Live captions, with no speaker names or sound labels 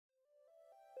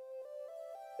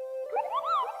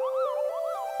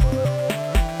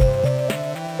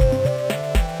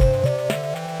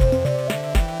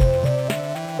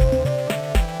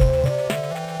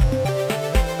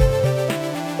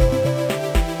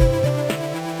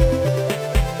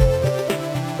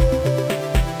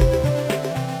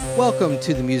Welcome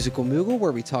to the Musical Moogle,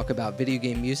 where we talk about video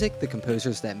game music, the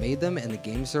composers that made them, and the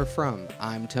games they're from.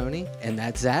 I'm Tony, and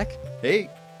that's Zach. Hey.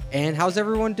 And how's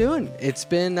everyone doing? It's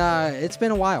been a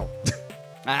while.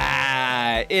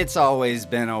 It's always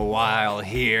been a while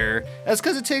here. That's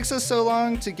because it takes us so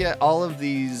long to get all of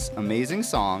these amazing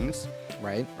songs.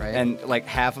 Right. And like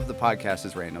half of the podcast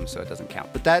is random, so it doesn't count.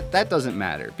 But that doesn't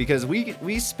matter because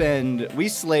we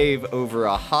slave over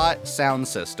a hot sound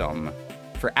system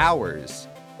for hours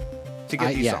to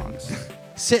get these songs.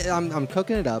 I'm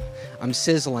cooking it up. I'm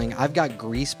sizzling. I've got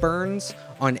grease burns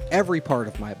on every part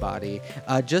of my body.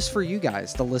 Just for you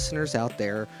guys, the listeners out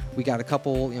there, we got a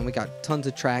couple, we got tons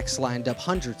of tracks lined up,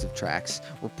 hundreds of tracks.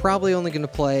 We're probably only going to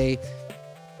play.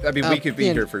 I mean, we could be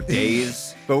here for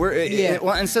days, but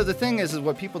and so the thing is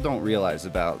what people don't realize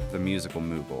about the Musical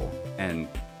Moogle, and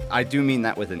I do mean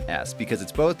that with an S because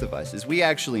it's both of us, is we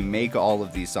actually make all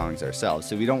of these songs ourselves,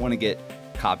 so we don't want to get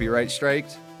copyright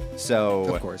striked. So,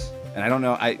 of course. And I don't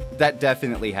know, that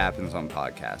definitely happens on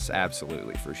podcasts,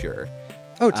 absolutely, for sure.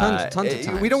 Oh, tons of times.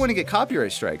 We don't want to get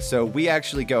copyright strikes, so we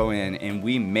actually go in and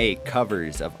we make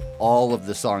covers of all of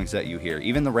the songs that you hear,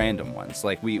 even the random ones.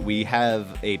 Like, we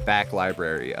have a back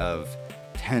library of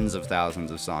tens of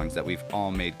thousands of songs that we've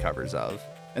all made covers of.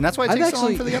 And that's why it takes so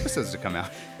long for the episodes to come out.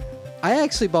 I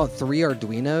actually bought 3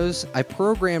 Arduinos. I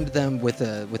programmed them with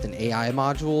an AI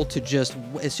module to just,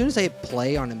 as soon as I hit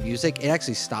play on the music, it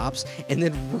actually stops and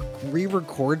then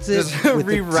re-records it. Just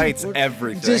rewrites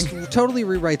everything. Just totally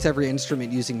rewrites every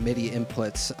instrument using MIDI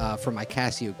inputs from my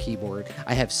Casio keyboard.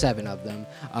 I have 7 of them.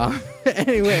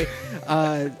 Anyway,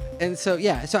 and so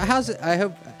yeah. So how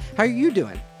are you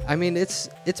doing? I mean, it's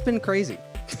been crazy.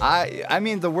 I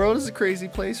mean, the world is a crazy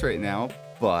place right now.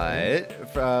 But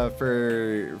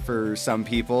for some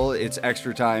people, it's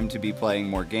extra time to be playing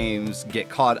more games, get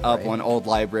caught up on old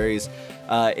libraries.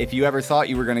 If you ever thought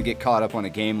you were going to get caught up on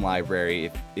a game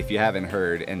library, if you haven't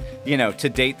heard, and to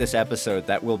date this episode,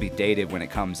 that will be dated when it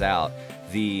comes out.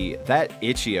 That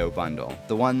Itch.io bundle,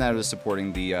 the one that was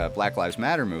supporting the Black Lives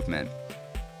Matter movement.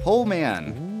 Oh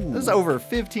man, this is over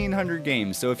 1,500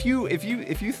 games. So if you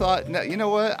thought, you know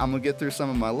what, I'm gonna get through some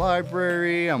of my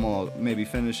library, I'm gonna maybe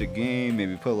finish a game,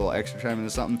 maybe put a little extra time into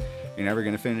something, you're never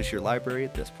gonna finish your library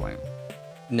at this point.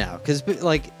 No, because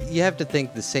you have to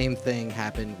think the same thing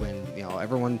happened when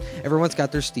everyone's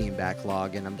got their Steam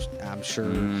backlog, and I'm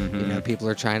sure people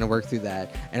are trying to work through that.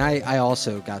 And I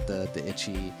also got the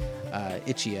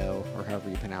Itch.io, or however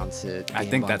you pronounce it. I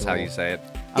think that's how you say it.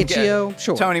 Itch.io,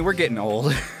 sure. Tony, we're getting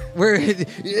old. We're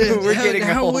getting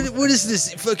old. What is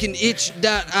this fucking itch.io?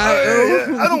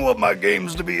 I don't want my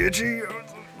games to be itchy.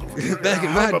 Back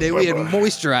in my day, we had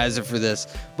moisturizer for this.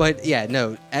 But yeah,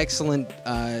 no, excellent,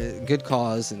 good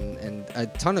cause, and a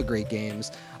ton of great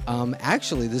games.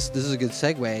 Actually, this is a good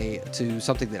segue to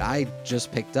something that I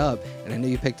just picked up, and I know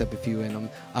you picked up a few in them,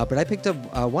 but I picked up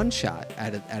One Shot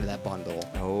out of that bundle.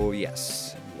 Oh,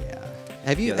 yes. Yeah.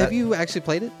 Have you actually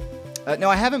played it? No,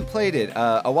 I haven't played it.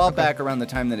 A while back, around the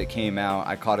time that it came out,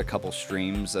 I caught a couple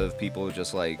streams of people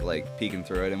just like peeking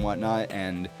through it and whatnot,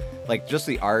 and like just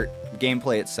the art,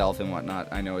 gameplay itself and whatnot,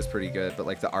 I know is pretty good, but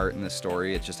like the art and the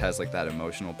story, it just has like that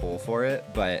emotional pull for it.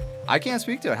 But I can't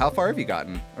speak to it. How far have you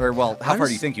gotten? Or well, how far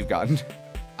do you think you've gotten?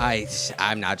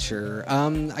 I'm not sure.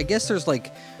 I guess there's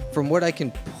from what I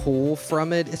can pull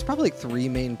from it, it's probably 3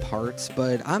 main parts,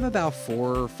 but I'm about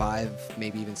 4 or 5,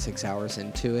 maybe even 6 hours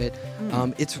into it.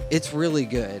 It's really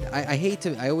good.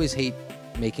 I always hate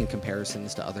making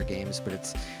comparisons to other games, but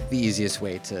it's the easiest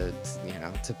way to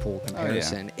pull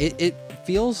comparison. Oh, yeah. It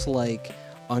feels like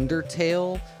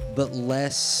Undertale, but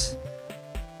less.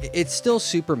 It's still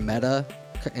super meta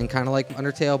and kind of like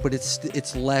Undertale, but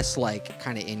it's less like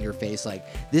kind of in your face, like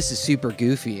this is super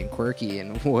goofy and quirky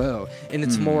and whoa, and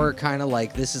it's more kind of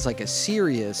like this is like a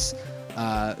serious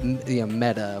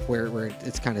meta where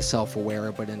it's kind of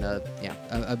self-aware, but in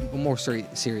a more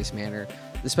serious manner,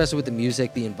 especially with the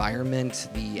music, the environment,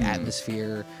 the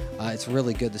atmosphere. It's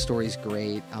really good. The story's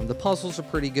great. The puzzles are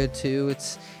pretty good too.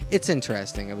 It's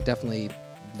interesting. I would definitely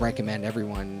recommend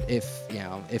everyone, if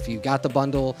you got the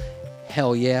bundle,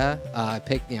 hell yeah,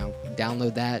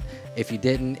 download that. If you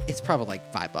didn't, it's probably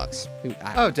like $5.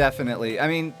 Oh, definitely. I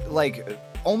mean, like,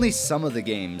 only some of the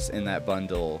games in that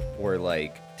bundle were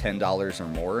like $10 or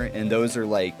more, and those are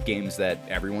like games that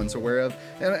everyone's aware of.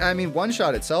 And I mean, One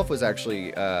Shot itself was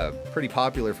actually pretty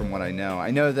popular from what I know.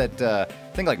 I know that I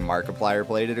think like Markiplier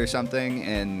played it or something,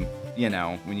 and you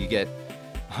know, when you get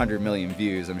 100 million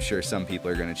views, I'm sure some people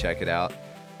are going to check it out.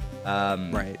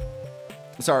 Right.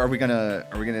 So are we gonna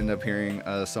end up hearing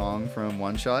a song from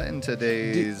One Shot in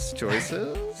today's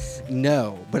choices?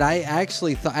 No, but I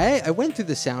actually thought I went through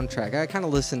the soundtrack. I kind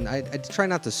of listened. I try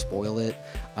not to spoil it.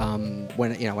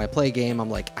 When I play a game, I'm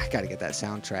like, I gotta get that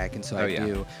soundtrack, and so I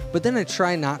do. But then I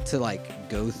try not to like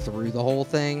go through the whole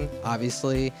thing,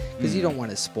 obviously, because you don't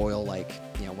want to spoil like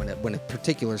when a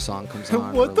particular song comes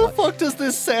on. What the fuck does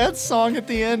this sad song at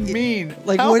the end mean?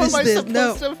 Like, how what am is I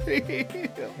this? supposed to be?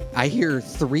 I hear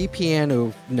 3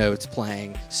 piano notes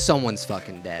playing. Someone's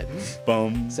fucking dead.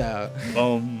 Boom. So.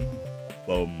 Boom.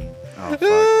 Boom.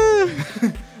 Oh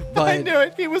fuck. But I knew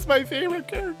it. He was my favorite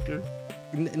character.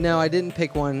 No, I didn't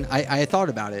pick one. I thought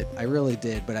about it. I really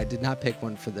did, but I did not pick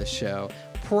one for this show.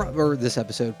 Or this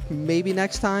episode. Maybe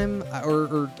next time,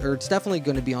 or it's definitely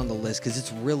going to be on the list because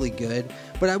it's really good.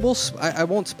 But I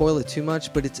won't spoil it too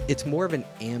much. But it's more of an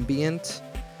ambient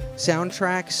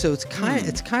soundtrack, so it's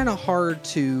kind of hard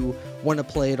to want to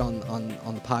play it on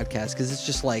the podcast because it's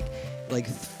just like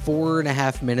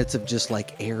 4.5 minutes of just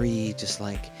like airy, just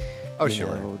like. Oh,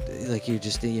 sure. Like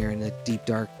you're in a deep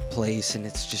dark place, and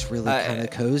it's just really kind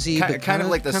of cozy. Kind of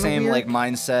like the same weird. like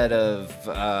mindset of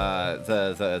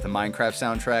the Minecraft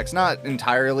soundtracks. Not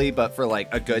entirely, but for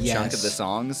like a good chunk of the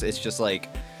songs, it's just like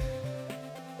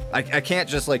I can't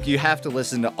just like you have to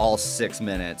listen to all 6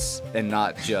 minutes and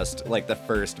not just like the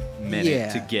first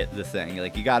minute to get the thing.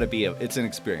 Like you got to be it's an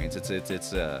experience.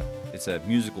 It's a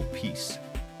musical piece.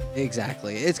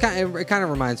 Exactly. It kind of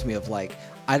reminds me of like.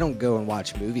 I don't go and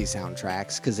watch movie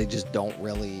soundtracks because they just don't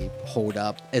really hold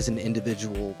up as an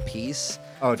individual piece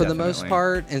for the most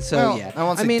part. And so, I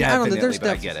won't say I don't know. There's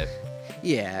I get it.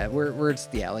 Yeah, where it's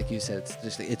like you said, it's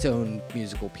just its own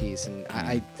musical piece, and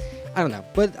I don't know.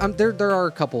 But there are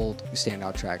a couple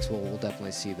standout tracks. We'll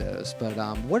definitely see those. But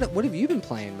what have you been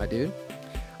playing, my dude?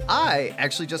 I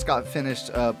actually just got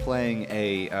finished playing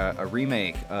a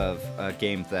remake of a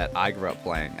game that I grew up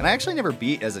playing, and I actually never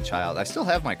beat as a child. I still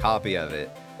have my copy of it,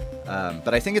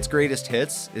 but I think it's Greatest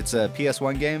Hits. It's a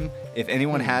PS1 game. If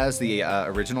anyone has the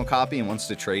original copy and wants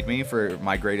to trade me for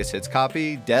my Greatest Hits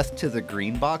copy, Death to the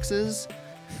Green Boxes.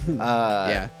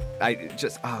 I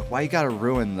just why you gotta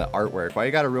ruin the artwork? Why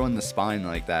you gotta ruin the spine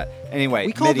like that? Anyway,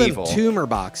 we call Medieval. them tumor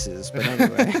boxes, but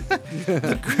anyway,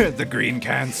 the green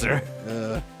cancer.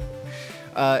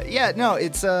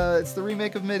 It's the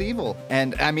remake of Medieval,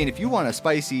 and I mean, if you want a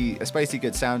spicy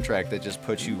good soundtrack that just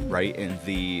puts you right in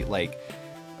the like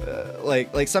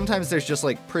sometimes there's just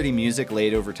like pretty music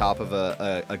laid over top of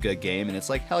a good game, and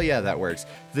it's like hell yeah, that works.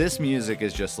 This music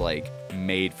is just like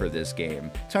made for this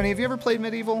game. Tony, have you ever played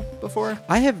Medieval before?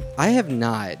 I have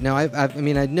not. No,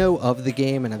 I know of the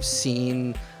game and I've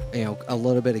seen a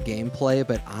little bit of gameplay,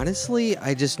 but honestly,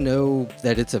 I just know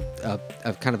that it's a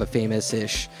kind of a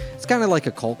famous-ish. It's kind of like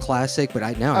a cult classic, but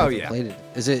I haven't played it.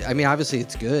 Is it? I mean, obviously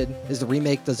it's good. Is the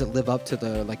remake? Does it live up to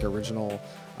the like original,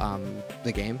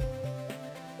 the game?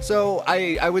 So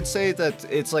I would say that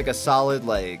it's like a solid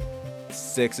like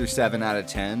 6 or 7 out of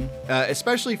 10,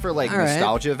 especially for like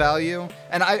nostalgia value.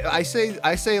 And I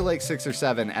say like 6 or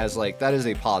 7 as like that is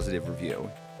a positive review.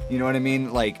 You know what I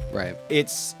mean? Like,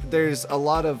 there's a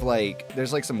lot of like,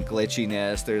 there's like some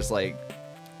glitchiness. There's like,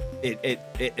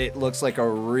 it looks like a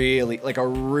really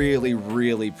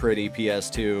pretty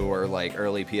PS2 or like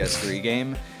early PS3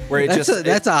 game where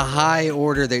that's a high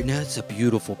order there. No, it's a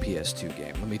beautiful PS2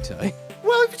 game. Let me tell you.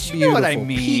 Well, but you know what I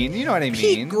mean. You know what I mean.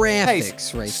 Peak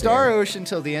graphics, right there. Star Ocean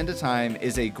Till the End of Time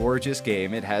is a gorgeous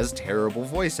game. It has terrible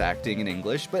voice acting in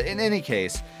English, but in any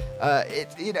case,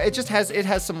 it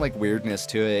has some like weirdness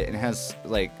to it, and it has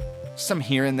like some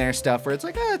here and there stuff where it's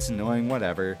like, it's annoying,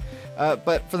 whatever.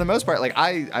 But for the most part, like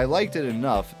I liked it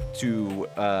enough to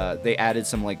they added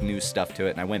some like new stuff to it,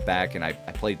 and I went back and I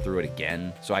played through it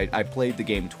again. So I played the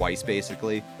game twice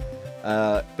basically.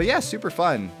 But yeah, super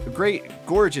fun. Great,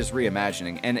 gorgeous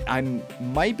reimagining. And I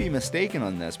might be mistaken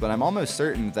on this, but I'm almost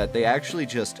certain that they actually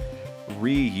just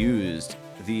reused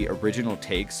the original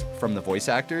takes from the voice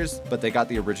actors, but they got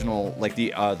the original, like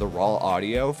the raw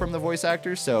audio from the voice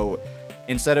actors. So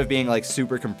instead of being like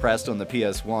super compressed on the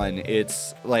PS1,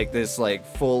 it's like this like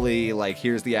fully like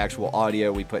here's the actual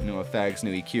audio. We put new effects,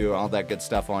 new EQ, all that good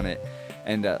stuff on it.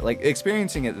 And like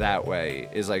experiencing it that way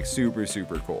is like super,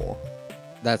 super cool.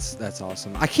 That's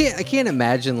awesome. I can't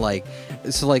imagine like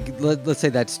so like let's say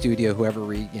that studio whoever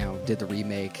did the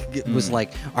remake was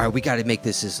like, all right, we got to make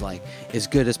this as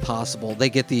good as possible. They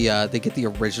get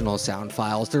the original sound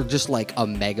files. They're just like a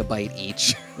megabyte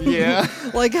each. Yeah.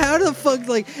 Like how the fuck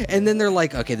and then they're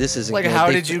like, okay, this isn't like good.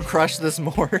 How did you crush this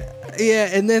more? Yeah,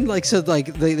 and then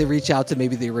they reach out to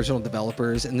maybe the original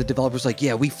developers, and the developers like,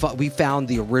 yeah, we found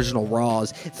the original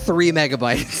RAWs 3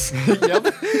 megabytes. Yep.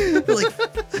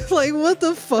 like what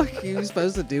the fuck are you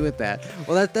supposed to do with that?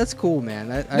 Well, that's cool,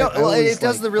 man. It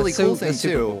does the really cool thing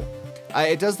too. Cool.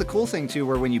 It does the cool thing too,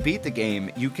 where when you beat the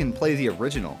game, you can play the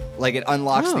original. Like it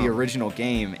unlocks the original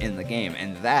game in the game,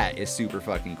 and that is super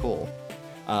fucking cool.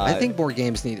 I think more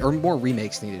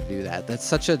remakes need to do that. That's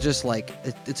such a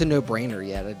it's a no-brainer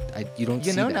yet. You don't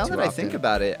see that now too that often. I think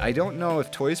about it, I don't know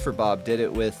if Toys for Bob did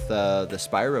it with the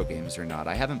Spyro games or not.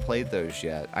 I haven't played those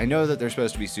yet. I know that they're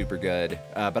supposed to be super good,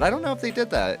 but I don't know if they did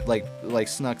that. Like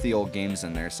snuck the old games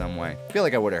in there some way. I feel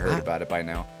like I would have heard about it by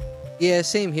now. Yeah,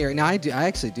 same here. Now I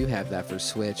actually do have that for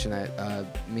Switch, and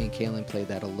me and Kaylin played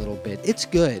that a little bit. It's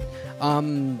good.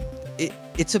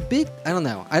 It's a bit, I don't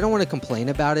know. I don't want to complain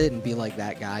about it and be like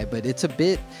that guy, but it's a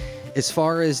bit, as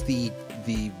far as the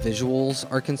visuals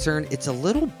are concerned, it's a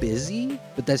little busy,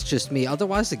 but that's just me.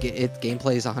 Otherwise, the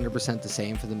gameplay is 100% the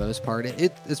same for the most part.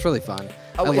 It's really fun.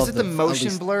 Oh, is it the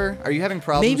motion blur? Are you having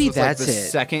problems maybe with that's the it.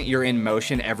 second you're in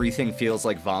motion, everything feels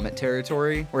like vomit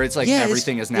territory? Where it's like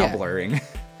everything is now blurring?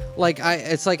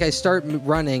 It's like I start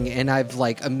running and I've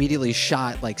immediately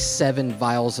shot 7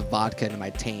 vials of vodka into my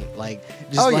taint.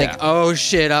 Oh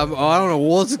shit, I don't know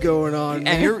what's going on.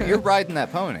 And you're riding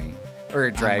that pony or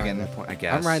a dragon, I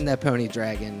guess. I'm riding that pony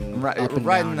dragon, up and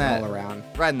riding down, that, all around.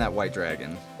 Riding that white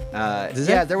dragon. Does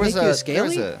that make you a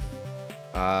scaly?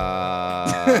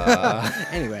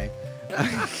 Anyway.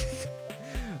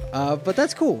 But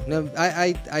that's cool. No,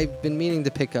 I've been meaning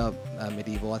to pick up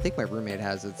Medieval. I think my roommate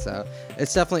has it, so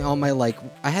it's definitely on my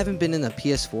I haven't been in a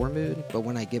PS4 mood, but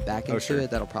when I get back into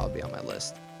it, that'll probably be on my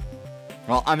list.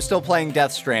 Well, I'm still playing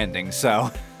Death Stranding,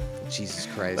 so Jesus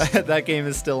Christ, that game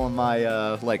is still on my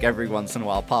every once in a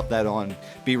while, pop that on,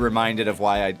 be reminded of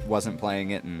why I wasn't playing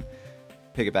it, and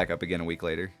pick it back up again a week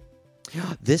later.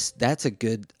 That's a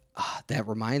good. That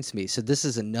reminds me. So this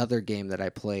is another game that I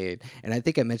played, and I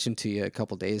think I mentioned to you a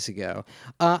couple days ago.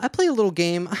 I play a little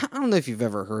game. I don't know if you've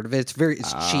ever heard of it. It's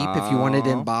cheap if you want it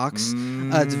in box.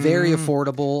 It's very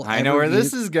affordable. I know where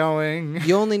this is going.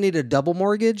 You only need a double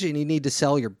mortgage, and you need to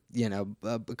sell your,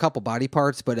 a couple body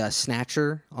parts. But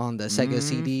Snatcher on the Sega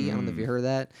CD. I don't know if you heard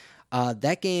that.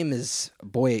 That game is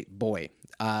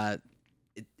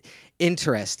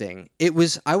interesting. It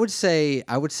was. I would say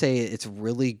it's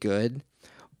really good.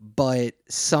 But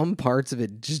some parts of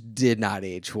it just did not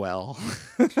age well.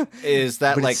 Is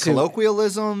that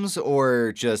colloquialisms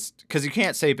or just because you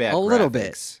can't say bad? A little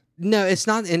bit. No, it's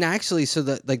not. And actually, so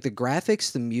the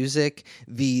graphics, the music,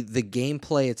 the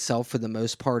gameplay itself, for the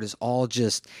most part, is all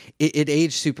just it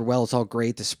aged super well. It's all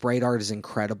great. The sprite art is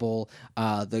incredible.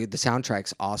 The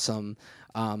soundtrack's awesome.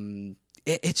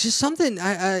 It's just something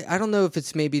I don't know if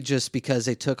it's maybe just because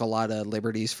they took a lot of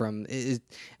liberties from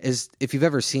if you've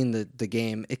ever seen the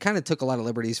game, it kind of took a lot of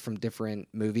liberties from different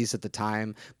movies at the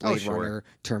time, Blade Runner,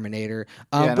 Terminator.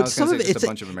 But some of it's a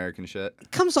bunch of American shit. It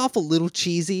comes off a little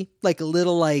cheesy, a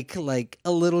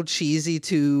little cheesy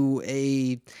to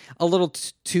a little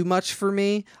too much for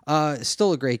me.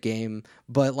 Still a great game,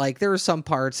 but there are some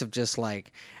parts of just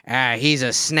he's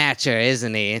a snatcher,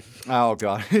 isn't he? Oh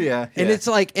god, yeah. And it's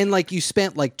you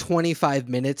spent 25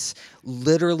 minutes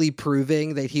literally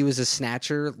proving that he was a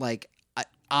snatcher.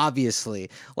 Obviously,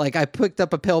 I picked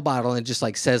up a pill bottle and it just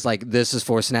says this is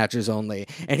for snatchers only,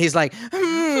 and he's like,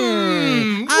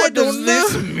 what does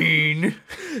this mean?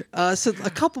 So a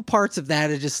couple parts of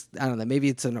that are just, I don't know, maybe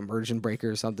it's an immersion breaker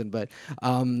or something, but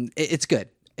it's good.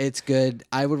 It's good.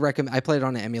 I would recommend. I played it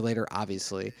on an emulator,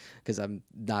 obviously, because I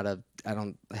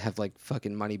don't have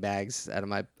fucking money bags out of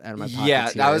my pockets. Yeah,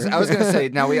 here. I was gonna say.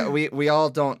 Now we all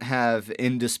don't have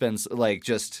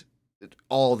just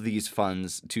all these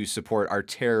funds to support our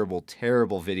terrible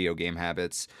video game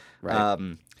habits.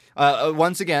 Right.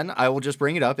 Once again, I will just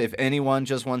bring it up. If anyone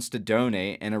just wants to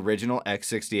donate an original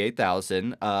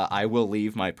X68000, I will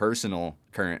leave my personal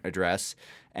current address.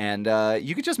 And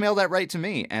you could just mail that right to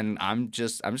me, and I'm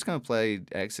just gonna play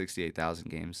X68000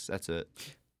 games. That's it.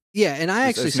 Yeah, and I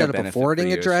actually set up a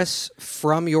forwarding address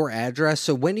from your address,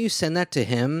 so when you send that to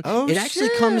him, it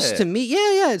actually comes to me.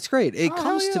 Yeah, it's great. It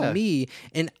comes to me,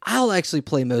 and I'll actually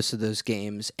play most of those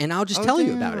games, and I'll just tell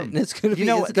you about it, and it's gonna be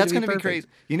that's gonna be crazy.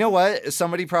 You know what?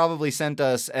 Somebody probably sent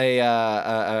us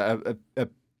a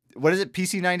what is it?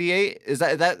 PC-98? Is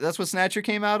that's what Snatcher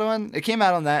came out on? It came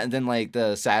out on that, and then like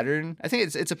the Saturn. I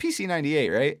think it's a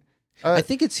PC-98, right? I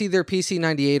think it's either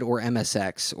PC-98 or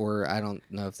MSX, or I don't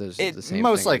know if those are the same. It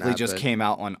most thing or likely not, just but came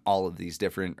out on all of these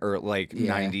different or like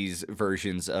 90s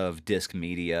versions of disc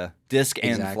media, disc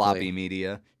and floppy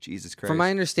media. Jesus Christ! From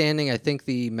my understanding, I think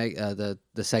the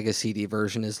Sega CD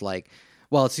version is like,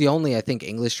 well, it's the only I think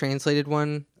English translated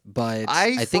one, but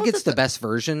I think it's the best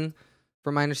version.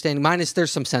 From my understanding, minus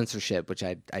there's some censorship, which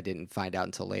I didn't find out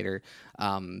until later.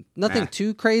 Nothing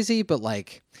too crazy, but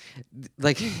like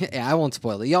yeah, I won't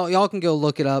spoil it. Y'all can go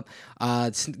look it up.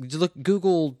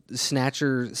 Google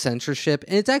Snatcher censorship,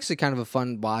 and it's actually kind of a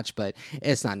fun watch, but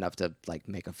it's not enough to like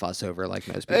make a fuss over like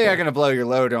most people. They're not gonna blow your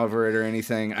load over it or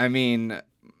anything. I mean.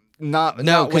 No,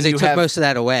 because they took most of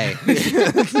that away.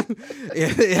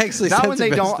 Actually, not when they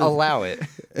don't allow it.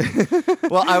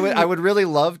 Well, I would really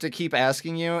love to keep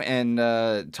asking you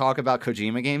and talk about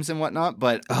Kojima games and whatnot,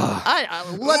 but let me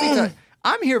tell you,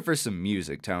 I'm here for some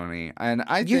music, Tony. And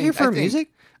you're here for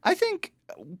music? I think.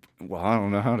 Well, I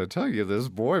don't know how to tell you this,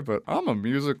 boy, but I'm a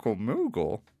musical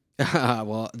Moogle.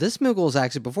 Well, this Moogle is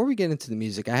actually. Before we get into the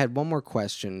music, I had one more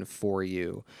question for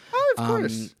you. Oh, of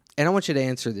course. And I want you to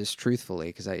answer this truthfully,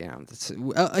 because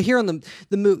here on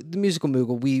the musical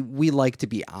Moogle, we like to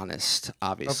be honest,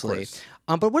 obviously. Of course.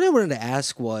 But what I wanted to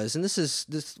ask was, and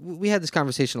we had this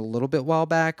conversation a little bit while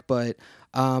back, but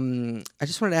I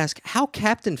just wanted to ask how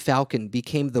Captain Falcon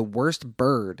became the worst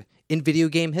bird in video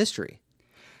game history.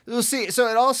 Well, see, so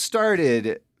it all started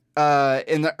in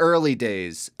the early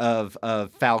days of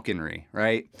falconry,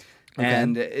 right? Okay.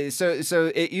 And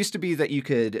so it used to be that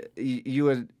you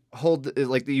would hold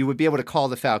like you would be able to call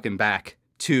the falcon back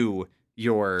to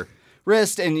your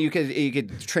wrist, and you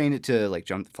could train it to like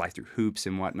fly through hoops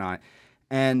and whatnot.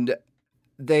 And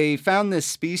they found this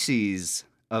species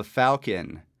of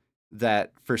falcon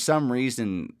that for some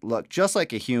reason looked just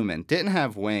like a human, didn't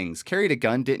have wings, carried a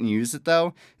gun, didn't use it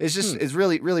though. It's just it's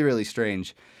really really really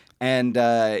strange. And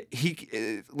they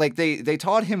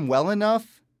taught him well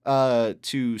enough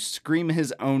to scream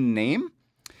his own name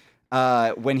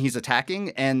when he's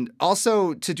attacking, and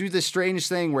also to do this strange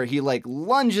thing where he like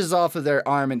lunges off of their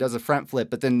arm and does a front flip,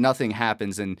 but then nothing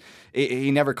happens, and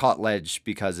he never caught ledge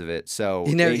because of it. So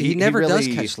he never does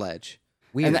catch ledge.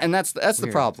 Weird. And that's the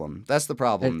problem. That's the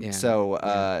problem. Yeah.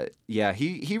 So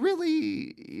he's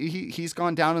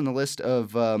gone down in the list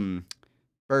of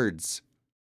birds.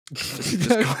 Just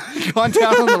gone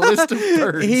down on the list of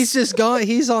birds.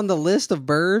 He's on the list of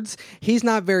birds. He's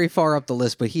not very far up the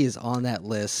list, but he is on that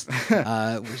list.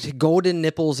 Golden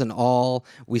nipples and all.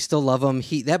 We still love him.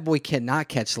 That boy cannot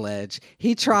catch ledge.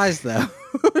 He tries though.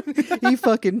 He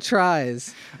fucking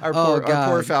tries. Our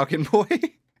poor falcon boy.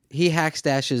 He hacks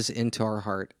dashes into our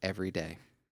heart every day.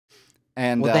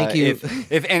 And well, thank you.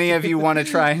 If any of you want to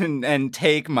try and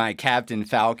take my Captain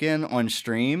Falcon on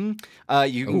stream,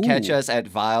 you can catch us at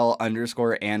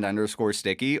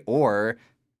vile_and_sticky or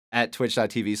at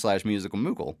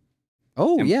twitch.tv/musicalmoogle.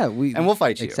 Oh, and we'll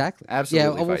fight you. Exactly.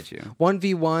 Absolutely fight you.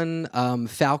 1v1,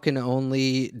 Falcon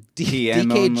only, TM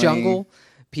DK only. jungle.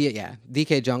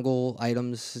 DK jungle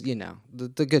items,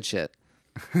 the good shit.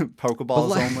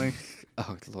 Pokeballs only.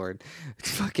 Oh Lord,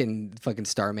 fucking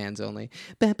Starman's only.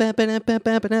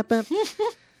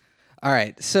 All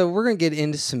right, so we're gonna get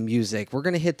into some music. We're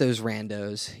gonna hit those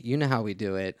randos. You know how we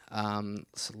do it.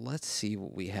 So let's see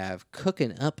what we have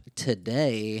cooking up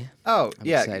today. Oh, I'm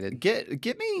excited.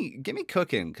 Get me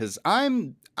cooking, because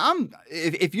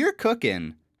if you're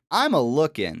cooking, I'm a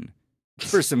looking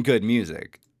for some good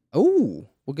music. Oh,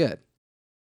 well, good.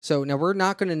 So now we're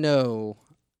not gonna know.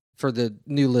 For the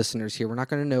new listeners here, we're not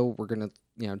going to know what we're going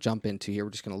to jump into here.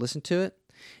 We're just going to listen to it.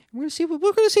 And we're going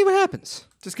to see what happens.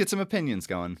 Just get some opinions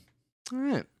going. All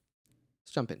right.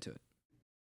 Let's jump into it.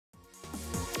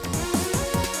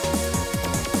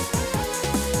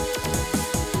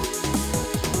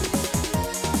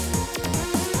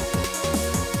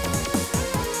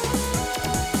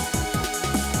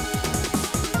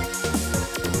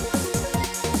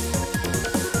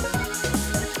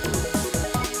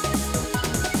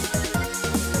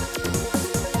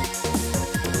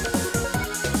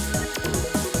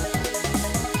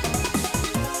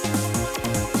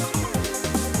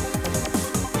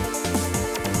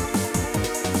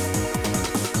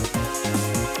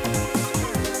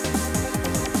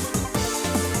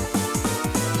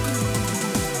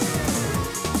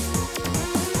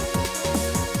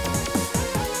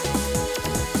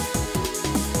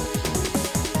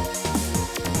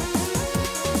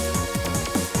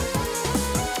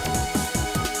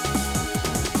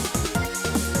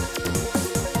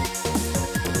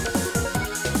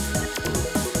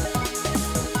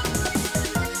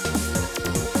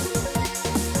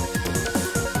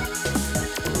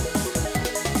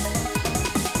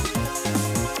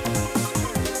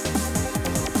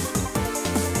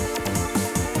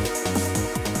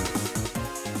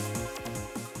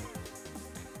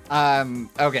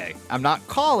 Okay, I'm not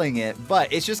calling it,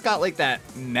 but it's just got like that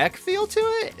mech feel to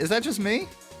it. Is that just me?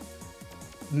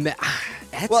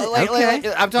 That's Well,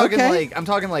 okay. I'm talking Okay. I'm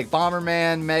talking like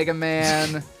Bomberman, Mega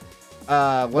Man.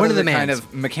 One of the kind mans.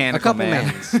 of mechanical A couple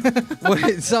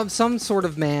mans. some sort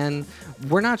of man.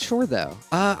 We're not sure though.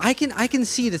 I can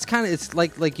see it. It's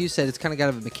like you said. It's kind of got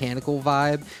a mechanical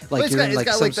vibe. Like It's you're in like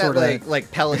got some like sort that of like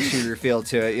pellet shooter feel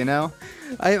to it, you know?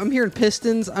 I'm hearing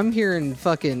pistons. I'm hearing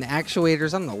fucking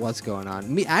actuators. I don't know what's going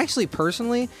on. Me actually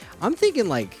personally, I'm thinking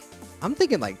like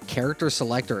character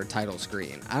select or a title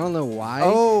screen. I don't know why.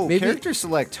 Oh, Maybe character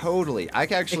select, totally. I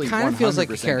can actually it kind of feels like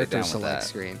a 100% get character down with select that.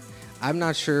 screen. I'm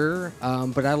not sure,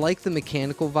 but I like the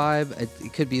mechanical vibe.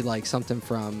 It could be like something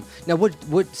from now.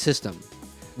 What system?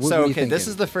 What So were you okay, this thinking?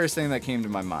 is the first thing that came to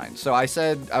my mind. So I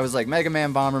was like Mega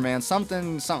Man, Bomberman,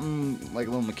 something like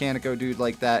a little mechanico dude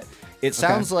like that. It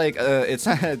sounds like this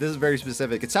is very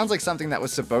specific. It sounds like something that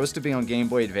was supposed to be on Game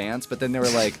Boy Advance, but then they were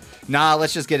like, nah,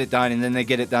 let's just get it done, and then they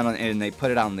get it done and they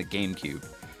put it on the GameCube.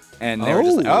 And they were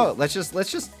just like, oh, let's just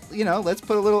let's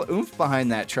put a little oomph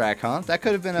behind that track, huh? That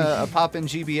could have been a pop-in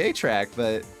GBA track,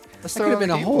 but let's That throw could it have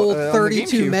been on a the whole on the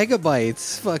 32 GameCube.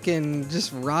 megabytes, fucking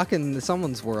just rocking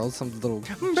someone's world, some little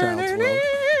child's world.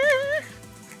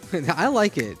 I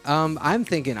like it. I'm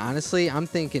thinking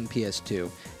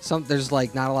PS2. There's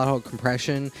like not a lot of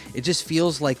compression. It just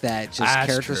feels like that. Just That's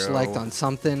character true. select on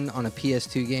something on a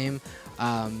PS2 game.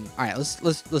 All right,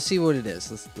 let's see what it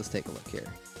is. Let's take a look here.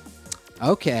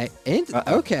 Okay,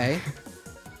 okay.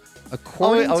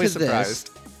 According Always to surprised.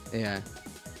 this, yeah.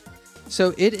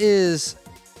 So it is.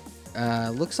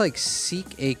 Looks like Seek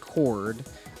a Chord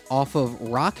off of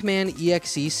Rockman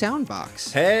EXE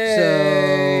Soundbox.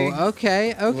 Hey! So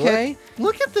okay.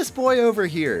 Look at this boy over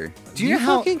here. Do You know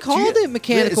how fucking called it,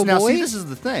 Mechanical now, Boy. See, this is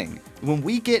the thing. When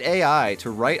we get AI to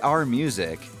write our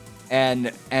music,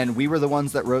 and we were the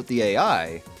ones that wrote the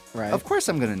AI, Right. of course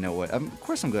I'm gonna know it. Of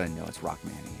course I'm gonna know it's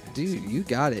Rockman EXE. Dude, you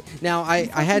got it. Now I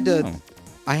had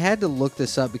to look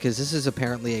this up because this is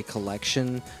apparently a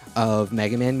collection of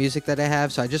Mega Man music that I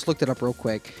have. So I just looked it up real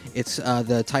quick. It's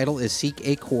the title is Seek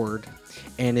a Chord,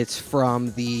 and it's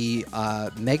from the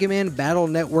Mega Man Battle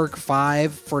Network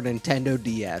 5 for Nintendo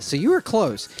DS. So you were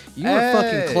close. You were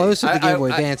fucking close with the Game Boy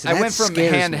Advance. And I that went from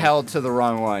scares me. handheld to the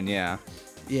wrong one. Yeah.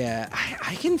 Yeah,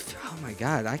 I can. Oh my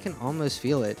god, I can almost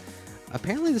feel it.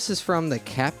 Apparently, this is from the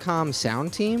Capcom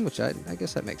sound team, which I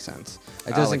guess that makes sense.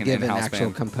 It doesn't like an give an in-house actual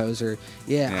band. composer.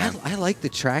 Yeah, Yeah. I like the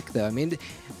track though. I mean,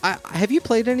 have you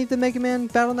played any of the Mega Man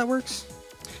Battle Networks?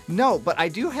 No, but I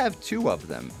do have two of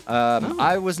them. Oh.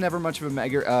 I was never much of a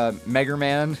Mega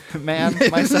Man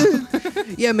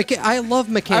myself. Yeah, I love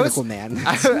Mechanical Man.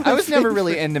 I was never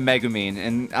really into Megumin,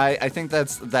 and I think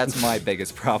that's my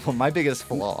biggest problem, my biggest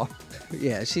flaw.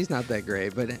 Yeah, she's not that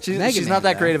great, but She's Mega Man, not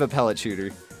that though, great of a pellet shooter.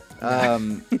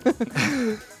 Not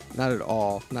at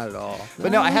all. Not at all.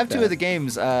 But no, I like have two that. of the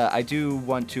games. I do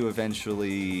want to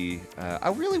eventually. I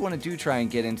really want to try and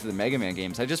get into the Mega Man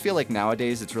games. I just feel like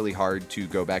nowadays it's really hard to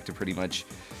go back to pretty much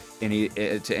any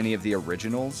of the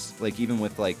originals. Like even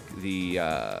with like the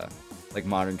like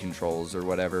modern controls or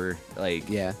whatever. Like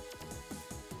Yeah.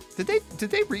 did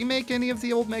they remake any of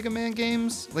the old Mega Man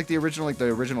games? Like the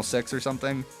original 6 or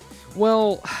something?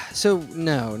 Well, so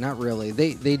no, not really.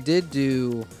 They did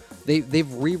do.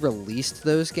 They've re-released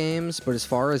those games, but as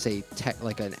far as an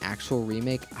actual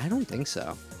remake, I don't think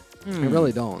so. I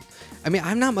really don't. I mean,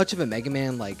 I'm not much of a Mega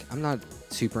Man. Like, I'm not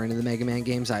super into the Mega Man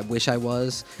games. I wish I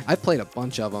was. I've played a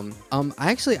bunch of them.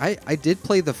 I did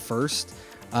play the first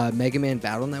Mega Man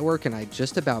Battle Network, and I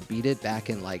just about beat it back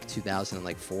in like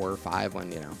 2004 or 5 when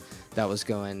that was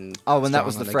going. Oh, when that strong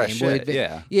was on the fresh Game Boy shit,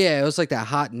 yeah. Yeah, it was like that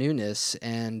hot newness,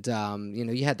 and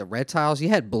you had the red tiles, you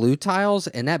had blue tiles,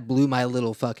 and that blew my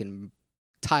little fucking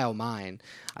tile mind.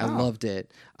 I loved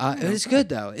it. It's good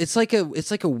though. It's like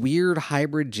a weird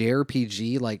hybrid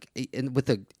JRPG, like with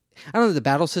the. I don't know. The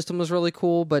battle system was really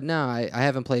cool, but no, I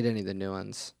haven't played any of the new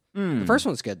ones. The first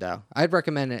one's good though. I'd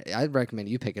recommend it. I'd recommend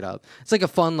you pick it up. It's like a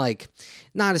fun, like,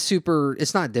 not a super.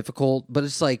 It's not difficult, but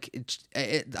it's like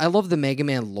I love the Mega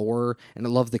Man lore and I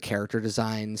love the character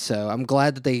design. So I'm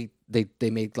glad that they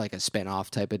made like a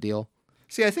spin-off type of deal.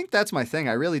 See, I think that's my thing.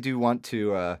 I really do want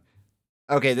to.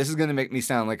 Okay, this is gonna make me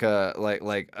sound like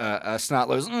a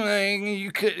snot-nosed.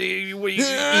 You could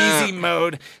easy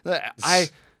mode.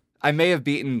 I may have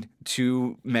beaten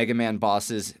 2 Mega Man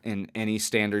bosses in any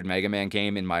standard Mega Man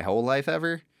game in my whole life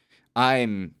ever.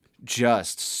 I'm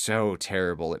just so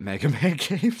terrible at Mega Man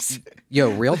games. Yo,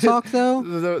 real talk though.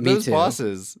 Me Those too.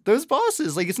 bosses,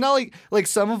 like it's not like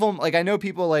some of them. Like I know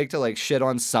people like to like shit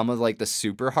on some of like the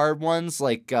super hard ones.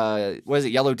 Like what is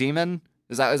it, Yellow Demon?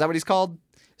 Is that what he's called?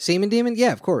 Semen Demon?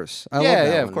 Yeah, of course. I love Yeah, that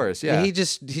yeah, one. of course, yeah. He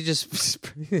just he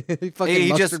fucking He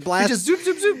mustard blast. He just zoop,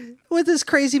 zoop, zoop. With his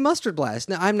crazy mustard blast.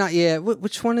 No, I'm not. Yeah,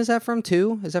 which one is that from?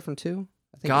 2? Is that from 2?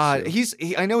 I think God, it's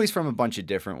 2. I know he's from a bunch of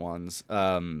different ones.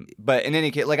 But in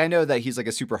any case, like I know that he's like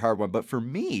a super hard one. But for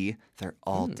me, they're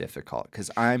all difficult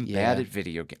because I'm bad at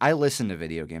video games. I listen to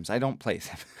video games. I don't play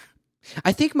them.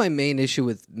 I think my main issue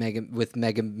with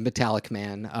Mega Metallic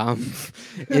Man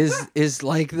is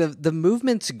like the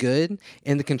movement's good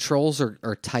and the controls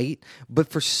are tight, but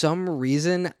for some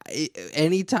reason,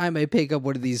 anytime I pick up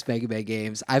one of these Mega Man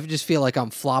games, I just feel like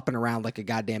I'm flopping around like a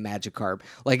goddamn Magikarp.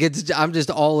 Like I'm just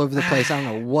all over the place. I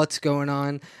don't know what's going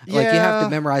on. Like you have to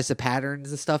memorize the patterns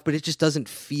and stuff, but it just doesn't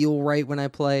feel right when I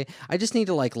play. I just need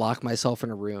to like lock myself in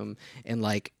a room and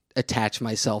like attach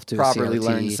myself to properly a CRT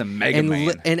learn some Mega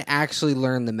Man and actually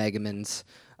learn the Megamans,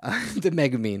 the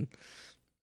Megamine.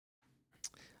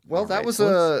 Well, that was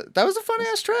a fun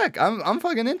ass track. I'm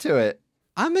fucking into it.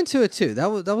 I'm into it too. That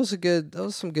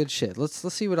was some good shit.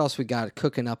 Let's see what else we got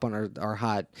cooking up on our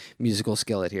hot musical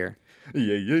skillet here.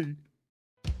 Yeah, yeah.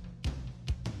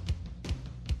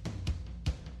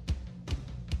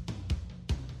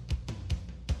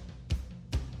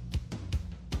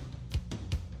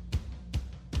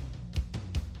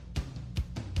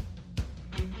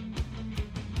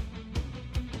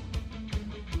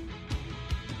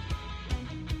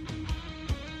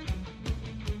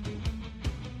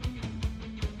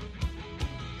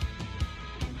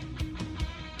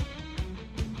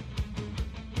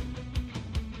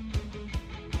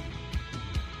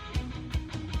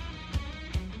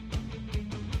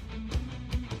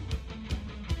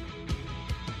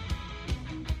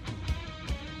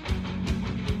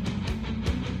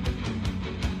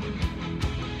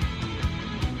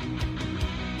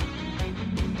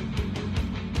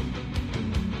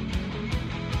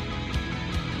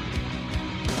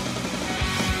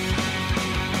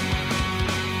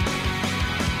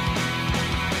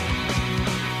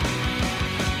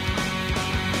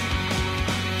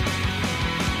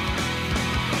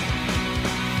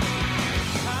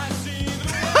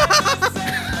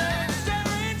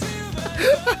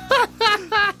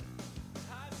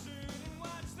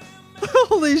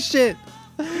 Holy shit!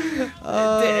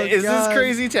 Oh, Is God. this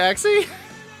Crazy Taxi?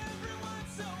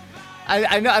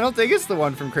 I know. I don't think it's the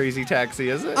one from Crazy Taxi,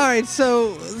 is it? All right,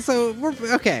 so we're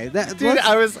okay. Dude,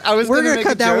 I was. We're gonna make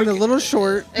cut a that one joke. a little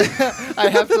short. I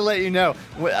have to let you know.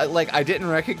 Like I didn't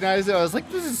recognize it. I was like,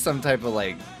 this is some type of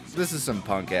like, this is some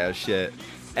punk ass shit.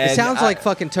 It sounds like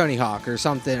fucking Tony Hawk or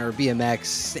something, or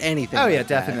BMX, anything. Oh like yeah, that.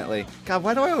 definitely. God,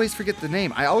 why do I always forget the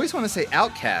name? I always want to say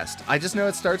Outcast. I just know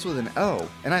it starts with an O,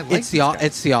 and I like It's the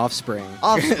Offspring.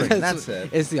 Offspring. That's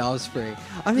it. It's the Offspring.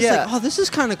 I'm just like, oh, this is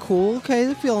kind of cool. Okay,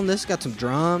 they're feeling this. Got some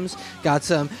drums. Got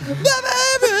some.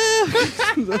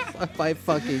 My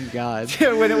fucking God.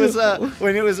 Yeah, when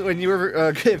you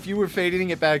were if you were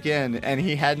fading it back in and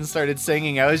he hadn't started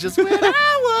singing, I was just when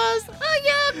I was a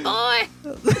young boy.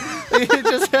 It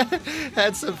just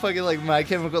had some fucking like My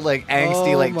Chemical like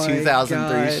angsty like 2003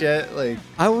 God. shit. Like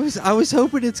I was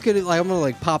hoping it's gonna like I'm gonna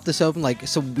like pop this open like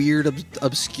some weird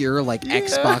obscure like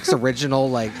Xbox original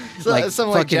like some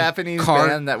like fucking Japanese car-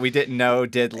 band that we didn't know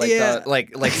did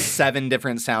like like 7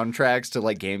 different soundtracks to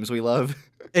like games we love.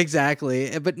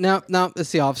 Exactly, but no,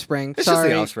 it's the Offspring. It's Sorry.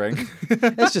 just the Offspring.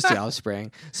 It's just the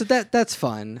Offspring. So that's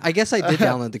fun. I guess I did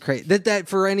download the that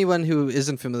for anyone who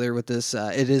isn't familiar with this,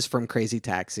 it is from Crazy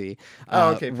Taxi.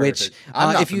 Okay, perfect. Which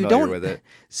I'm not if you familiar don't, with it.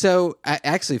 So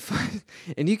actually,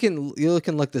 and you can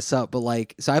look this up. But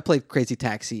like, so I played Crazy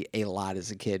Taxi a lot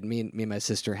as a kid. Me and my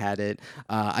sister had it.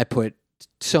 I put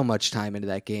so much time into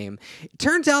that game. It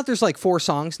turns out there's like 4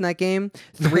 songs in that game.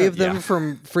 3 of them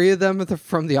from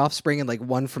the Offspring and like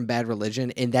 1 from Bad Religion,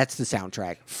 and that's the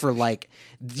soundtrack for like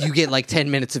you get like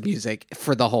 10 minutes of music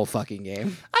for the whole fucking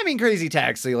game. I mean, Crazy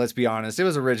Taxi. Let's be honest. It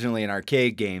was originally an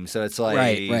arcade game, so it's like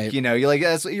Right. you know, you're like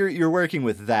you're working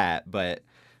with that, but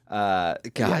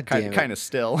kind of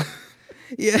still.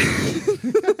 Yeah,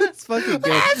 it's fucking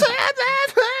good.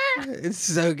 It's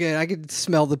so good. I could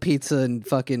smell the pizza and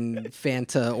fucking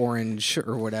Fanta orange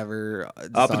or whatever.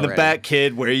 Up in the back,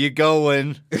 kid. Where you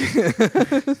going?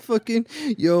 Fucking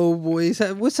yo, boys.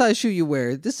 What size shoe you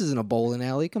wear? This isn't a bowling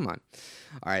alley. Come on.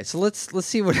 All right, so let's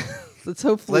see what. Let's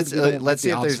hopefully let's see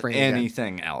if there's Offspring again.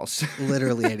 anything else.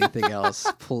 Literally anything else,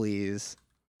 please.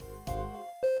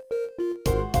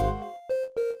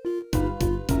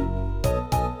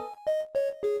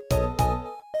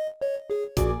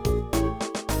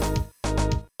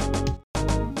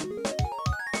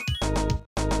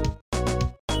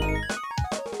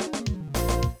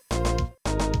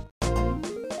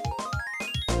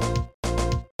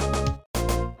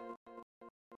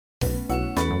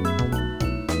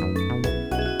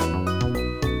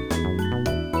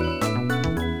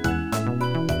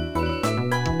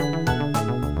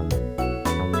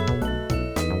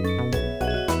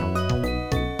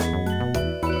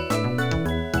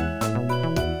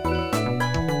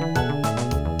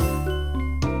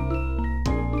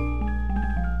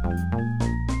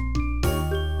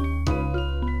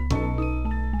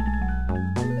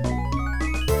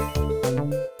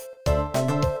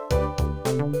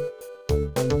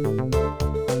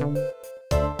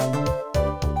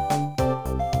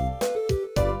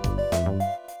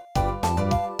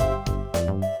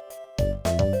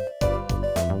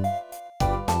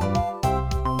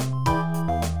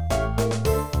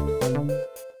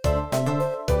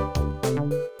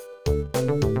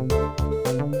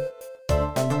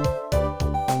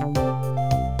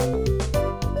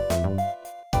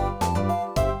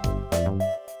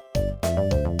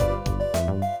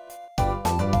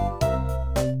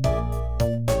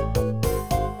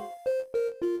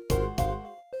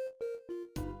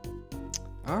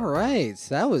 right.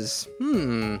 That was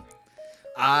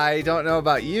I don't know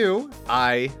about you.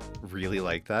 I really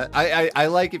like that. I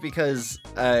like it because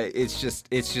it's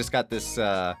just got this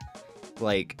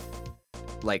like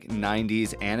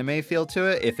 90s anime feel to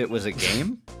it. If it was a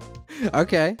game.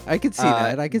 Okay, I could see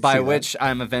that. I could by see which that.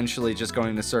 I'm eventually just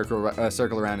going to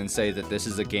circle around and say that this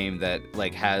is a game that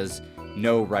like has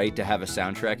no right to have a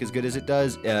soundtrack as good as it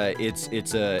does. It's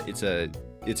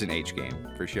an H game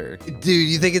for sure. Dude,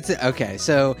 you think it's okay?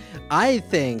 So I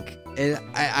think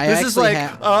I this is like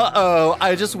have...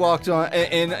 I just walked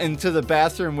into the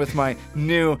bathroom with my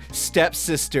new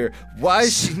stepsister. Why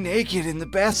is she naked in the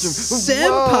bathroom? Senpai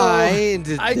Whoa,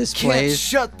 into I this can't place.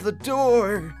 shut the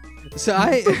door. So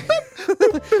I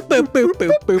boop, boop,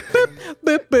 boop, boop,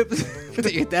 boop, boop, boop.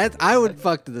 Dude, that I would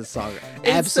fuck to this song.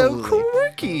 Absolutely. It's so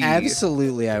quirky.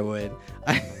 Absolutely, I would.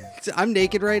 I'm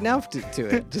naked right now to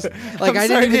it. Just like I'm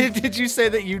sorry, did you say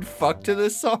that you'd fuck to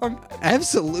this song?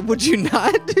 Absolutely. Would you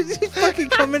not? Did you fucking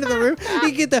come into the room?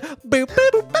 You get the boop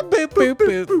boop boop boop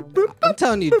boop boop. I'm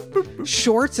telling you,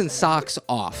 shorts and socks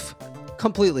off,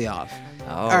 completely off.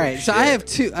 Oh, all right, shit. so I have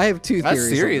two theories. That's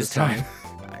serious time.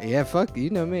 Yeah, fuck,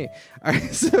 you know me. All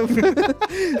right, so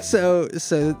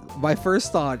my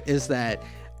first thought is that,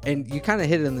 and you kind of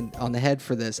hit it on the head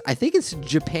for this. I think it's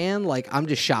Japan. Like I'm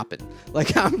just shopping.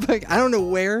 Like I don't know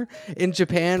where in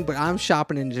Japan, but I'm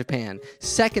shopping in Japan.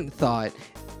 Second thought,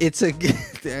 it's a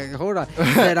hold on.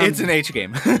 It's an H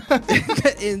game.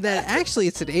 In that actually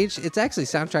it's an H. It's actually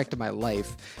soundtrack to my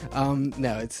life.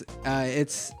 No,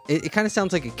 it kind of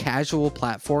sounds like a casual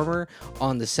platformer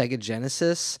on the Sega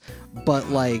Genesis, but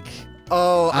like.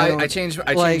 Oh, I changed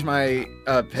my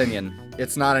opinion.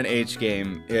 It's not an H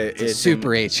game. It's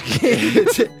super H game.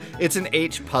 It's an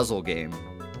H puzzle game.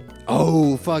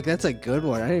 Oh fuck, that's a good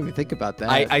one. I didn't even think about that.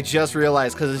 I just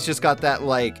realized because it's just got that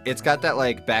like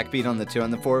backbeat on the 2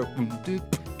 and the 4.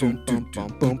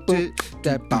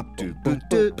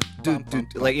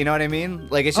 Like, you know what I mean?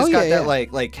 Like it's just got that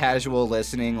like casual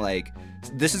listening. Like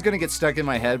this is gonna get stuck in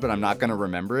my head, but I'm not gonna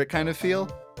remember it kind of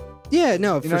feel. Yeah,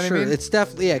 no, for sure. I mean? It's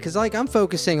definitely, because like I'm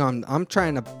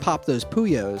trying to pop those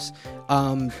Puyos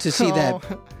to see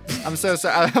that. I'm so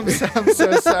sorry. I'm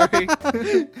so sorry.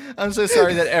 I'm so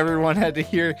sorry that everyone had to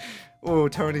hear. Oh,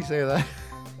 Tony, say that.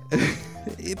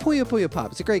 Puyo Puyo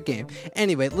Pop. It's a great game.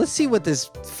 Anyway, let's see what this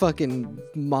fucking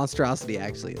monstrosity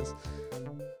actually is.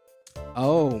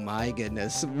 Oh my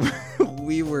goodness,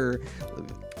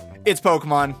 It's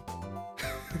Pokemon.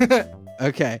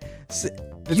 Okay. So,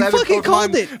 It's you either fucking Pokemon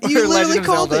called it. or You literally Legend of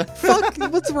called Zelda. it. Fuck.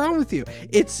 What's wrong with you?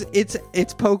 It's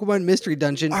Pokemon Mystery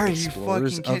Dungeon Are you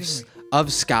Explorers fucking kidding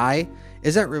of Sky.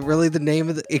 Is that really the name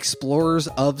of the Explorers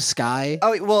of Sky?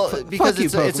 Oh well, because you,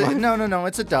 it's a, Pokemon.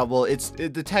 it's a double.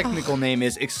 The technical name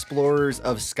is Explorers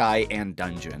of Sky and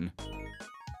Dungeon.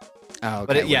 Oh, okay,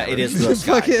 But it is the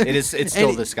Sky. It's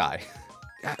still the Sky.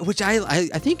 Which I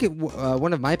think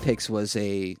one of my picks was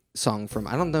a song from,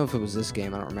 I don't know if it was this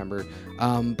game, I don't remember.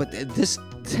 But this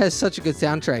has such a good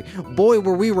soundtrack. Boy,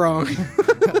 were we wrong.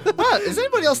 Does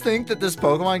anybody else think that this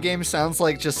Pokemon game sounds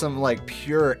like just some like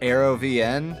pure Arrow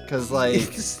VN? Because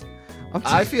like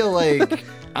I feel like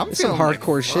I'm some feeling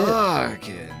hardcore shit.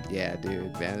 Fucking. Yeah,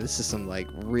 dude, man, this is some like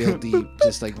real deep,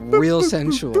 just like real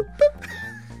sensual.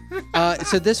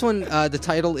 So this one, the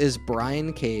title is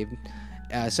Brian Cave.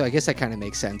 So I guess that kind of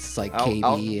makes sense. It's like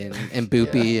KB and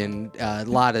Boopy and a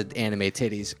lot of anime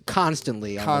titties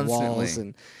constantly on the walls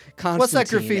and Constantine. What's that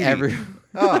graffiti?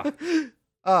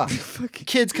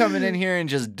 Kids coming in here and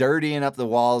just dirtying up the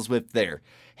walls with their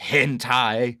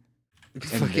hentai.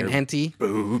 Fucking henty.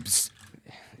 Boobs.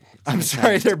 I'm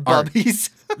sorry, they're bubbies.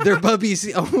 They're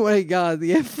bubbies. Oh my god,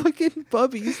 yeah, fucking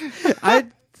bubbies.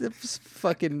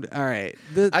 Fucking all right.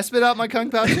 I spit out my Kung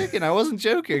Pao chicken. I wasn't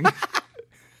joking.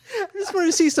 I just want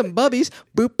to see some bubbies.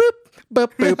 Boop boop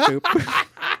boop boop boop.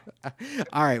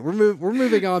 All right, we're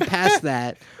moving on past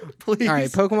that. Please. All right,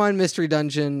 Pokemon Mystery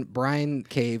Dungeon. Brian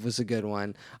Cave was a good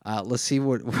one. Let's see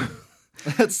what.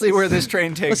 Let's see where this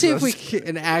train takes us. Let's see if we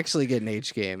can actually get an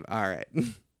H game. All right.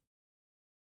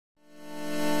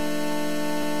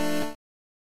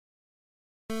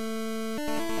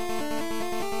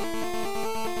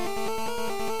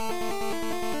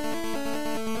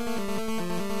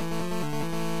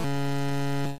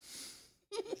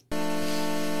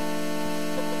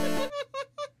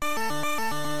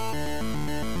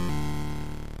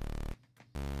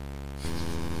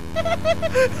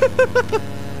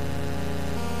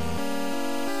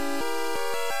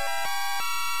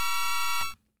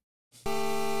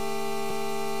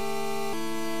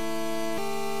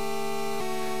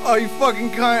 Oh, you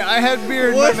fucking cunt. I had beer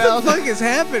in What my the mouth. fuck is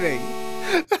happening?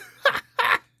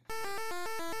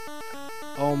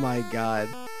 Oh my god.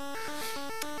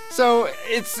 So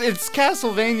it's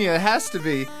Castlevania. It has to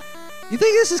be. You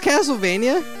think this is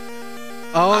Castlevania?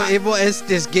 Oh, it's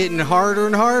just getting harder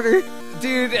and harder.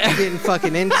 Dude. I'm getting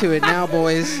fucking into it now,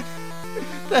 boys.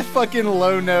 That fucking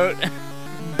low note.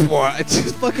 Boy, it's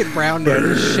just fucking brown note.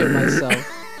 I just shit myself.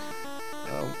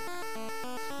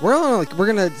 Oh.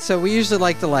 So we usually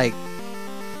like to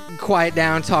quiet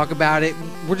down, talk about it.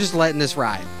 We're just letting this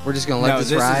ride. We're just gonna let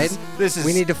this ride. This is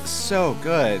we need to so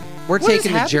good. We're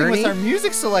taking the journey. With our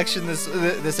music selection this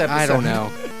episode? I don't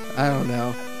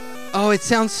know. Oh, it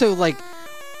sounds so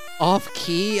off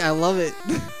key. I love it.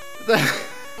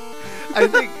 I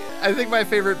think my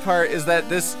favorite part is that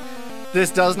this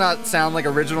does not sound like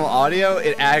original audio.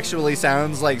 It actually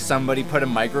sounds like somebody put a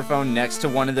microphone next to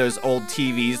one of those old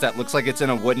TVs that looks like it's in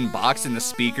a wooden box and the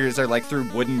speakers are through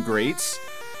wooden grates.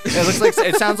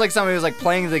 It sounds like somebody was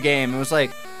playing the game and was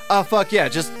like, "Oh fuck yeah,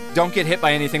 just don't get hit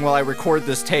by anything while I record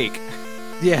this take."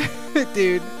 Yeah,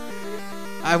 dude.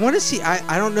 I want to see.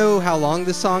 I don't know how long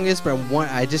this song is, but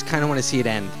I just kind of want to see it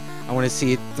end. I want to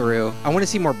see it through. I want to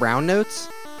see more brown notes.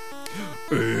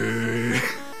 It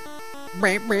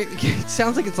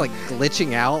sounds like it's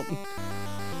glitching out.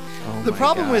 Oh the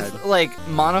problem God. with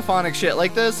monophonic shit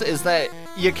like this is that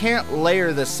you can't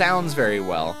layer the sounds very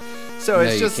well. So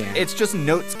it's just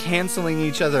notes canceling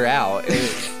each other out.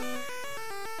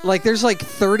 There's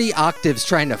 30 octaves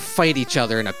trying to fight each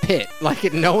other in a pit.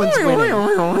 No one's winning.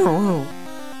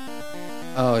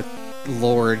 Oh,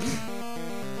 Lord.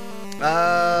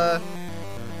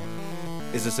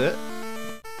 Is this it?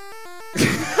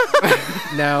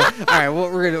 No. All right. Well,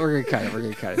 we're gonna cut it.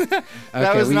 Okay,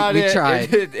 that was not we it.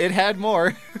 Tried. It had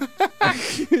more.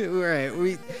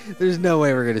 Right. There's no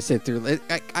way we're gonna sit through it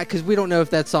because we don't know if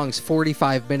that song's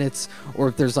 45 minutes or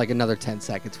if there's another 10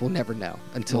 seconds. We'll never know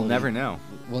until we'll never know.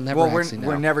 We'll never actually know.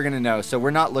 We're never gonna know. So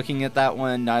we're not looking at that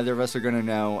one. Neither of us are gonna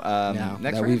know.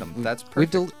 Next random. That's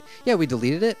perfect. We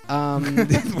deleted it.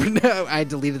 No, I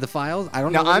deleted the files. I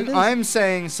don't know. What I'm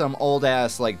saying some old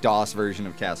ass DOS version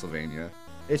of Castlevania.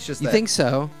 It's just you think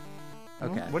so?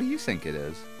 Okay. What do you think it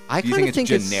is? I do you think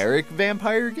it's generic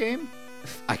vampire game?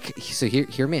 So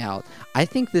hear me out. I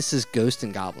think this is Ghosts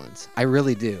and Goblins. I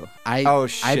really do. Am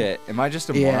I just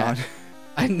a moron?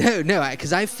 I know,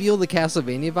 because I feel the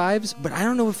Castlevania vibes, but I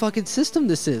don't know what fucking system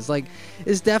this is.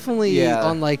 It's definitely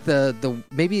on the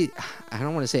maybe I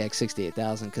don't want to say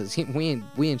X68000 because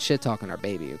we ain't shit talking our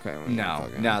baby. Okay.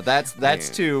 No, that's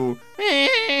too.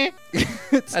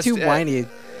 It's too whiny.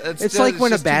 It's like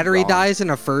when a battery dies in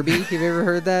a Furby. Have you ever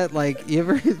heard that? You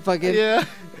ever fucking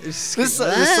This song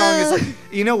is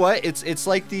you know what? It's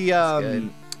like the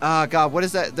God, what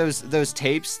is that? Those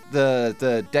tapes,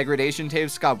 the degradation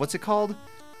tapes. God, what's it called?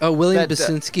 Oh, William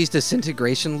Basinski's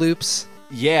disintegration loops.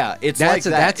 Yeah, it's like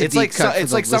that. It's like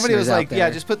somebody was like, yeah,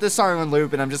 just put this song on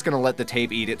loop, and I'm just gonna let the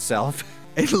tape eat itself.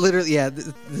 It literally,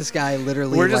 this guy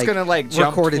literally. We're just gonna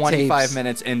jump 25 tapes.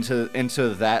 minutes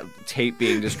into that tape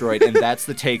being destroyed, and that's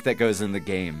the take that goes in the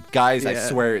game, guys. I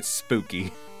swear it's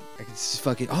spooky. It's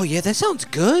fucking. Oh yeah, that sounds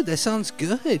good. Why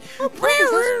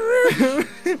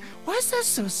is that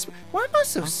so? Why am I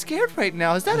so scared right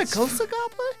now? Is that a ghost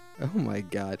goblin? Oh my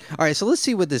God! All right, so let's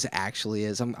see what this actually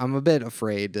is. I'm a bit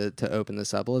afraid to open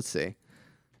this up. Let's see.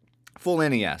 Full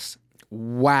NES.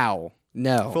 Wow.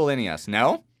 No. Full NES.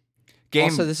 No.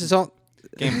 Also, this is all.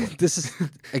 Game Boy. This is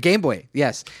a Game Boy.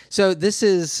 Yes. So this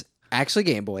is actually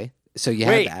Game Boy. So you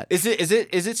have that. Is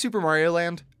it Super Mario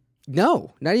Land?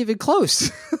 No, not even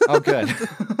close. Oh, good.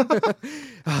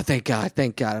 Oh, thank God. I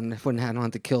don't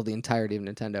have to kill the entirety of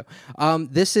Nintendo.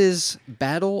 This is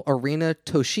Battle Arena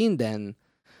Toshinden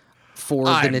for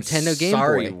the Nintendo Game Boy.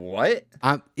 Sorry, what?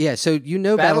 Yeah, so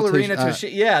Battle Arena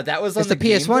Toshinden. Yeah, that was on the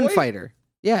PS1 Game Boy? fighter.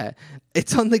 Yeah,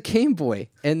 it's on the Game Boy,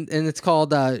 and it's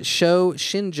called Sho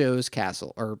Shinjo's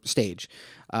Castle or Stage,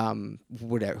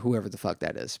 whoever the fuck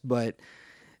that is. But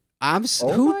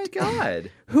my God,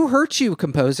 who hurt you,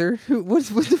 composer? What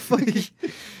the fuck?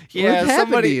 Yeah, what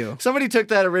happened to you? Somebody took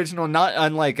that original, not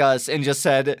unlike us, and just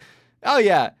said, "Oh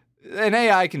yeah, an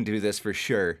AI can do this for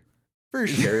sure, for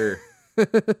sure."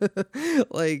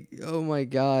 Oh my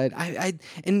God.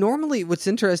 And normally what's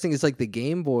interesting is the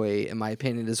Game Boy, in my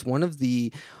opinion, is one of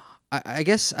the I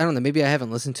guess, I don't know, maybe I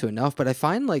haven't listened to enough, but I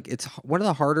find it's one of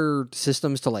the harder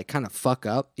systems to kind of fuck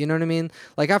up, you know what I mean?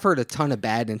 I've heard a ton of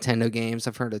bad Nintendo games,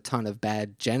 I've heard a ton of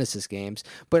bad Genesis games,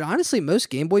 but honestly, most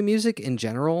Game Boy music in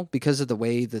general, because of the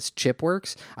way this chip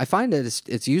works, I find that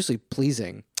it's usually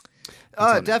pleasing.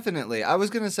 Definitely. I was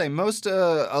going to say most,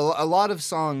 a lot of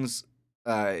songs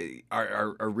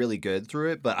are really good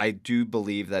through it, but I do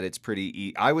believe that it's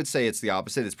pretty I would say it's the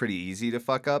opposite. It's pretty easy to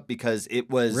fuck up because it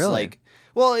was really?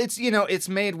 Well, it's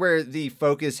made where the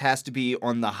focus has to be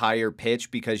on the higher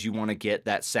pitch because you want to get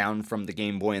that sound from the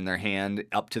Game Boy in their hand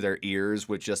up to their ears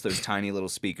with just those tiny little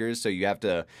speakers. So you have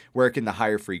to work in the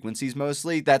higher frequencies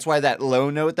mostly. That's why that low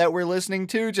note that we're listening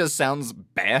to just sounds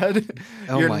bad.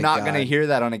 Oh You're my not God. going to hear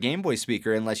that on a Game Boy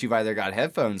speaker unless you've either got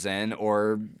headphones in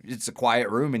or it's a quiet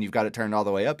room and you've got it turned all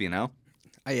the way up, Yeah,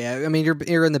 I mean,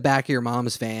 you're in the back of your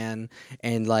mom's van,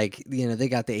 and like they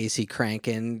got the AC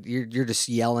cranking. You're just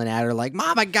yelling at her like,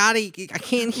 "Mom, I can't hear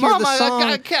the song.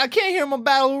 I can't hear my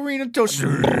battle arena toast." Oh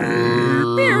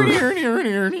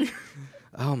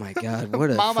my God, what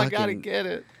a Mom, fucking... I gotta get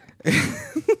it.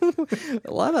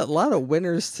 a lot of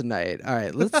winners tonight. All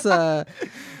right, let's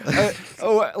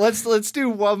let's do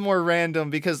one more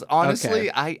random because honestly,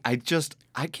 Okay.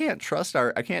 I can't trust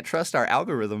our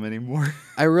algorithm anymore.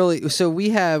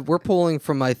 we're pulling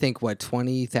from I think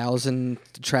 20,000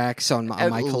 tracks on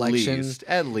my collection,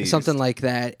 at least something like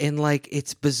that, and like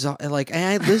it's bizarre. Like,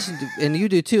 and I listen to, and you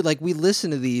do too. Like, we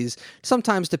listen to these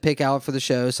sometimes to pick out for the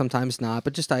show, sometimes not,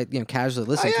 but just casually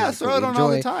listen to it. Throw it on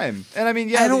all the time. And I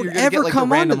mean, I don't you're gonna ever get like come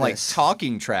the random onto like this.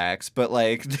 talking tracks, but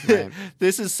like Right.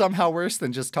 this is somehow worse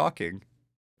than just talking.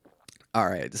 All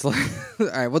right, all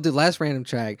right. We'll do last random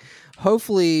track.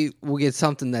 Hopefully, we'll get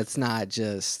something that's not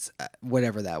just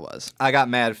whatever that was. I got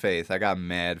mad faith.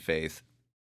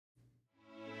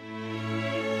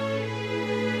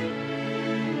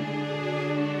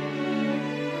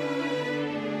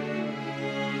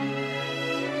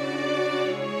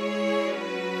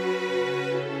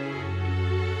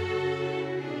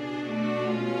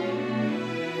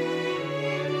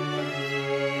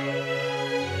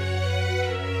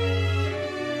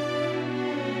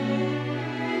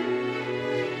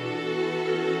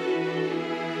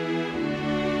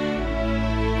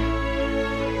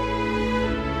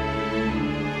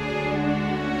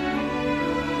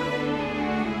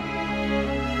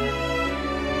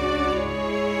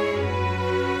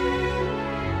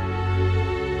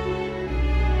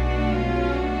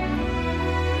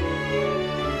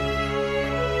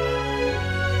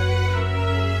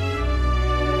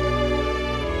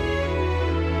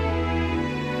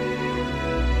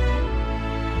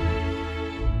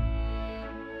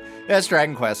 That's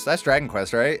Dragon Quest. That's Dragon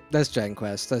Quest, right? That's Dragon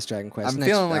Quest. I'm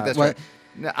feeling like that's what?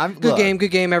 right.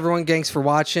 Good game, everyone. Thanks for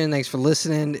watching. Thanks for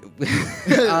listening.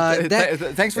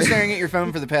 Thanks for staring at your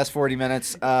phone for the past 40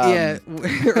 minutes.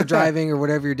 Or driving or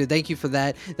whatever you did. Thank you for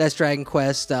that. That's Dragon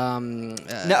Quest. No,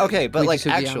 okay, but like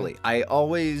Sugiyaman. actually, I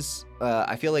always,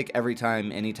 I feel like every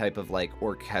time any type of like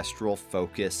orchestral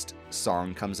focused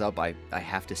song comes up, I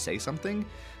have to say something.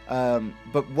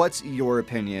 But what's your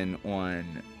opinion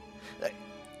on?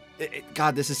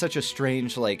 God, this is such a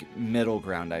strange like middle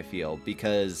ground. I feel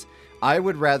because I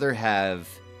would rather have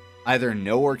either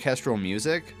no orchestral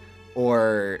music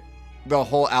or the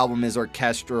whole album is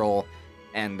orchestral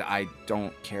and I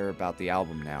don't care about the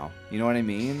album now. You know what I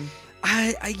mean?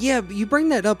 Yeah, you bring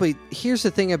that up, but here's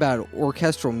the thing about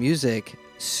orchestral music.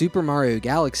 Super Mario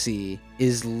Galaxy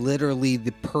is literally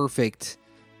the perfect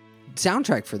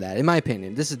soundtrack for that, in my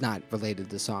opinion. This is not related to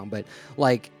the song, but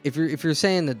like if you're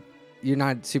saying that you're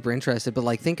not super interested, but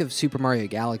like think of Super Mario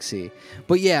Galaxy.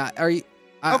 But yeah, are you?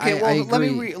 Okay, I let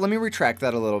agree. me retract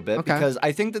that a little bit because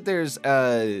I think that there's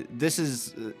this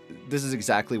is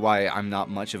exactly why I'm not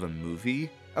much of a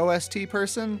movie OST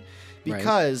person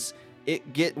because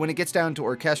when it gets down to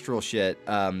orchestral shit,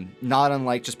 not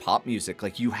unlike just pop music,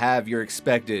 like you have your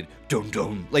expected dum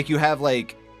dum, like you have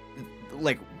like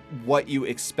what you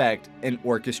expect an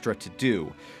orchestra to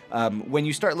do. When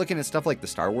you start looking at stuff like the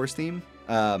Star Wars theme,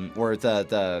 or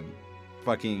the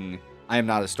fucking. I am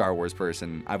not a Star Wars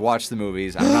person. I've watched the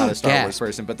movies. I'm not a Star Wars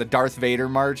person. But the Darth Vader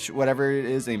March, whatever it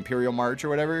is, the Imperial March or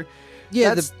whatever,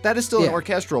 that is still an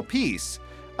orchestral piece.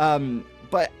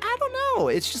 But I don't know.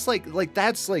 It's just like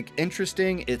that's like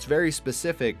interesting. It's very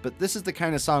specific. But this is the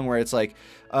kind of song where it's like,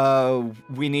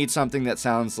 we need something that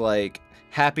sounds like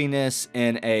happiness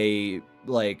in a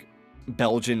like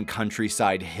Belgian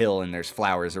countryside hill, and there's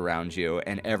flowers around you,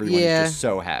 and everyone is just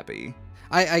so happy.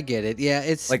 I get it. Yeah,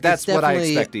 it's like that's it's what I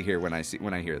expect to hear when I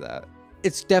hear that.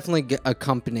 It's definitely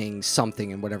accompanying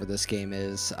something in whatever this game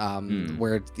is.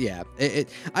 Where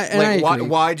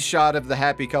wide shot of the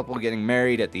happy couple getting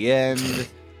married at the end.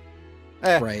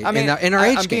 Right. I mean, in our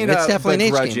H game, it's definitely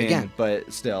an H game again.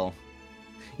 But still.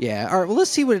 Yeah. All right. Well,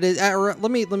 let's see what it is.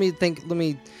 Let me think.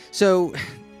 So,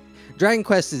 Dragon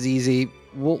Quest is easy.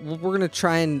 We're gonna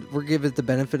try and we'll give it the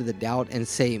benefit of the doubt and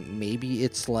say maybe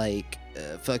it's like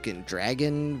fucking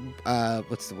dragon.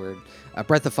 What's the word?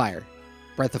 Breath of Fire.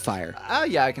 Breath of Fire.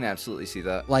 Yeah, I can absolutely see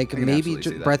that. Like I can maybe absolutely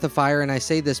see that. Breath of Fire, and I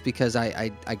say this because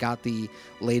I got the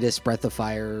latest Breath of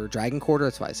Fire Dragon Quarter.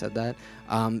 That's why I said that.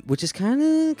 Which is kind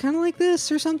of like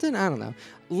this or something. I don't know.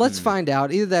 Let's find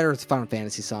out. Either that or it's a Final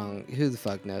Fantasy song. Who the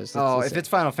fuck knows? If it's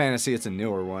Final Fantasy, it's a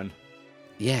newer one.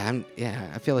 Yeah,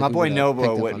 I feel like my boy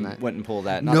Nobo wouldn't pull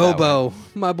that. Not Nobo,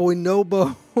 that my boy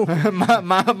Nobo.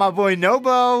 my boy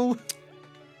Nobo.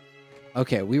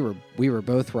 Okay, we were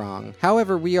both wrong.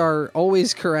 However, we are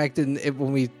always correct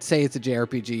when we say it's a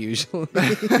JRPG usually,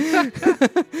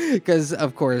 because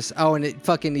of course. Oh, and it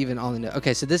fucking even on the note.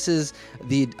 Okay, so this is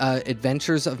the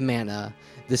Adventures of Mana.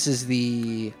 This is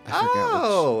the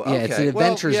okay. It's the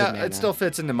Adventures of Mana. It still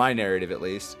fits into my narrative at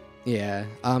least. Yeah.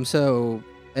 So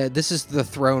this is the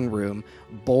throne room.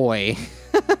 Boy,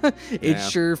 it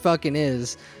sure fucking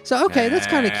is. So okay, that's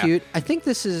kind of cute. I think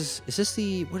this is this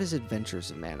the what is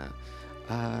Adventures of Mana?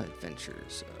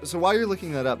 Adventures. So while you're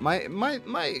looking that up, my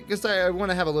because I want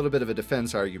to have a little bit of a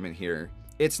defense argument here.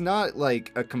 It's not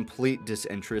like a complete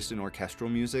disinterest in orchestral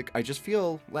music. I just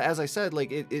feel, as I said,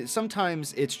 like it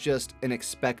sometimes it's just an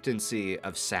expectancy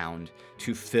of sound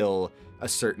to fill a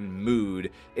certain mood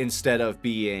instead of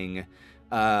being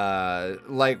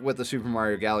like with the Super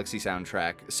Mario Galaxy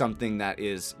soundtrack, something that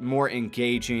is more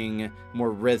engaging,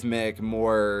 more rhythmic,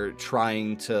 more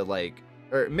trying to like,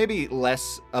 or maybe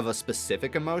less of a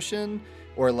specific emotion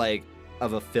or like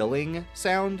of a filling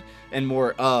sound and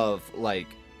more of like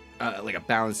a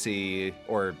bouncy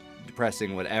or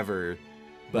depressing whatever,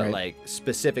 but like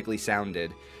specifically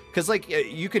sounded. Because like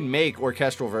you can make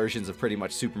orchestral versions of pretty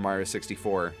much Super Mario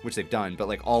 64, which they've done, but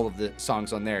like all of the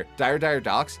songs on there, Dire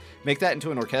Docks, make that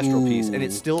into an orchestral piece, and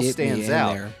it still stands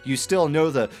out. There. You still know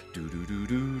the do do do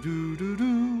do do do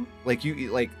do.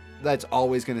 Like that's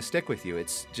always gonna stick with you.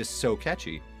 It's just so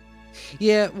catchy.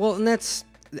 Yeah, well, and that's.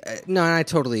 No, and I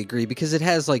totally agree because it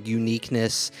has like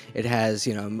uniqueness. It has,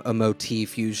 you know, a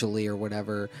motif usually or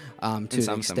whatever to an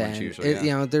extent. Usually,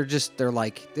 they're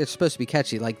supposed to be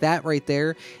catchy. Like that right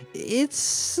there, it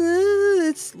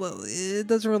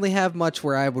doesn't really have much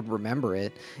where I would remember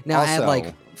it. Now also, add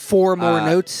like 4 more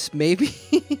notes maybe.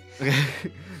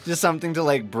 Just something to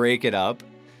like break it up.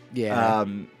 Yeah.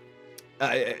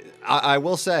 I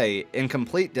will say, in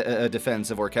complete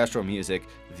defense of orchestral music,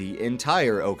 the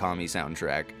entire Okami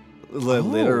soundtrack,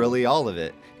 literally all of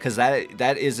it, because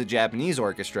that is a Japanese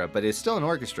orchestra, but it's still an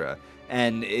orchestra,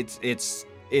 and it's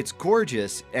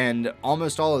gorgeous, and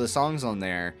almost all of the songs on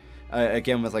there,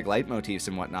 again with like leitmotifs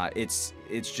and whatnot, it's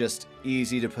just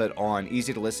easy to put on,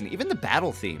 easy to listen. Even the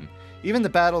battle theme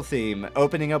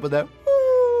opening up with that.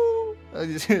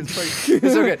 It's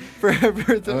so good. For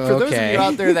those of you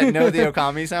out there that know the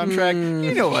Okami soundtrack,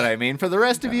 you know what I mean. For the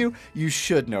rest of you, you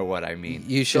should know what I mean.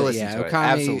 You should, listen to it.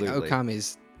 Absolutely.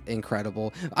 Okami's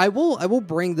incredible. I will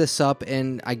bring this up,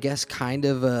 and I guess kind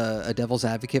of a devil's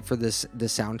advocate for this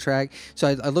soundtrack. So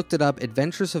I looked it up.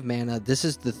 Adventures of Mana. This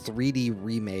is the 3D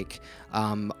remake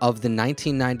of the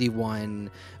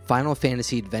 1991 Final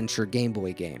Fantasy Adventure Game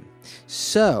Boy game.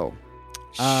 So.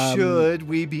 Should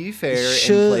we be fair and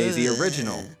play the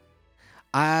original?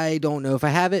 I don't know if I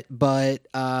have it, but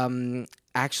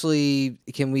actually,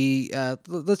 can we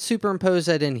let's superimpose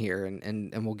that in here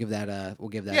and we'll give that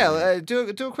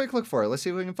do a quick look for it. Let's see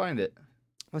if we can find it.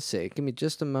 Let's see. Give me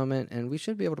just a moment, and we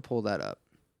should be able to pull that up.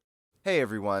 Hey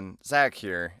everyone, Zach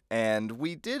here, and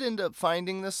we did end up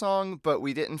finding the song, but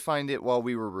we didn't find it while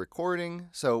we were recording,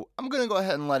 so I'm going to go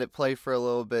ahead and let it play for a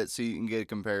little bit so you can get a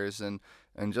comparison.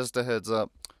 And just a heads up,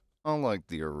 I like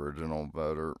the original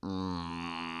better.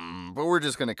 But we're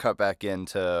just going to cut back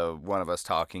into one of us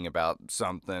talking about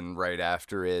something right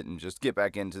after it and just get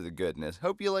back into the goodness.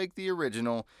 Hope you like the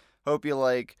original. Hope you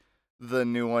like the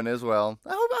new one as well.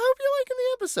 I hope you're liking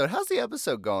the episode. How's the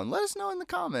episode going? Let us know in the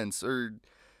comments or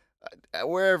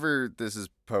wherever this is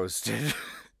posted.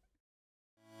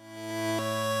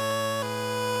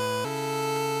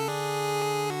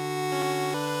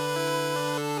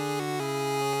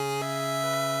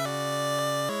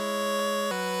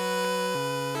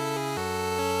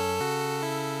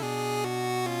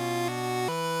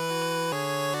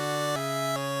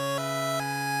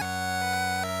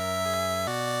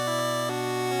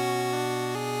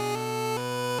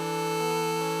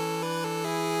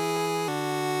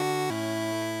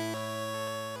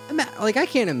 Like, I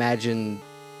can't imagine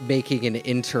making an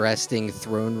interesting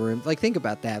throne room. Like, think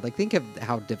about that. Like, think of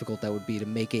how difficult that would be to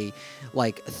make a,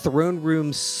 like, throne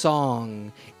room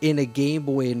song in a Game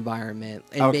Boy environment.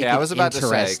 And okay, I was about to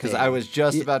say, because I was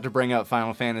just about to bring up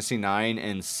Final Fantasy IX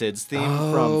and Sid's theme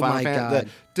from Final Fantasy.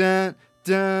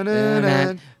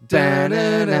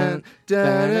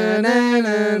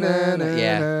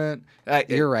 Yeah.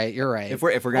 You're right. You're right. If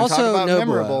we're gonna talk Also, about Nobuo.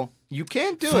 memorable, you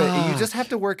can't do it. You just Fuck. have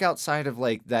to work outside of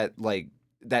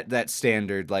that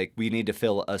standard. Like we need to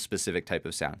fill a specific type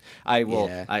of sound. I will.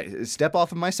 Yeah. I step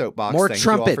off of my soapbox. More Thank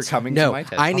you all trumpets. for coming no, to my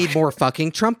TED I Talk. need more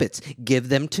fucking trumpets. Give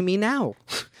them to me now.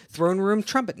 Throne room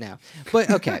trumpet now. But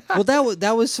okay, well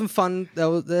that was some fun.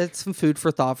 That's some food for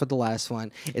thought for the last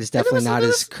one. It's definitely not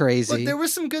as crazy. Look, there were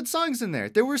some good songs in there.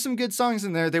 They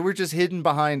were just hidden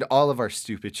behind all of our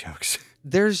stupid jokes.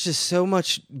 There's just so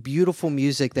much beautiful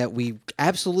music that we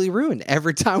absolutely ruin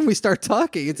every time we start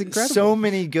talking. It's incredible. So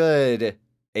many good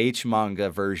H manga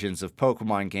versions of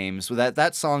Pokemon games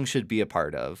that song should be a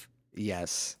part of.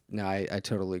 Yes. No, I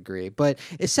totally agree. But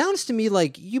it sounds to me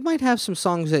like you might have some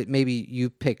songs that maybe you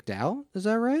picked out. Is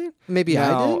that right? Maybe I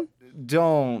Now, did?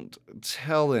 don't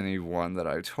tell anyone that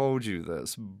I told you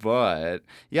this, but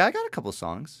yeah, I got a couple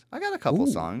songs. I'm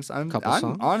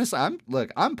songs? honestly,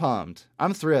 I'm pumped.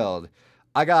 I'm thrilled.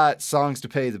 I got songs to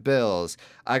pay the bills.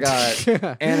 I got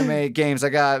anime games. I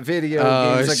got video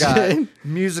games. I got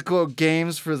musical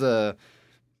games for the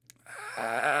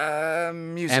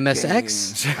music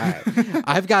MSX? games. All right.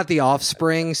 I've got The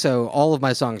Offspring, so all of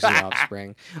my songs are The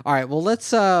Offspring. All right, well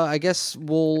let's I guess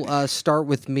we'll start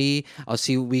with me. I'll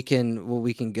see what we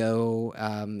can go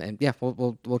and yeah,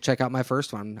 we'll check out my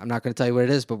first one. I'm not going to tell you what it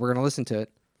is, but we're going to listen to it.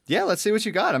 Yeah, let's see what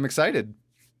you got. I'm excited.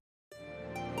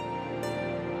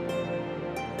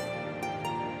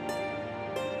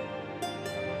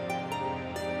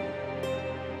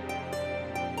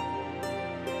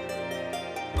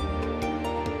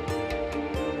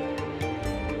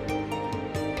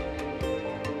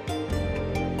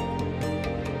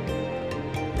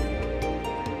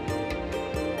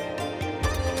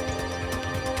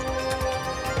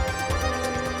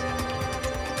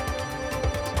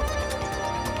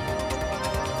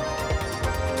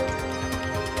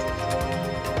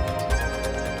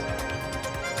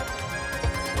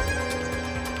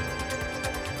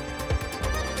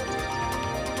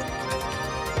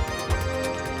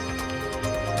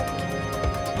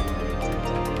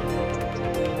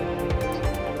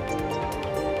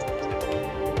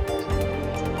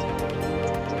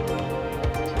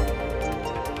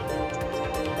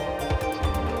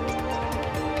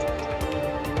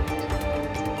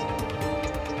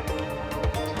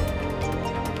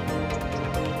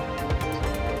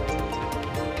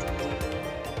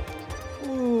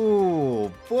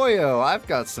 Boyo, I've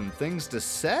got some things to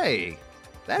say.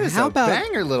 That is How a about-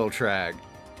 banger little track.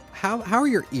 How are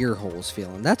your ear holes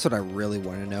feeling? That's what I really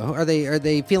want to know. Are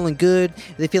they feeling good?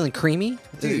 Are they feeling creamy?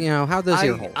 Dude, you know, how are those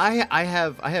ear holes? I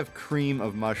have cream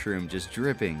of mushroom just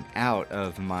dripping out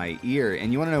of my ear,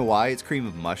 and you want to know why it's cream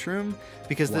of mushroom?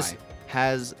 Because this Why?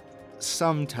 has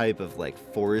some type of like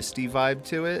foresty vibe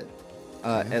to it,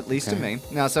 at least to okay. me.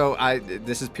 Now,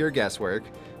 this is pure guesswork.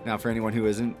 Now, for anyone who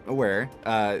isn't aware,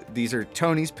 these are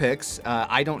Tony's picks.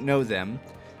 I don't know them.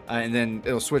 And then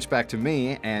it'll switch back to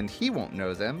me, and he won't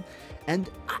know them. And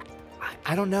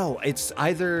I don't know. It's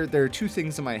either there are two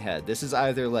things in my head. This is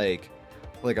either like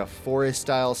a forest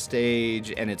style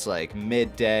stage, and it's like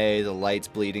midday, the lights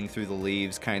bleeding through the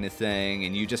leaves kind of thing,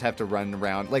 and you just have to run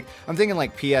around. Like I'm thinking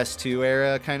like PS2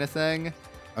 era kind of thing.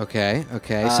 Okay.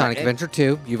 Sonic Adventure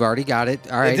 2. You've already got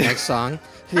it. All right, next song.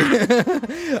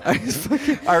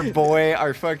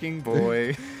 Our fucking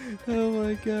boy. Oh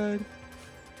my god.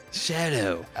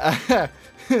 Shadow.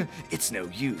 It's no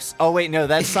use. Oh wait, no,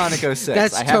 that's Sonic 06.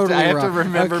 That's I totally have to wrong.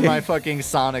 remember Okay. my fucking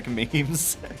Sonic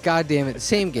memes. God damn it.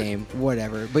 Same game.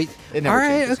 Whatever. But It never all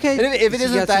right, changes. okay. And if it So you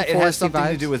isn't got some that, it has foresty something to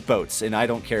vibes? do with boats, and I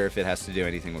don't care if it has to do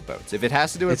anything with boats. If it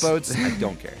has to do with It's- boats, I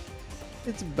don't care.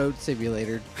 It's Boat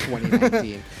Simulator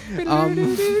 2019.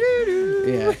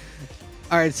 Yeah.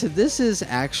 All right, so this is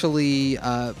actually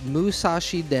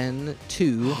Musashi Den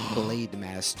 2 Blade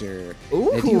Master.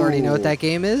 If you already know what that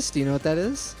game is, do you know what that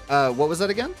is? What was that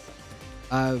again?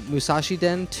 Musashi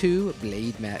Den 2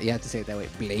 Blade Master. You have to say it that way.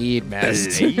 Blade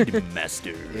Master. Blade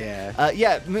Master. Yeah.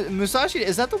 Yeah, Musashi,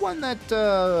 is that the one that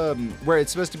where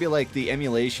it's supposed to be like the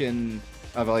emulation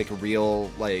of like a real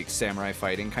like samurai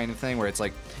fighting kind of thing, where it's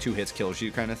like 2 hits kills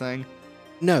you kind of thing?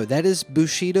 No, that is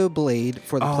Bushido Blade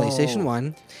for the PlayStation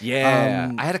 1.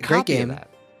 Yeah, I had a great copy game. of that.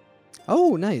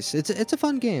 Oh, nice. It's a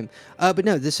fun game. But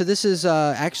no, this is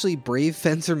actually Brave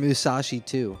Fencer Musashi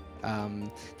 2.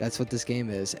 That's what this game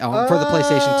is for the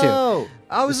PlayStation 2. Oh,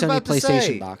 I was the Sony about to PlayStation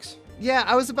say. box. Yeah,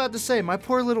 I was about to say, my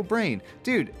poor little brain.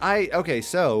 Dude,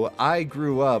 so I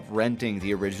grew up renting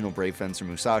the original Brave Fencer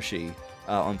Musashi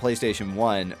on PlayStation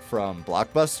 1 from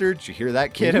Blockbuster. Did you hear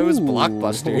that, kiddos? Ooh.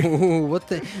 Blockbuster. What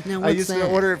the? Now, I what's used that? to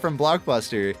order it from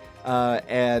Blockbuster,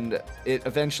 and it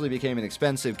eventually became an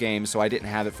expensive game, so I didn't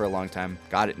have it for a long time.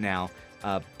 Got it now.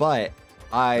 But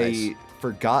I Nice.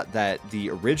 forgot that the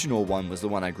original one was the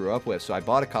one I grew up with, so I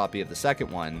bought a copy of the second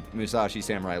one, Musashi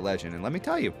Samurai Legend, and let me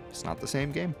tell you, it's not the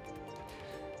same game.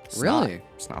 Really?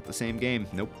 It's not the same game.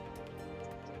 Nope.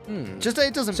 Hmm. Just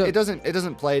it doesn't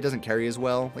play, it doesn't carry as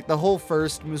well. Like the whole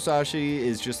first Musashi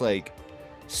is just like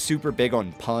super big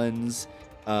on puns.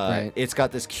 Right. It's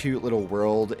got this cute little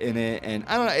world in it, and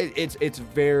I don't know.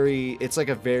 It's like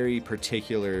a very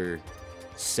particular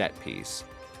set piece,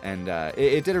 and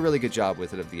it did a really good job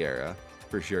with it of the era,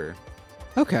 for sure.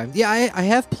 Okay. Yeah, I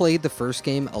have played the first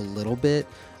game a little bit,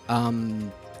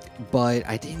 but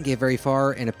I didn't get very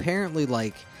far. And apparently,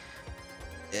 like,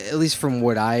 at least from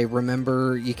what I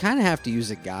remember, you kind of have to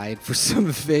use a guide for some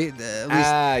of it.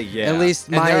 Yeah. At least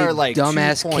And my there are, like, 2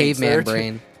 dumbass points. There are caveman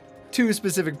brain. Two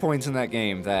specific points in that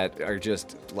game that are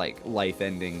just like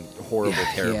life-ending, horrible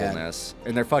Yeah. terribleness,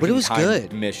 and they're fucking it was timed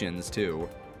good. missions too.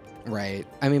 Right.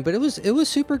 I mean, but it was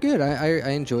super good. I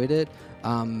enjoyed it.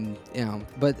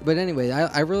 But anyway,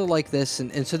 I really like this,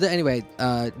 and so anyway,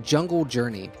 Jungle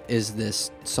Journey is this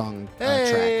song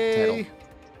track title.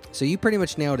 So you pretty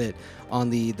much nailed it on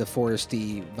the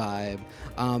foresty vibe.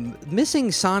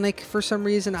 Missing Sonic for some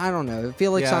reason. I don't know. I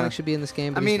feel like Yeah. Sonic should be in this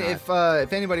game. But I mean, he's not.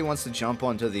 if anybody wants to jump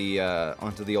onto the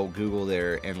old Google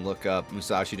there and look up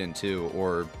Musashi Den 2,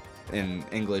 or in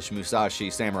English Musashi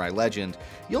Samurai Legend,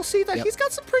 you'll see that Yep. he's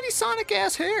got some pretty Sonic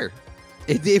ass hair.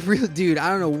 It really, dude. I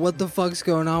don't know what the fuck's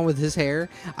going on with his hair.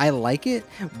 I like it,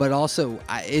 but also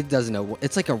it doesn't know.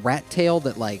 It's like a rat tail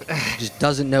that like just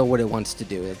doesn't know what it wants to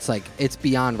do. It's like it's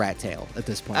beyond rat tail at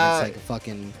this point. It's like a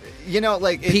fucking You know,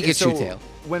 like Pikachu tail.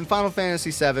 When Final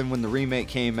Fantasy VII, when the remake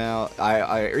came out,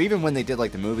 or even when they did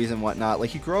like the movies and whatnot,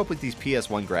 like you grow up with these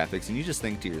PS1 graphics and you just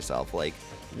think to yourself, like,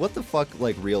 what the fuck,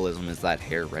 like, realism is that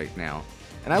hair right now?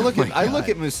 And I look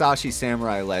at Musashi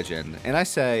Samurai Legend and I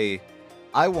say,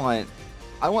 I want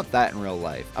that in real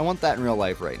life. I want that in real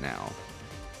life right now.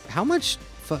 how much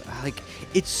like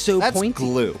it's so That's pointy.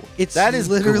 glue. It's That is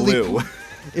literally glue.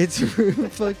 It's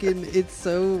fucking. It's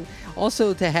so.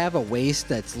 Also, to have a waist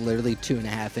that's literally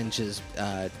 2.5 inches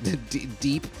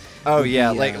deep. Oh would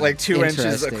yeah, be, like 2 inches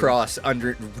interesting. across,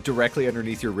 directly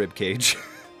underneath your rib cage.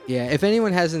 Yeah, if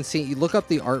anyone hasn't seen, you look up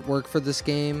the artwork for this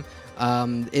game.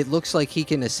 It looks like he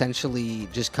can essentially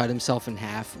just cut himself in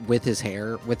half with his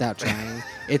hair without trying.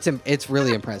 It's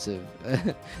really impressive.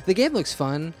 The game looks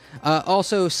fun.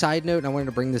 Also, side note, and I wanted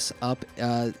to bring this up.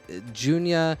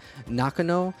 Junya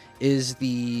Nakano is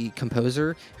the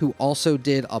composer who also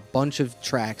did a bunch of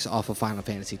tracks off of Final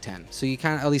Fantasy X. So you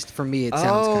kind of, at least for me, it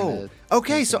sounds kind of.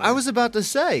 Okay. So I was about to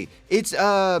say it's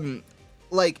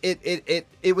like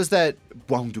it was that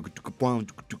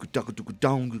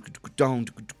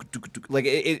like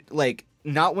it like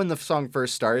not when the song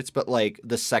first starts, but like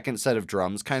the second set of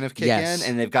drums kind of kick Yes. in,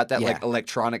 and they've got that like Yeah.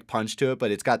 electronic punch to it, but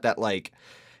it's got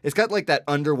that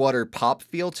underwater pop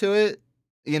feel to it.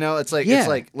 You know, it's like Yeah. it's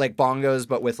like bongos,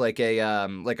 but with like a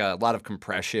lot of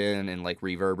compression and like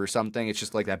reverb or something. It's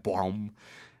just like that boom.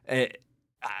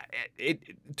 It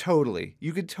totally,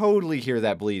 you could totally hear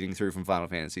that bleeding through from Final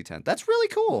Fantasy X. That's really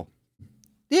cool.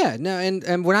 Yeah, no,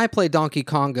 and when I play Donkey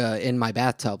Konga in my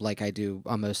bathtub, like I do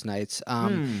on most nights,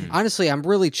 honestly, I'm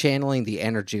really channeling the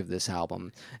energy of this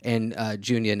album and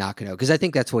Junya Nakano, because I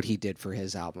think that's what he did for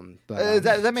his album. But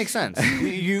That makes sense.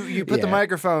 You put the Yeah.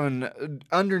 microphone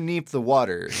underneath the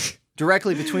water,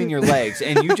 directly between your legs,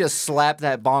 and you just slap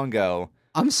that bongo.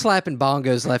 I'm slapping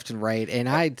bongos left and right, and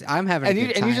I'm having And a you-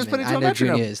 good and time. you just put it to I a know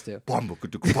metronome. Junya is too.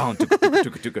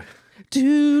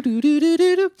 Do, do, do, do,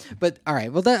 do, do. But all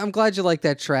right, well, I'm glad you like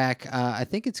that track. I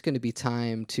think it's going to be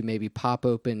time to maybe pop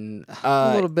open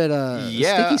a little bit of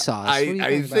sticky sauce. What do you I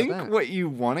think about think that? what you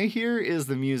want to hear is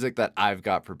the music that I've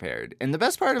got prepared. And the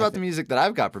best part about the music that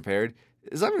I've got prepared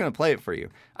is I'm going to play it for you.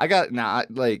 I got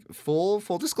like full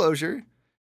disclosure.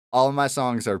 All of my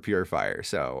songs are pure fire.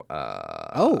 So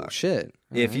Oh shit!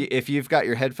 All if right. if you've got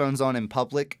your headphones on in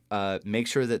public, make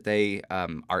sure that they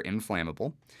are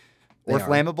inflammable. They Or are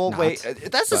flammable. not, Wait,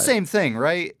 that's the but- same thing,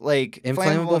 right? Like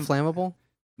Flammable.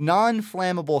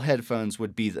 non-flammable headphones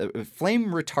would be flame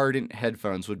retardant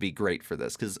headphones would be great for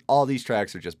this, because all these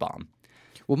tracks are just bomb.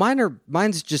 Well,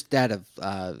 mine's just out of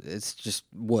it's just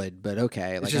wood, but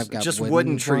okay. Like It's I've got just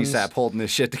wooden tree ones. sap holding this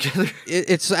shit together.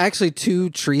 It's actually 2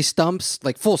 tree stumps,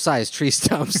 like full size tree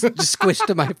stumps, just squished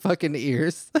to my fucking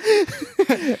ears.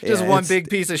 Just one big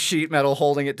piece of sheet metal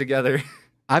holding it together.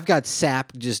 I've got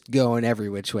sap just going every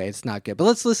which way. It's not good. But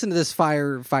let's listen to this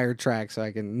fire track so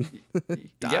I can.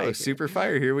 Yo, super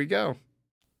fire. Here we go.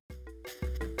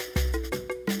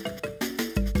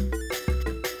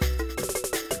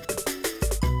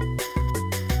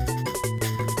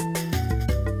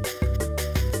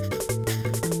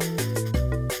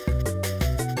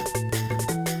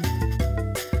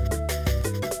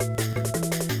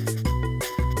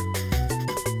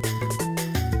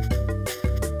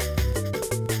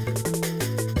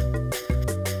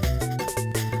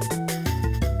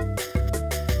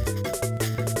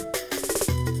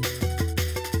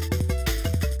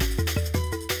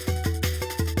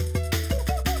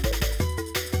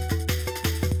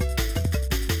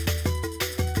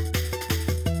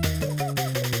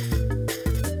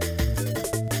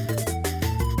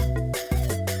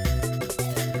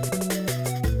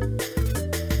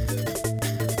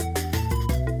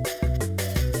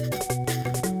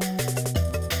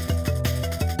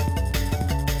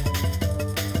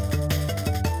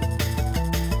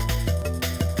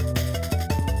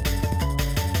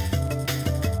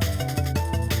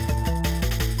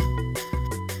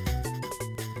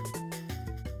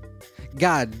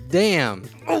 God damn.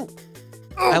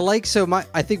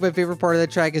 I think my favorite part of that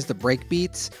track is the break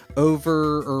beats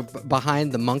over or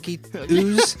behind the monkey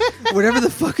ooze, whatever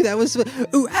the fuck that was.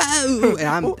 Ooh, ah, ooh, and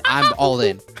I'm all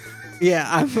in.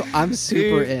 Yeah, I'm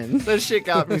super in. That shit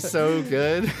got me so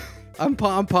good. I'm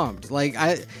pumped.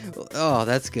 Oh,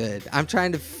 that's good.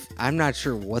 I'm not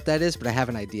sure what that is, but I have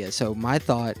an idea. So my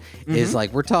thought is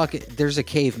like, we're talking, there's a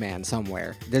caveman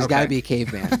somewhere. There's got to be a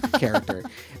caveman character.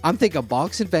 I'm thinking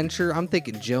Box Adventure. I'm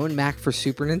thinking Joe and Mac for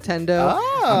Super Nintendo.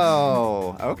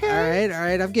 Oh, okay. All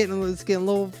right. It's getting a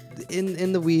little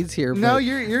in the weeds here. No,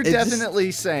 you're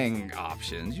definitely saying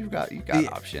options. You got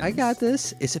options. I got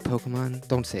this. Is it Pokemon?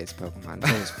 Don't say it's Pokemon.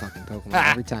 It's always fucking Pokemon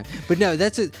every time. But no,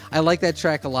 that's it. I like that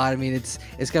track a lot. I mean, it's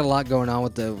got a lot going on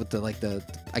with the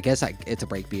I guess it's a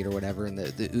breakbeat or whatever, and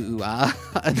the ooh ah.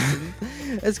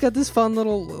 It's got this fun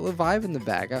little vibe in the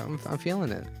back. I'm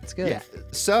feeling it. It's good. Yeah.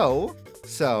 So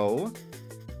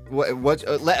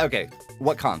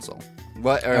what console?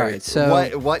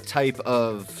 What type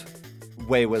of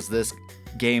way was this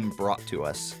game brought to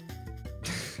us?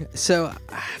 So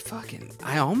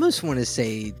I almost want to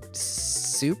say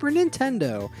Super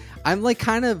Nintendo. I'm like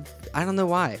kind of, I don't know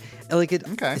why. Like it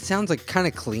sounds like kind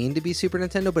of clean to be Super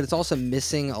Nintendo, but it's also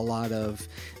missing a lot of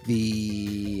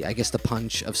the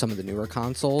punch of some of the newer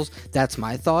consoles. That's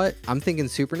my thought. I'm thinking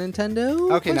Super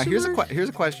Nintendo. Okay, now here's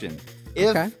a question.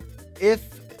 If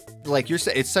like you're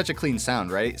saying, it's such a clean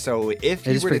sound, right? So if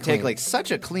you were to take like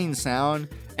such a clean sound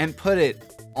and put it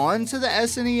onto the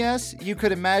SNES, you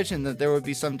could imagine that there would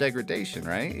be some degradation,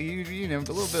 right? You know, a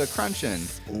little bit of crunching.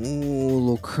 Ooh, a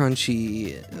little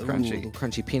crunchy. Ooh, a little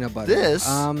crunchy peanut butter.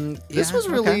 This was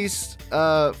released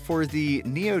for the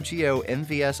Neo Geo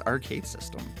MVS arcade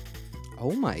system.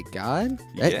 Oh my god.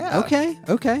 Yeah. Okay.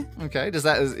 Does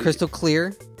that crystal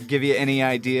clear give you any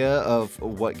idea of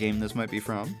what game this might be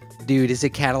from? Dude, is it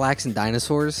Cadillacs and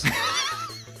Dinosaurs?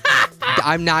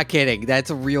 I'm not kidding. That's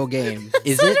a real game.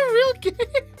 Is it a real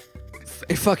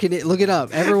game? Fucking look it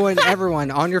up.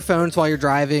 Everyone on your phones while you're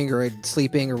driving or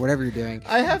sleeping or whatever you're doing.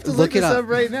 I have to look this up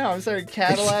right now. I'm sorry.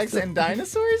 Cadillacs and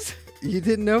Dinosaurs? You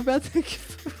didn't know about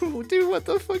that? Dude, what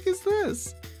the fuck is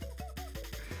this?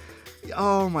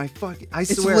 Oh my fuck! I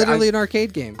swear, it's literally an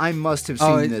arcade game. I must have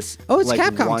seen this. Oh, it's like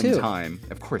Capcom one too. time.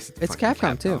 Of course, it's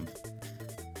Capcom too.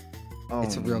 Oh,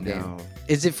 it's a real game.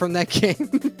 Is it from that game?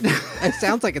 It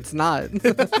sounds like it's not.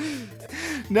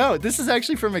 No, this is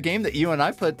actually from a game that you and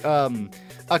I put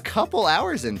a couple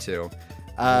hours into.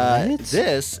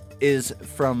 This is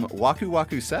from Waku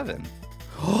Waku 7.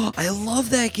 Oh, I love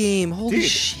that game. Holy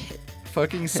shit.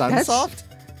 Fucking Sunsoft?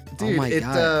 Dude, oh my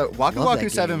God. Waku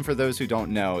Waku 7, for those who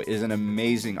don't know, is an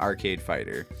amazing arcade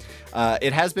fighter.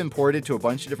 It has been ported to a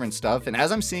bunch of different stuff, and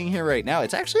as I'm seeing here right now,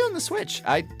 it's actually on the Switch.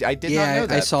 I did not know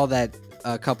that. I saw that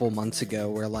a couple months ago,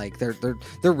 where like they're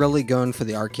really going for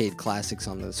the arcade classics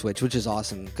on the Switch, which is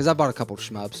awesome. Because I bought a couple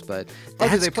shmups, but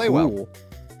that's do they play cool. well?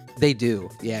 They do,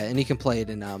 yeah, and you can play it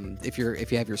in if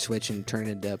you have your Switch and turn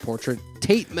it into portrait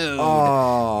Tate mode.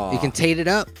 Oh, you can Tate it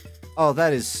up. Oh,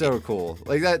 that is so cool.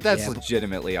 Like that's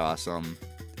legitimately awesome.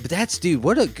 But that's, dude,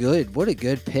 what a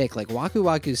good pick. Like Waku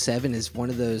Waku 7 is one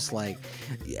of those, like,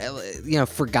 you know,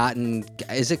 forgotten.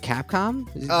 Is it Capcom?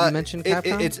 You mentioned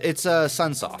Capcom. It's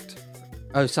Sunsoft.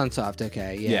 Oh, Sunsoft.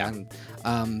 Okay, yeah.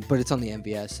 But it's on the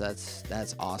MVS.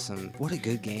 That's awesome. What a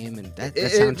good game, and that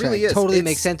soundtrack really totally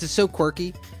makes sense. It's so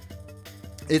quirky.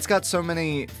 It's got so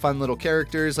many fun little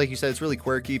characters. Like you said, it's really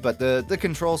quirky, but the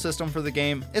control system for the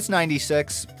game, it's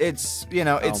 96. It's, you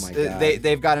know, it's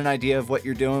they've got an idea of what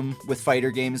you're doing with fighter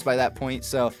games by that point.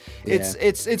 So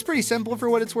it's pretty simple for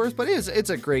what it's worth, but it's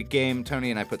a great game.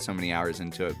 Tony and I put so many hours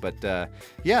into it. But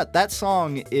yeah, that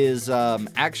song is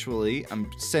actually, I'm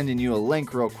sending you a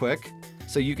link real quick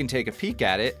so you can take a peek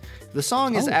at it. The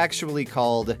song is actually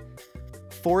called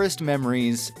Forest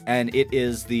Memories, and it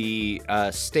is the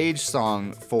stage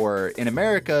song for, in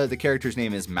America, the character's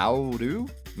name is Maoru,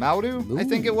 I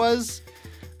think it was.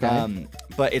 Okay.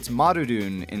 But it's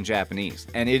Marudun in Japanese,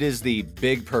 and it is the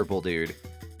big purple dude.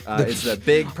 It's the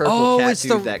big purple cat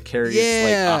dude that carries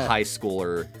like a high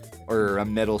schooler or a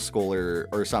middle schooler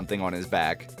or something on his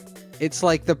back. It's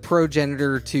like the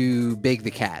progenitor to Big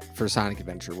the Cat for Sonic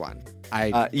Adventure 1.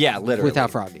 Yeah, literally.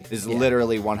 Without Froggy. Is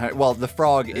literally 100. Well, the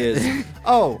frog is.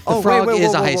 The frog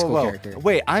is a high school character.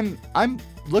 Wait, I'm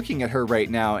looking at her right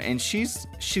now, and she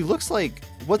looks like,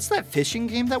 what's that fishing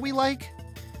game that we like?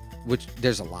 Which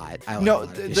there's a lot. I like no,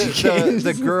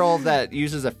 the girl that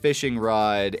uses a fishing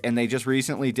rod, and they just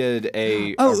recently did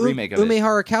a remake of it.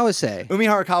 Umehara Kawase.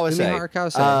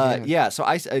 Yeah. So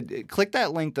I click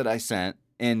that link that I sent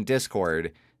in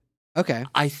Discord. Okay.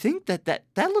 I think that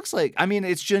looks like, I mean,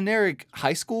 it's generic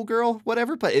high school girl,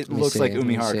 whatever, but it Let me looks see, like let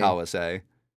me Umihara see. Kawase.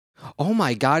 Oh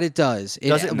my god, it does.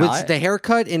 Does it with not? the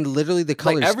haircut and literally the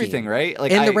color Like everything, scheme. right?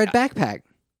 Like And the red backpack.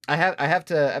 I have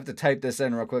to type this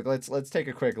in real quick. Let's take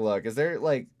a quick look. Is there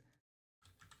like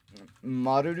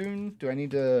Marurun? Do I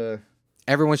need to?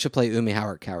 Everyone should play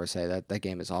Umihara Kawase. That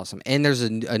game is awesome. And there's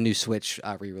a new Switch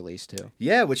re-release too.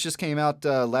 Yeah, which just came out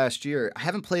last year. I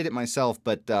haven't played it myself,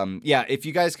 but yeah, if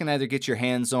you guys can either get your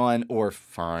hands on or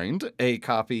find a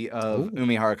copy of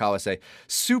Umihara Kawase,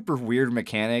 super weird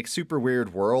mechanic, super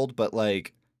weird world, but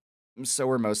like so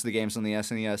are most of the games on the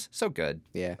SNES. So good.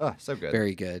 Yeah. Oh, so good.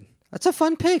 Very good. That's a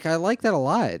fun pick. I like that a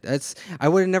lot. I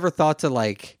would have never thought to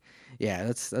like. Yeah,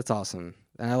 that's awesome.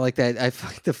 And I like that.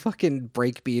 The fucking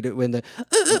break beat when the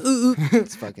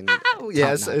it's fucking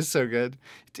yeah, it's so good.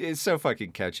 It's so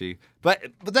fucking catchy.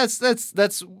 But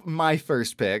that's my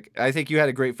first pick. I think you had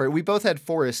a great first. We both had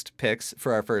forest picks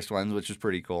for our first ones, which was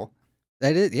pretty cool.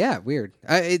 That is, yeah, weird.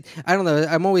 I don't know.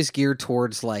 I'm always geared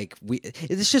towards like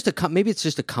it's just maybe it's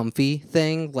just a comfy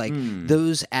thing. Like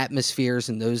those atmospheres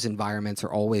and those environments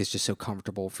are always just so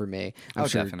comfortable for me. I'm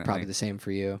sure definitely. probably the same for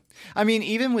you. I mean,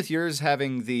 even with yours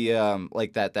having the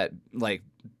like that like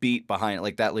beat behind it,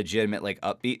 like that legitimate like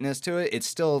upbeatness to it, it's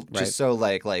still just so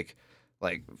like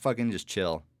fucking just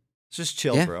chill. Let's just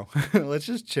chill, bro. Let's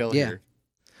just chill here.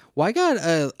 Well, I got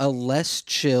a less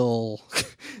chill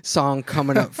song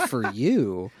coming up for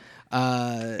you.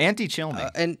 Anti-chill me.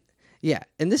 And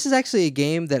this is actually a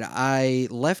game that I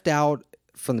left out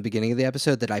from the beginning of the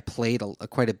episode that I played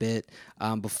quite a bit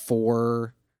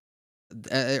before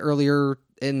earlier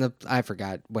in the. I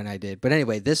forgot when I did, but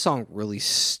anyway, this song really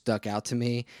stuck out to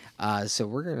me. So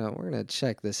we're gonna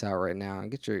check this out right now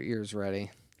and get your ears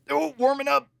ready. Oh, warming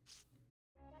up.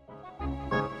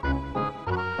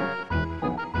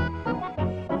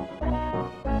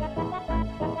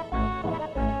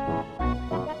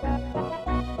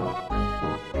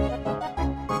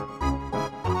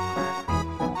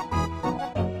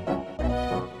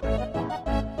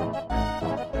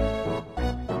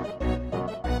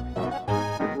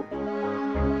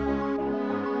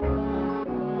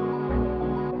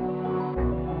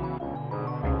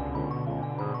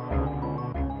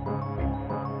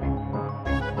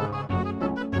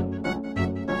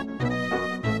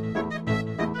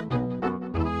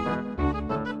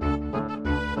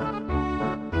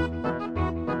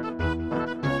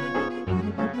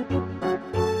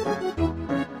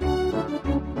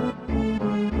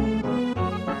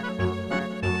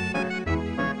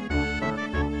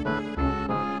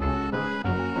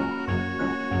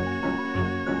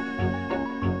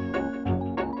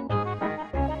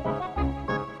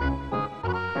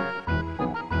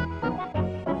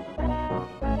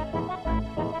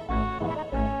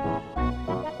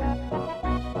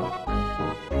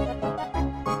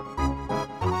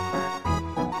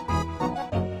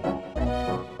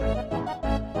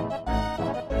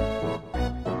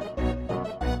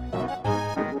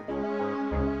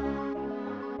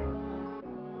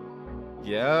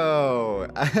 Yo,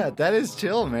 that is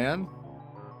chill, man.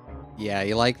 Yeah,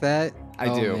 you like that? I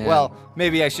do. Man. Well,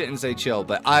 maybe I shouldn't say chill,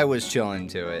 but I was chilling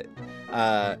to it.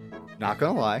 Not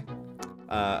gonna lie,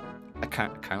 I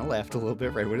kind of laughed a little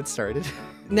bit right when it started.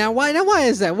 Now why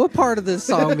is that? What part of this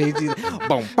song made you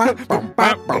boom bop boom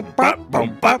bop boom bop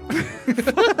boom bop?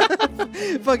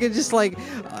 Fucking just like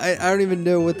I don't even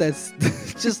know what that's.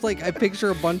 Just like I picture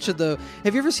a bunch of the.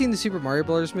 Have you ever seen the Super Mario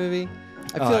Brothers movie?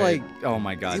 I feel like, oh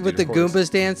my god, with the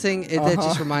Goombas dancing, that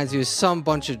just reminds me of some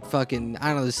bunch of fucking,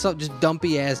 I don't know, some just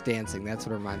dumpy ass dancing. That's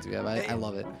what it reminds me of. I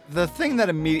love it. The thing that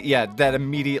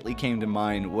immediately came to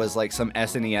mind was like some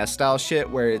SNES style shit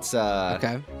where it's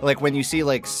like when you see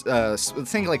like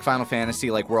think like Final Fantasy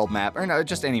like world map or no,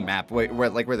 just any map where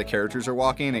the characters are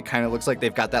walking, it kind of looks like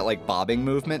they've got that like bobbing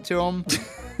movement to them.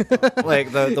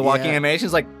 Like the walking animation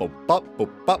is like boom bop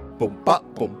boom bop boom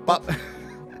bop boom bop.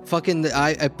 Fucking,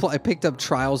 I picked up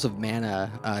Trials of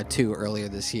Mana 2 earlier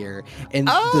this year, and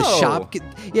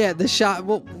the shop,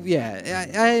 well, yeah,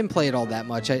 I didn't play it all that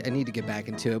much. I need to get back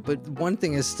into it, but one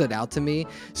thing has stood out to me.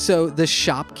 So the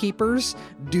shopkeepers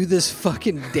do this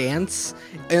fucking dance,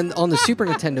 and on the Super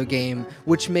Nintendo game,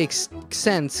 which makes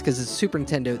sense because it's Super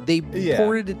Nintendo. They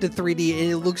ported it to 3D,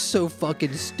 and it looks so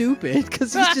fucking stupid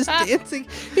because he's just dancing.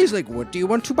 He's like, "What do you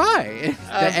want to buy?"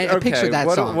 I picture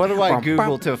that song. What do I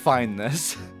Google to find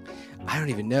this? I don't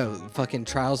even know. Fucking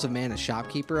Trials of Mana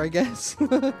Shopkeeper, I guess.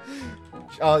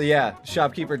 Oh, yeah.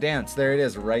 Shopkeeper dance. There it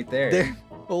is, right there.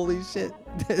 Holy shit.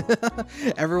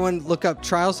 Everyone look up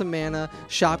Trials of Mana,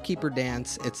 Shopkeeper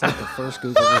Dance. It's like the first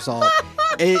Google result.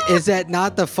 Is that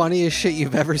not the funniest shit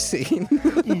you've ever seen?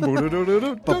 What the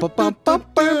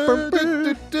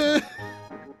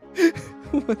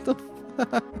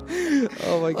fuck?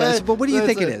 Oh my gosh. But what do you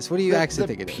think it is? What do you actually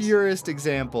think it is? The purest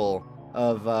example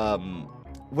of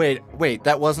wait,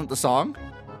 that wasn't the song?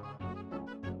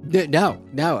 No,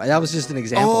 that was just an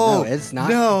example. Oh, no, it's not.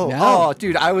 No. Oh,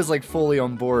 dude, I was like fully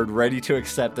on board, ready to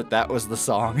accept that was the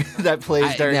song that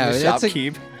plays during the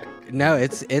shopkeep. No,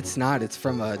 it's not. It's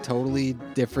from a totally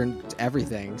different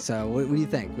everything. So what do you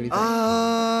think? What do you think?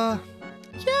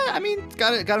 Yeah, I mean, it's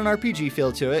got an RPG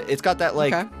feel to it. It's got that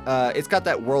like, it's got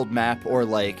that world map or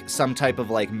like some type of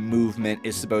like movement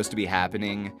is supposed to be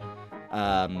happening.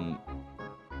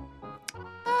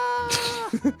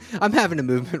 I'm having a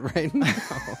movement right now.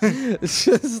 It's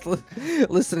just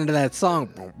listening to that song.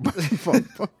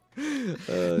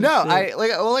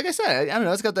 Like I said, I don't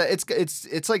know. It's got that.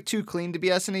 It's like too clean to be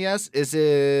SNES. Is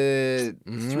it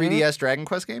 3DS Dragon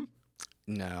Quest game?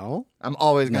 No. I'm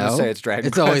always gonna say it's Dragon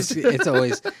Quest. It's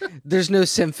always. There's no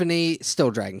Symphony.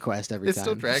 Still Dragon Quest every time. It's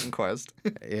still Dragon Quest.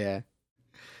 Yeah.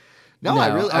 No,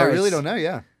 I really don't know.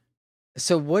 Yeah.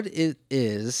 So what it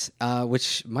is,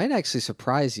 which might actually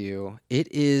surprise you, it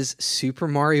is Super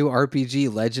Mario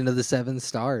RPG Legend of the Seven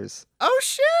Stars. Oh,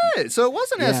 shit. So it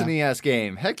was an SNES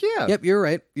game. Heck yeah. Yep, you're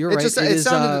right. It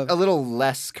sounded a little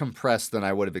less compressed than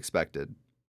I would have expected.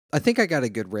 I think I got a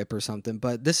good rip or something,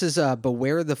 but this is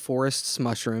Beware the Forest's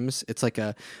Mushrooms. It's like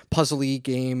a puzzle-y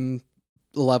game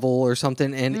level or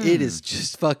something, and it is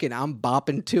just fucking. I'm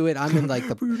bopping to it. I'm in like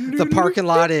the parking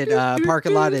lot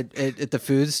at the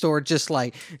food store, just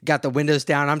like got the windows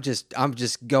down. I'm just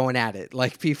going at it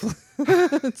like people.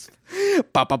 I'm just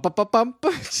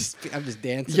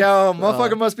dancing. Yo,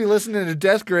 motherfucker must be listening to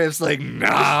Death Grips. Like,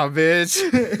 nah, bitch.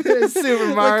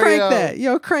 Super Mario. Crank that.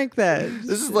 Yo, crank that.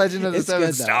 This is Legend of the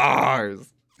Seven Stars.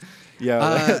 Yo,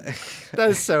 that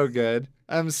is so good.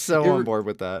 I'm so on board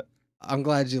with that. I'm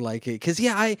glad you like it, because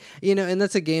and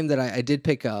that's a game that I did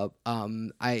pick up.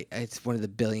 It's one of the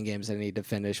billion games I need to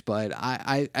finish, but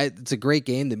it's a great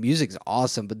game. The music's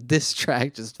awesome, but this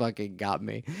track just fucking got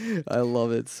me. I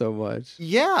love it so much.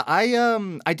 Yeah,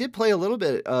 I did play a little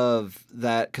bit of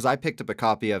that because I picked up a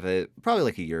copy of it probably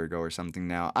like a year ago or something.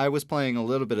 Now I was playing a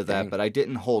little bit of that, but I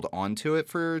didn't hold on to it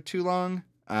for too long.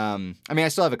 I mean, I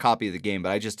still have a copy of the game,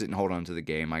 but I just didn't hold on to the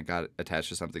game. I got attached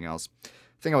to something else.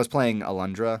 I think I was playing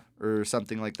Alundra or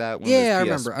something like that. I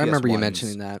remember you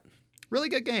mentioning that. Really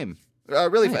good game.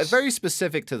 Really nice. Very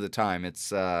specific to the time.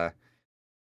 It's but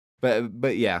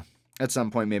yeah, at some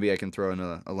point maybe I can throw in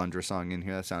a Alundra song in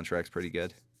here. That soundtrack's pretty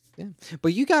good. Yeah,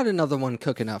 but you got another one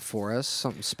cooking up for us.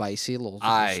 Something spicy, a little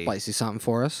spicy something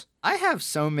for us. I have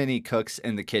so many cooks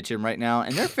in the kitchen right now,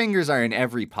 and their fingers are in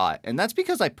every pot, and that's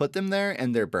because I put them there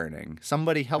and they're burning.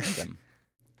 Somebody help them.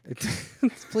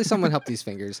 Please, someone help these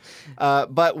fingers.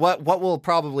 But what will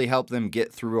probably help them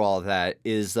get through all of that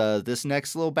is this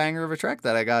next little banger of a track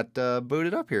that I got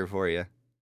booted up here for you.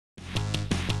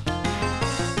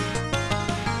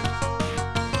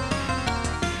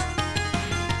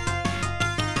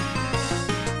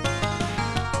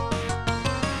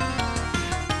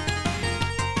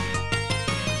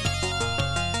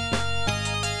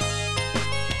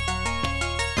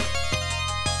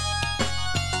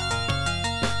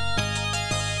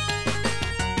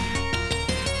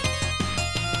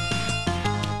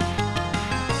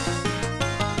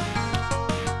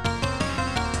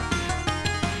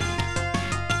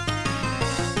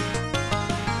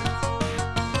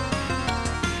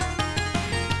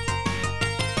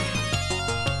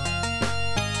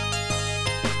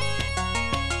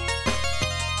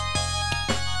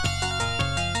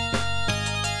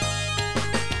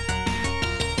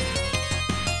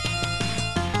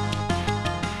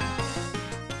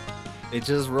 It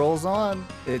just rolls on.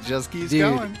 It just keeps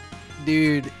going.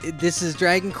 Dude, this is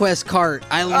Dragon Quest Kart.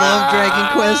 I love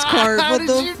Dragon Quest Kart. What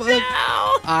the fuck?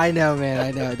 Know? I know, man.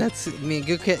 I know. That's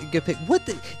good pick.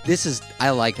 I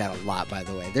like that a lot, by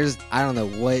the way. I don't know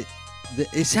what.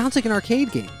 It sounds like an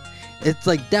arcade game. It's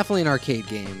like definitely an arcade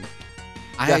game.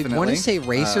 Definitely. I want to say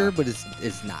racer, but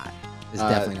it's not. It's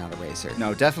definitely not a racer.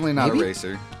 No, definitely not a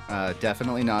racer.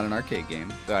 Definitely not an arcade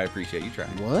game. Though I appreciate you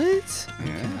trying. What?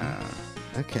 Yeah.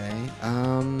 Okay.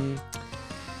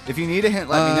 If you need a hint,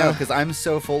 let me know, because I'm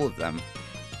so full of them.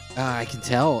 I can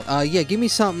tell. Yeah, give me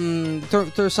something.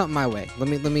 Throw something my way. Let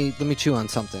me chew on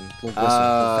something.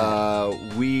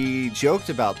 We joked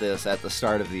about this at the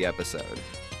start of the episode,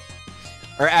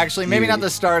 or actually, maybe not the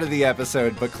start of the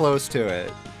episode, but close to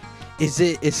it. Is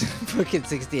it fucking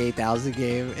 68,000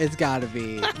 game? It's gotta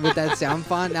be with that sound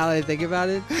font. Now that I think about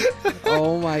it,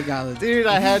 oh my god, Dude,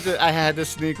 I had to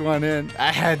sneak one in.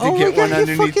 I had to Oh my get God, one you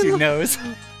underneath fucking your nose.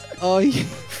 Oh, you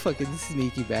fucking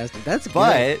sneaky bastard. That's good.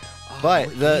 But what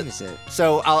game is it?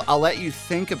 so I'll let you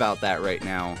think about that right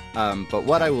now. But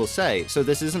what I will say, so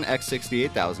this is an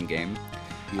X68000 game.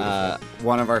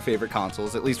 One of our favorite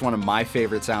consoles, at least one of my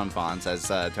favorite sound fonts, as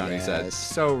Tony said. Yes.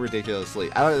 So ridiculously.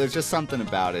 There's just something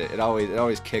about it. It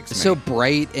always kicks me. It's so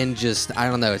bright and just I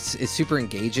don't know. It's super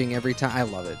engaging every time. I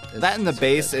love it. That and the so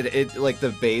bass, good. it like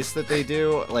the bass that they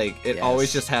do, like it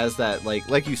always Yes. just has that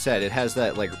like you said, it has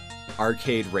that like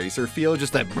arcade racer feel,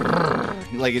 just that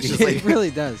brrr, like it's just like it really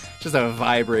does. just a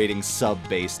vibrating sub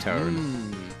bass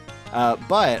tone.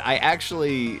 But I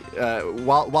actually,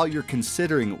 while you're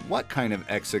considering what kind of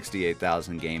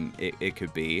X68000 game it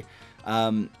could be,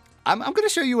 I'm going to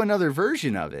show you another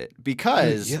version of it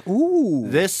because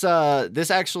this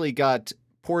actually got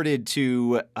ported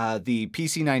to the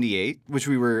PC98, which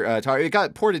we were talking. It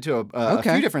got ported to a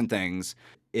few different things.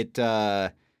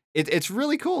 It's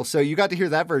really cool. So you got to hear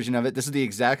that version of it. This is the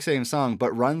exact same song,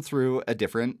 but run through a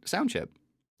different sound chip.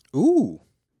 Ooh.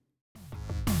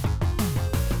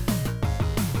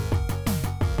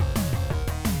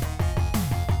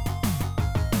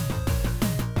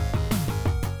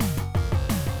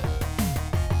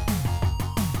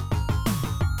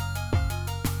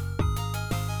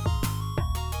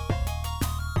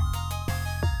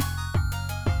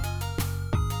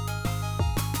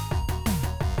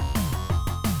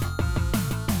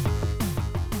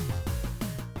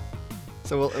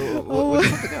 So we'll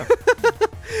just have to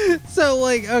go. So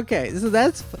like okay, so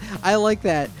that's I like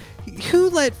that. Who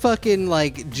let fucking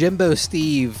like Jimbo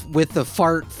Steve with the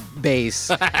fart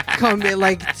bass come in?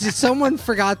 Like someone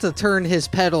forgot to turn his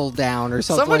pedal down or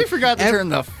something. Somebody like, forgot to turn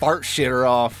the fart shitter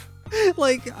off.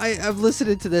 Like I've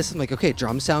listened to this. I'm like, okay,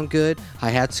 drums sound good,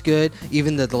 hi-hat's good.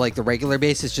 Even the regular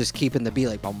bass is just keeping the beat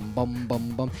like bum bum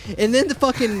bum bum. And then the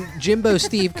fucking Jimbo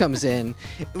Steve comes in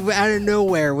out of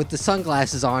nowhere with the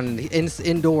sunglasses on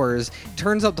indoors,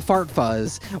 turns up the fart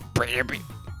fuzz.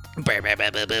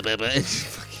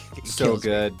 So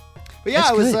good. But yeah,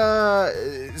 That's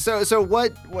it was so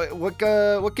what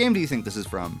game do you think this is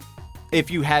from? If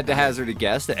you had to hazard a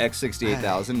guess, the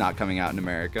X68000 not coming out in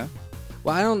America.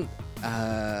 Well, I don't.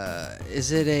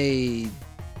 Is it a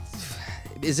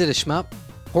shmup?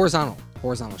 Horizontal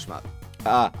shmup.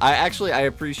 I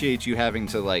appreciate you having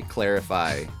to like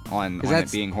clarify on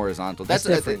it being horizontal. That's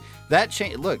different. That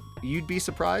change. Look, you'd be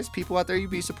surprised. People out there,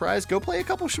 you'd be surprised. Go play a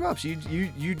couple shmups.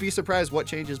 You'd be surprised what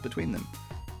changes between them.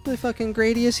 You play fucking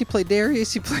Gradius. You play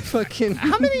Darius. You play fucking.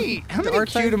 How many How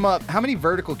many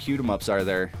vertical cute 'em ups are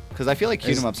there? Because I feel like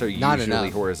cute 'em ups are usually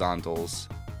enough. horizontals.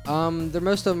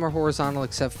 Most of them are horizontal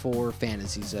except for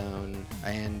Fantasy Zone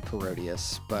and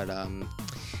Parodius. But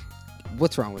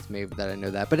what's wrong with me that I know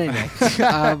that? But anyway,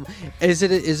 is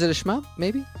it a shmup?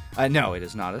 Maybe. No, it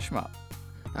is not a shmup.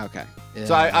 Okay.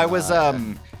 So I was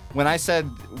when I said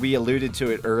we alluded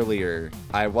to it earlier,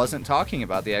 I wasn't talking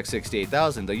about the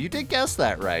X68000, though you did guess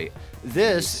that right.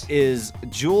 This is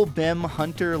Jewel Bem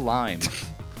Hunter Lime.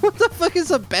 What the fuck is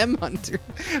a Bem Hunter?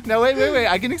 No, wait.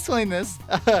 I can explain this.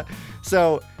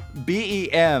 So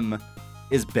BEM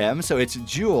is Bem, so it's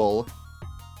Jewel,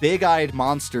 Big-Eyed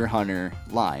Monster Hunter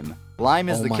Lime. Lime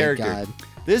is the character. God.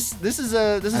 This is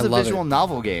a visual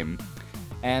novel game,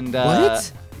 and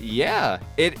what? Yeah,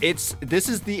 this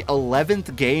is the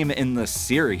 11th game in the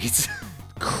series.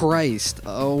 Christ!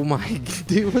 Oh my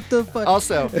dude! What the fuck?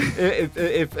 Also,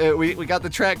 if we got the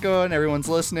track going, everyone's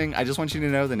listening. I just want you to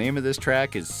know the name of this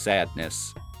track is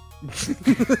Sadness. Yeah,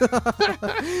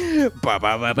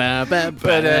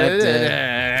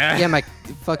 my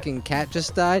fucking cat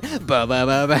just died. Oh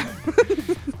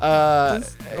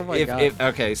my God.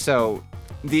 Okay, so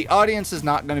the audience is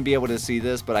not going to be able to see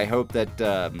this, but I hope that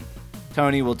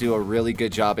Tony will do a really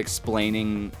good job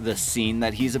explaining the scene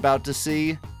that he's about to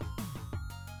see.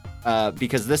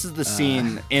 Because this is the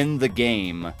scene in the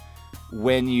game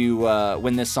when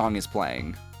this song is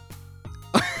playing.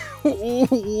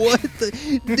 What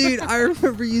the dude? I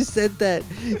remember you said that.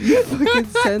 You fucking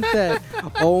sent that.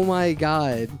 Oh my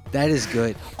God, that is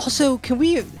good. Also, can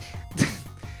we?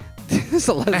 There's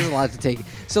a lot to take.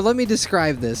 So let me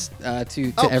describe this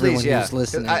to everyone who's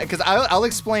listening. Because I'll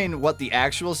explain what the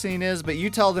actual scene is, but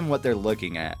you tell them what they're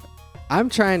looking at. I'm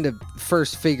trying to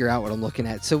first figure out what I'm looking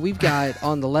at. So we've got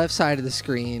on the left side of the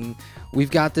screen, we've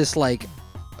got this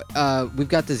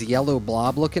yellow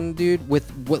blob looking dude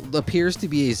with what appears to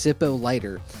be a Zippo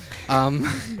lighter. I'm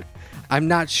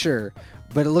not sure,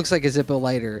 but it looks like a Zippo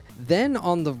lighter. Then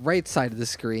on the right side of the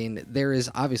screen, there is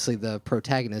obviously the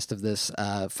protagonist of this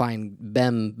fine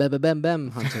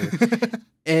Bem hunter.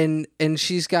 And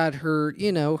she's got her,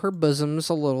 her bosoms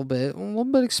a little bit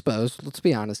exposed, let's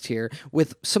be honest here,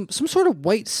 with some sort of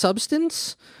white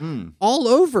substance all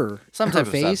over Some her type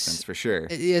of face. substance, for sure.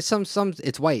 Yeah, some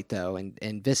it's white though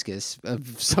and viscous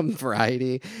of some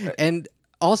variety. And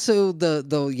also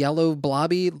the yellow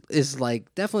blobby is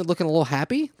like definitely looking a little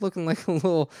happy, looking like a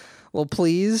little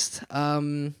pleased.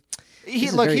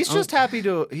 He's just happy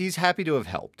he's happy to have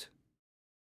helped.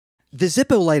 The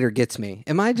Zippo lighter gets me.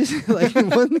 Am I just like I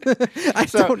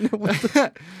don't know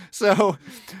what So,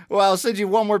 well, I'll send you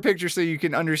one more picture so you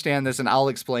can understand this, and I'll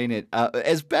explain it.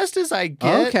 As best as I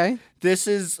get, okay. This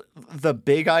is the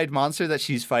big-eyed monster that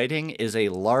she's fighting is a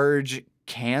large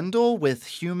candle with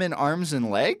human arms and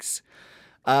legs.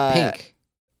 Pink.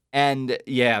 And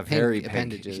yeah, very pink.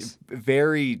 Appendages.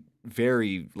 Very,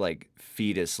 very like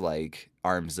fetus-like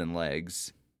arms and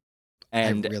legs.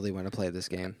 And I really want to play this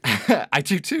game. I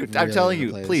do too. I'm really telling wanna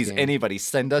you, play please, this game. anybody,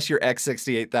 send us your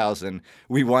X68000.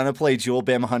 We want to play Jewel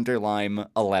Bim Hunter Lime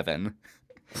 11.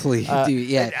 Please, dude.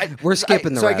 Yeah, we're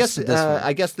skipping the rest of this one.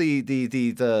 I guess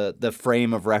the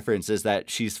frame of reference is that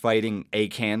she's fighting a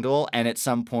candle, and at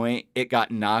some point it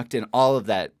got knocked, and all of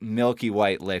that milky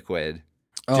white liquid,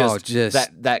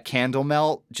 that candle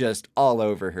melt, just all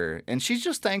over her, and she's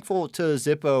just thankful to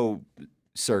Zippo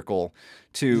Circle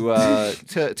to have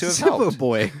Zippo helped.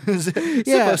 boy.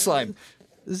 Zippo Slime.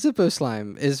 Zippo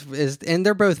Slime is, and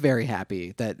they're both very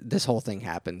happy that this whole thing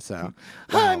happened. So,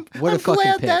 wow, what I'm a fucking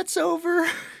glad pick. that's over.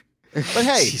 But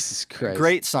hey, Jesus Christ,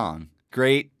 great song,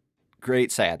 great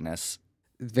sadness.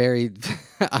 Very,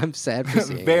 I'm sad for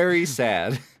seeing. Very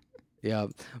sad. Yeah,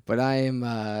 but I am.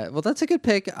 Well, that's a good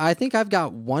pick. I think I've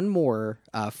got one more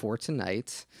for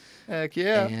tonight. Heck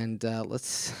yeah. And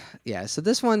let's. Yeah. So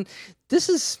this one, this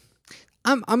is.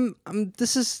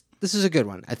 This is a good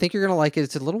one. I think you're gonna like it.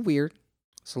 It's a little weird.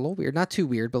 It's a little weird. Not too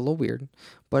weird, but a little weird.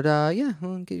 But yeah,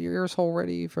 well, get your ears hole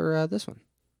ready for this one.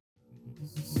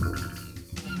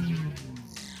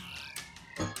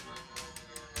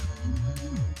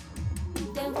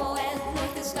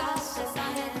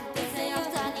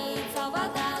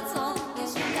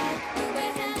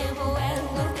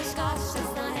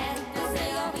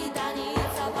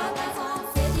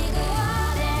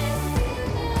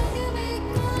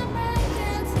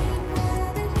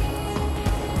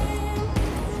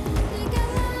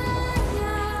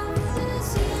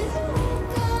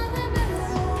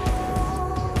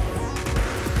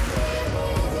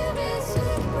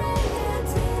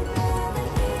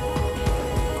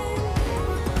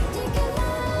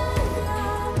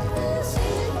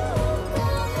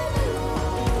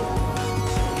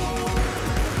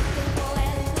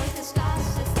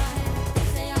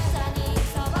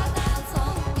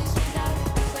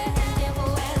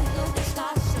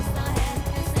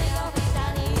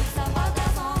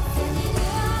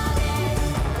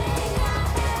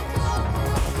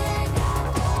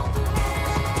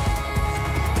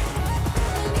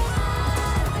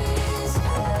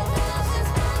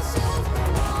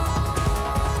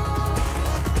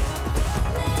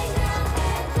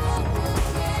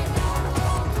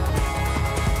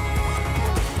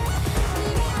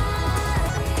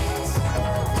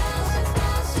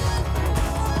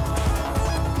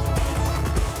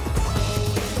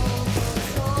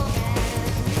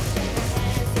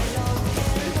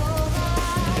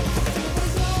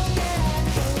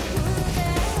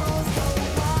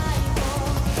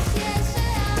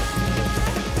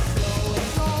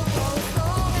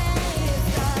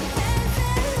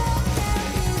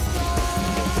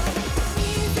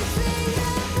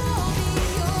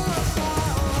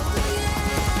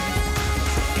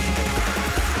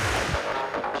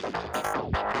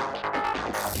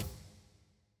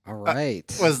 Right.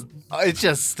 It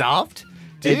just stopped?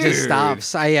 Dude. It just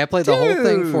stops. I played the whole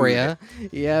thing for you.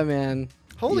 Yeah, man.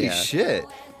 Holy Yeah. shit.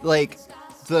 Like,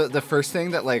 the first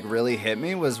thing that, like, really hit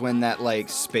me was when that, like,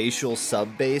 spatial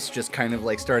sub bass just kind of,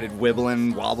 like, started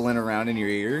wobbling around in your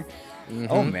ear.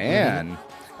 Oh, man.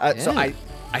 So Yeah.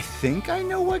 I think I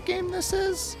know what game this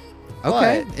is.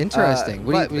 Okay, but, interesting.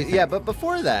 What do you think? Yeah, but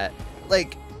before that,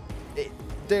 like,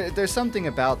 there's something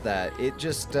about that. It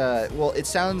just, it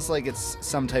sounds like it's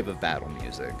some type of battle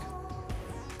music.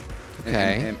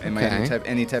 Okay. Am I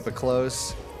any type of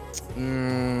close?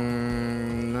 Kinda.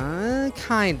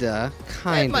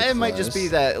 It might just be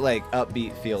that, like,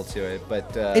 upbeat feel to it,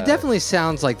 but it definitely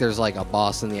sounds like there's like a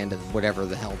boss in the end of whatever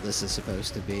the hell this is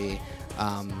supposed to be.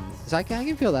 So I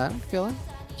can feel that.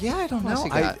 Yeah, I don't What else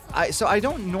know. you got? I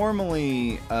don't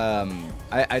normally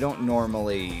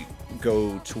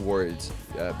go towards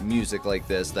music like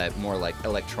this, that more like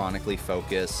electronically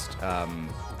focused,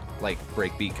 like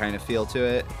breakbeat kind of feel to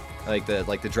it, like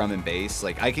the drum and bass.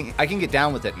 Like I can get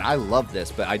down with it, and I love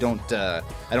this, but I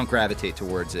don't gravitate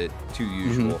towards it too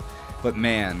usual. But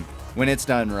man, when it's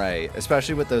done right,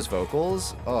 especially with those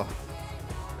vocals,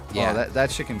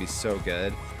 that shit can be so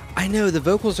good. I know the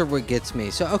vocals are what gets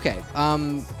me. So okay,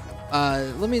 I'm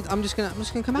just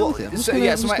gonna come out with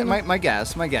it. My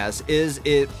guess is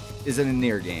it a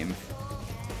near game.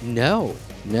 No,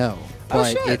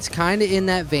 but it's kind of in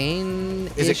that vein.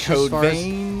 Is it Code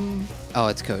Vein? Oh,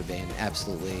 it's Code Vein,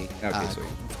 absolutely. Okay, sweet.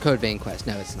 Code Vein Quest.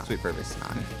 No, it's not. Sweet, perfect. It's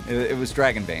not. It was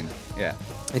Dragon Bane. Yeah.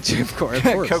 Of course.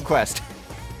 Code Quest.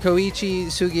 Koichi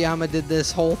Sugiyama did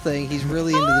this whole thing. He's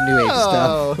really into the new age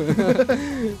stuff.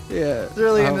 Yeah. He's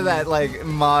really into that like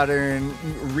modern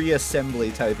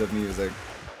reassembly type of music.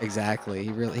 Exactly.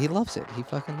 He loves it. He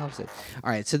fucking loves it.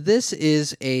 All right. So this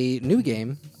is a new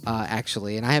game,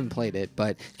 actually, and I haven't played it,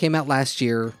 but it came out last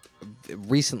year,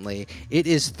 recently. It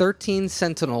is 13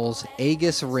 Sentinels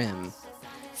Aegis Rim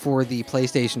for the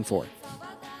PlayStation 4.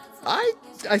 I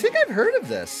think I've heard of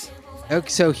this. Okay,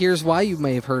 so here's why you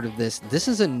may have heard of this. This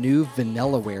is a new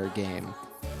Vanillaware game.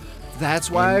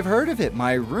 That's why I've heard of it.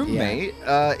 My roommate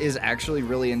is actually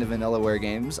really into Vanillaware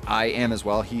games. I am as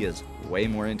well. He is way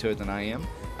more into it than I am.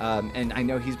 And I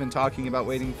know he's been talking about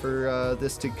waiting for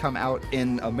this to come out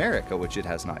in America, which it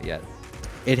has not yet.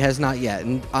 It has not yet.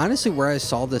 And honestly, where I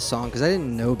saw this song, because I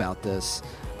didn't know about this,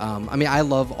 I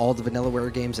love all the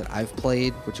Vanillaware games that I've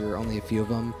played, which are only a few of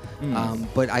them.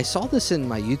 But I saw this in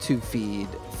my YouTube feed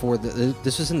for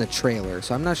this was in the trailer,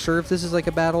 so I'm not sure if this is like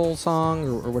a battle song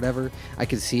or whatever. I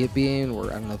could see it being, or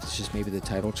I don't know if it's just maybe the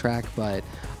title track, but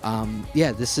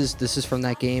this is from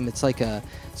that game. It's like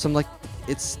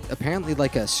it's apparently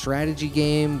like a strategy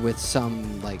game with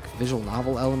some like visual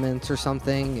novel elements or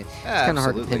something. It's kind of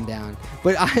hard to pin down.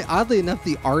 But oddly enough,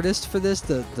 the artist for this,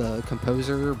 the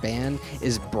composer band,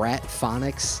 is Brat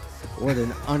Phonics. What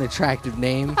an unattractive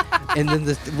name. And then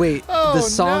the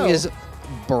song is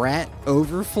Brat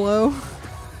Overflow.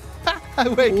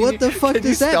 Wait, what the fuck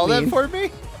does that mean? Spell that for me?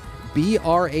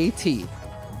 B-R-A-T.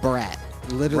 Brat.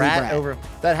 Literally Brat.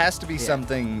 That has to be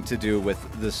something to do with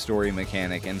the story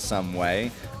mechanic in some way.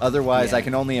 Otherwise, I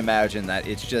can only imagine that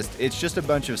it's just a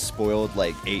bunch of spoiled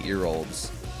like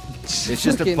 8-year-olds. It's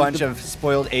just a bunch of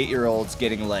spoiled 8-year-olds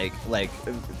getting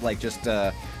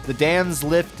the dam's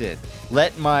lifted.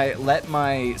 Let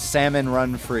my salmon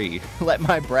run free. Let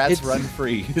my brats run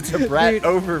free. It's a brat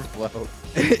overflow.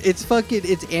 It's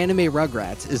anime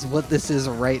Rugrats is what this is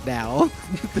right now.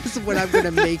 This is what I'm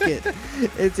gonna make it.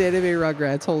 It's anime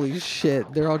Rugrats. Holy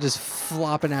shit. They're all just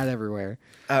flopping out everywhere.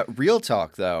 Real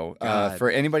talk, though, for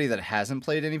anybody that hasn't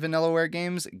played any Vanillaware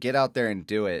games, get out there and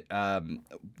do it.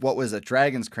 What was it?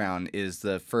 Dragon's Crown is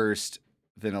the first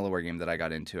Vanillaware game that I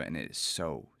got into, and it is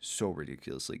so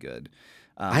ridiculously good.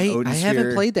 I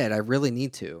haven't played that. I really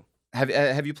need to.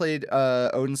 Have you played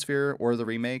Odin Sphere or the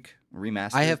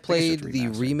remaster? I have played the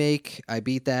remake. I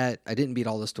beat that. I didn't beat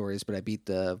all the stories, but I beat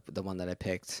the one that I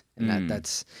picked, and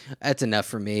that's enough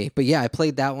for me. But yeah, I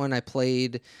played that one. I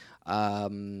played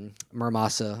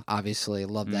Muramasa, obviously.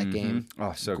 Love that game.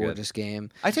 Oh, so gorgeous good.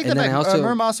 game. I take that back.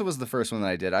 Muramasa was the first one that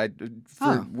I did.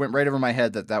 Went right over my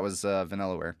head that was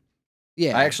Vanillaware.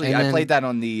 Yeah. I played that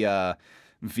on the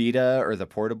Vita or the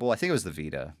portable. I think it was the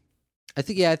Vita. I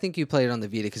think you played it on the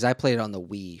Vita because I played it on the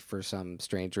Wii for some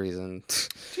strange reason.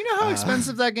 Do you know how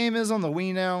expensive that game is on the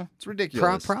Wii now? It's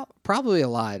ridiculous. Probably a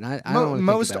lot. And I don't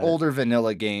most older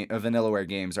Vanillaware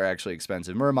games are actually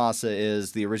expensive. Muramasa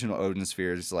is. The original Odin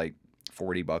Sphere is like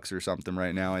 $40 or something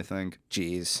right now, I think.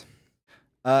 Jeez.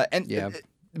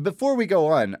 Before we go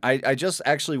on, I just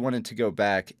actually wanted to go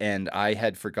back, and I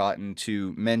had forgotten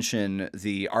to mention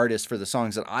the artist for the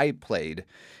songs that I played.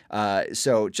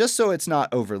 So just so it's not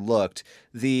overlooked,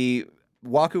 the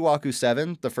Waku Waku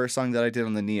 7, the first song that I did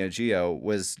on the Neo Geo,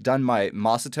 was done by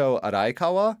Masato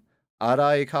Araikawa.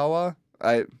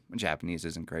 My Japanese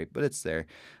isn't great, but it's there.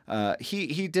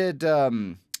 He did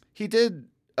a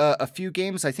few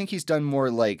games. I think he's done more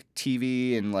like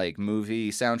TV and like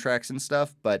movie soundtracks and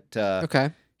stuff. But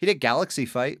he did Galaxy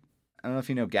Fight. I don't know if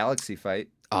you know Galaxy Fight.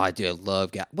 Oh, I do love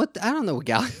what I don't know what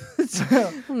Galaxy.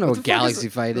 I don't know what Galaxy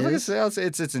Fight is.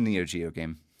 It's a Neo Geo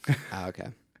game. Oh, okay.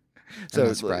 So I'm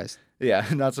not surprised. Yeah,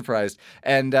 not surprised.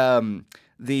 And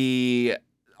the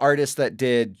artist that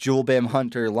did Jewel Bim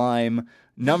Hunter Lime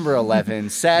number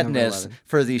 11 Sadness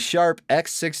for the Sharp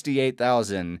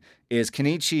X68000 is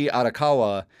Kenichi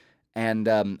Arakawa. And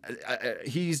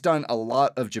he's done a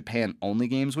lot of Japan only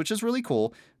games, which is really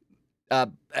cool.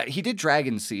 He did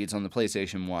Dragon Seeds on the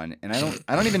PlayStation 1, and I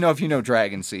don't even know if you know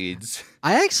Dragon Seeds.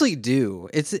 I actually do.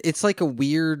 It's like a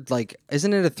weird, like,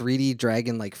 isn't it a 3D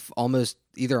dragon, like almost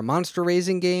either a monster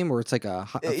raising game or it's like a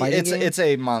fighting game? It's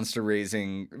a monster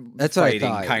raising That's fighting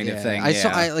what I thought, kind of thing. I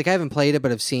haven't played it,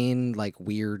 but I've seen like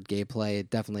weird gameplay.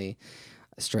 Definitely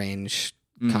a strange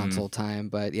console time,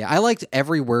 but yeah, I liked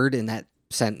every word in that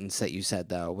sentence that you said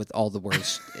though, with all the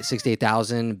words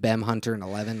 68,000, Bem Hunter, and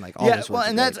 11, like all those words. Well,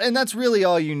 and that's really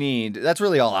all you need. That's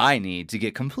really all I need to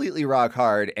get completely rock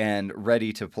hard and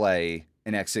ready to play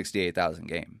an X68000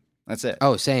 game. That's it.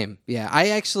 Oh, same. Yeah, I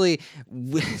actually.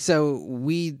 So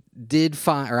we did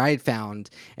find, or I had found,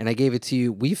 and I gave it to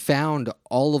you. We found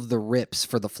all of the rips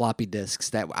for the floppy disks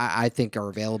that I think are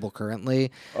available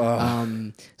currently.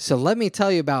 So let me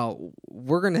tell you about.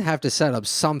 We're gonna have to set up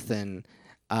something.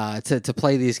 To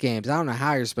play these games. I don't know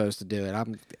how you're supposed to do it.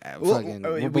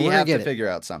 We have to figure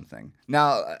out something.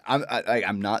 Now,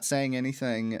 I'm not saying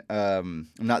anything. I'm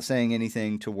not saying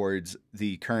anything towards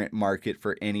the current market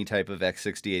for any type of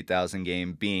X68000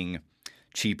 game being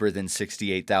cheaper than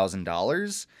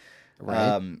 $68,000.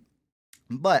 Right.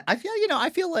 But I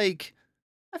feel like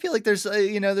there's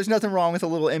there's nothing wrong with a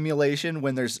little emulation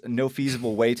when there's no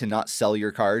feasible way to not sell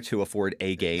your car to afford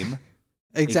a game.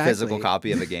 Exactly. A physical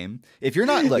copy of a game. If you're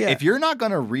not if you're not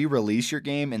going to re-release your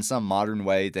game in some modern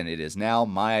way, then it is now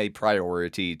my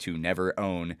priority to never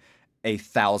own a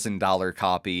 $1,000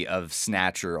 copy of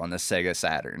Snatcher on the Sega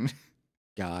Saturn.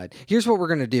 God, here's what we're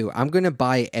gonna do. I'm gonna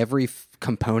buy every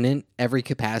component, every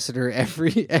capacitor,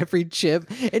 every chip,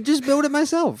 and just build it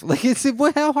myself. Like,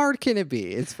 how hard can it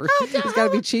be? It's got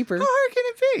to be cheaper. How hard can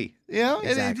it be? You know,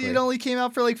 exactly. It only came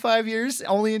out for like 5 years,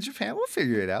 only in Japan. We'll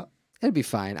figure it out. It'd be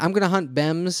fine. I'm going to hunt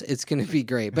Bems. It's going to be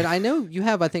great. But I know you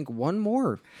have, I think, one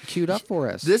more queued up for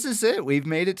us. This is it. We've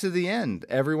made it to the end.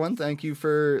 Everyone, thank you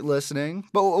for listening.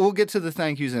 But we'll get to the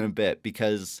thank yous in a bit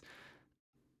because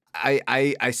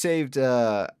I saved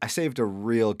a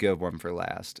real good one for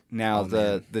last. Now,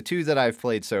 the two that I've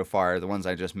played so far, the ones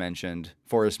I just mentioned,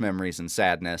 Forest Memories and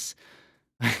Sadness,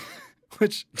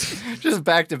 which just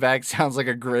back to back sounds like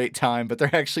a great time, but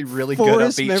they're actually really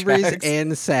Forest good upbeat Memories tracks.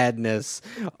 and Sadness.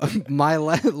 My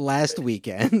last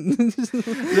weekend.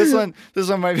 This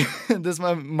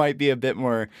one might be a bit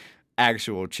more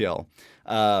actual chill.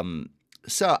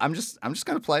 So I'm just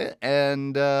gonna play it,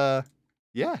 and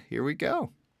yeah, here we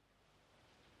go.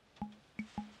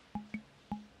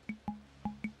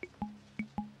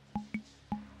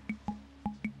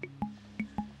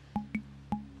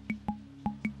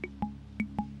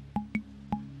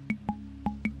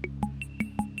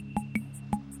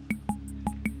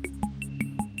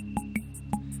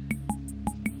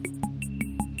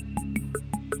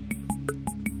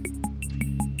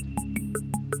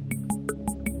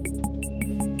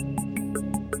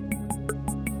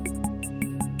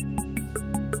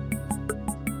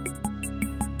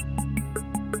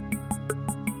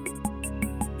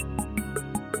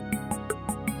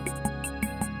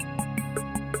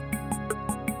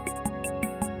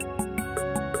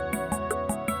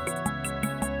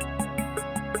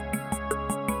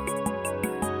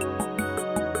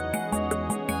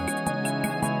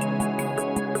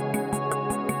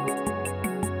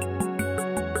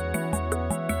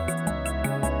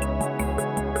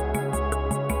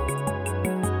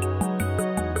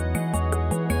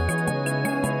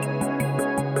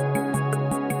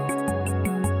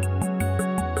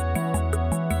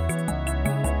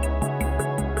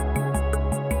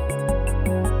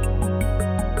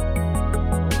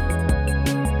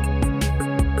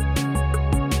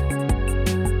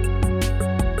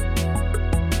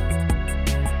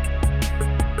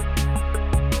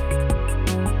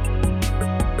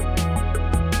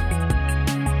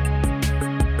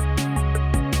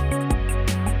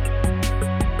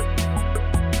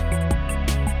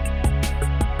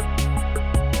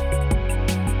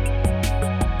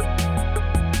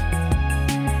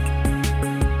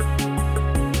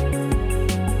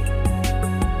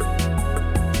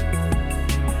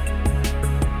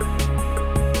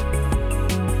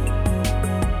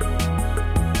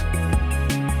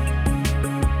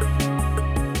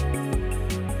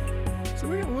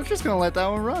 Just gonna let that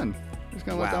one run. Just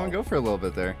gonna let that one go for a little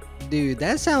bit there. Dude,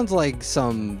 that sounds like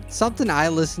something I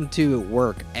listen to at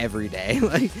work every day.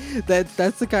 Like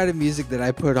that's the kind of music that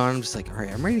I put on. I'm just like, all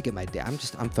right, I'm ready to get my day. I'm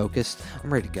focused.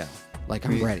 I'm ready to go. Like,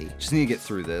 I'm ready. Just need to get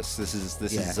through this. It's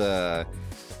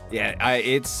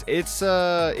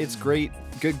great.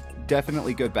 Good,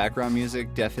 definitely good background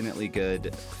music. Definitely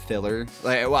good filler.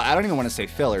 Like, well, I don't even want to say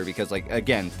filler because, like,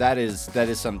 again, that is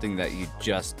something that you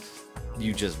just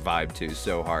you just vibe to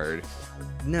so hard.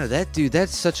 No,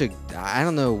 that's such a, I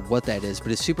don't know what that is,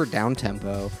 but it's super down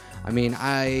tempo. I mean,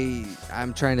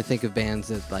 I'm trying to think of bands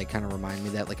that like kind of remind me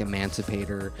of that, like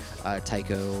Emancipator,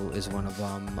 Tycho is one of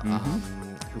them.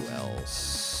 Who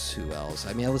else?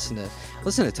 I mean, I listen to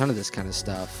a ton of this kind of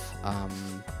stuff.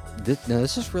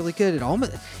 This is really good. It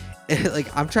almost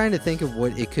like I'm trying to think of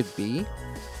what it could be,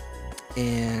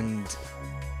 and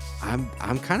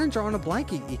I'm kind of drawing a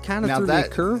blank. You kind of threw me a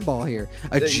curveball here.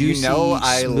 A juicy,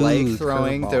 I like smooth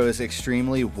throwing curveball. those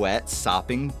extremely wet,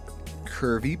 sopping,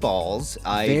 curvy balls.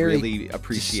 I really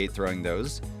appreciate throwing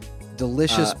those.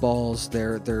 Delicious balls.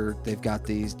 They've got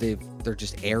these. They're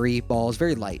just airy balls,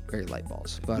 very light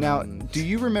balls. But now, do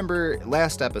you remember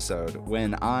last episode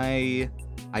when I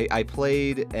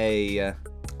played a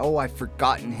I've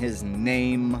forgotten his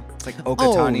name. It's like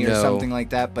Okatani or something like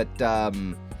that. But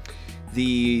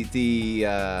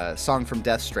the song from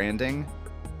Death Stranding.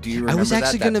 Do you remember that?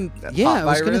 I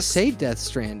was gonna say Death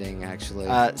Stranding actually.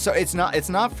 So it's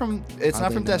not from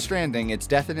Death Stranding. It's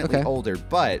definitely older,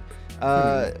 but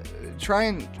try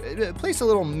and place a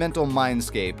little mental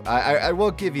mindscape. I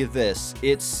will give you this.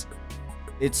 It's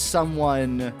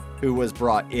someone who was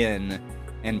brought in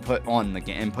and put on the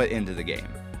game and put into the game.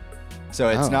 So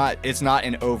it's not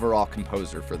an overall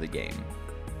composer for the game.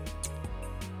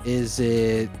 Is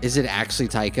it actually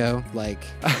Tycho? Like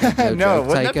no,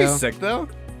 wouldn't Tycho? that be sick though?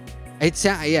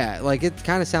 Like it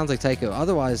kind of sounds like Tycho.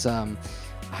 Otherwise, I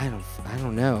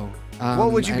don't know.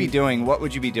 What would you be doing? What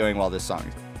would you be doing while this song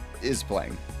is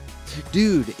playing?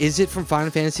 Dude, is it from Final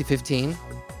Fantasy 15?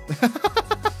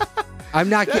 I'm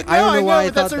not kidding. I don't know why I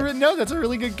thought that. No, that's a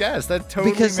really good guess. That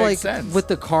totally makes sense. With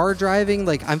the car driving,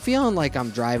 like I'm feeling like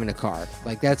I'm driving a car.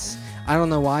 Like that's, I don't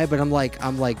know why, but I'm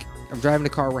driving a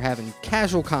car. We're having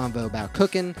casual convo about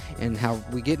cooking and how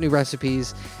we get new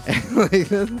recipes.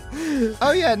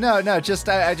 Oh yeah, no. Just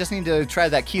I just need to try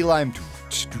that key lime.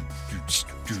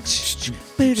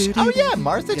 Oh yeah,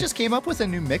 Martha just came up with a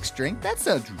new mixed drink. That's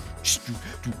a.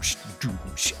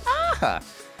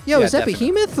 Yo, yeah, is that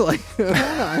definitely. Behemoth? Like, hold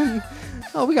on.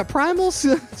 Oh, we got primals.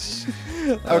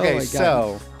 Okay,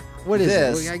 so what is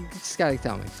it? You just gotta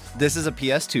tell me. This is a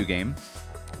PS2 game.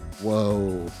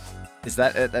 Whoa. Is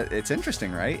that it's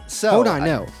interesting, right? So hold on.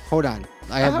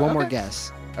 I have one more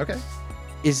guess. Okay.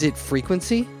 Is it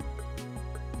Frequency?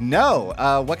 No.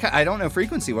 I don't know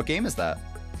Frequency. What game is that?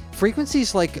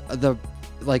 Frequency's like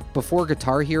before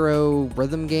Guitar Hero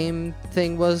rhythm game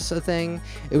thing was a thing.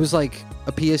 It was like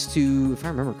a PS2, if I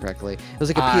remember correctly. It was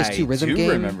like a PS2 rhythm game. I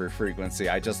do remember Frequency.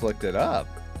 I just looked it up.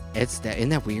 Isn't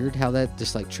that weird how that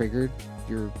just like triggered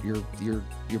your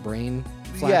brain?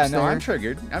 Yeah, no, there? I'm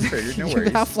triggered. No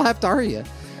worries. How flapped are you?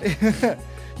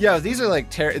 Yeah, these are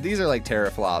like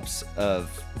teraflops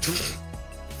of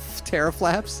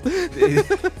teraflaps.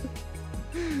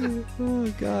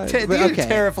 Oh god.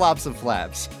 Teraflops of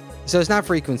flaps. So it's not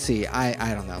Frequency.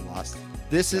 I don't know. I'm lost.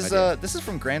 This is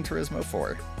from Gran Turismo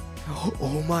 4.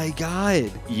 Oh my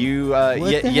god. You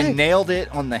nailed it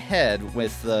on the head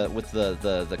with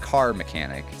the car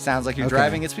mechanic. Sounds like you're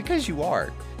driving. It's because you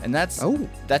are. And that's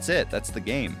it. That's the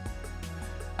game.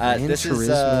 This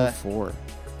is 4.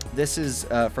 This is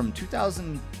from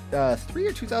 2003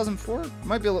 or 2004.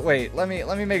 Might be. Wait, let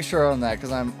me make sure on that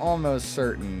because I'm almost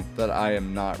certain that I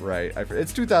am not right.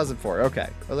 It's 2004. Okay.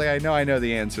 I was like, I know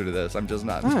the answer to this. I'm just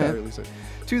not entirely certain.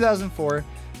 2004.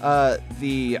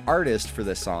 The artist for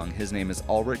this song, his name is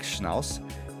Ulrich Schnaus.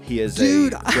 He is a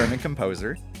German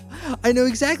composer. I know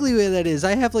exactly where that is.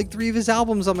 I have like 3 of his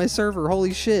albums on my server.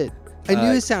 Holy shit. I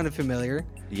knew it sounded familiar.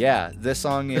 Yeah, this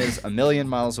song is A Million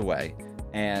Miles Away.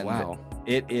 And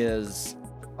it is,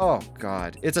 oh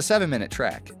God, it's a 7-minute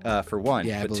track for one.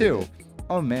 Yeah, but 2,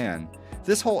 oh man,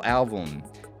 this whole album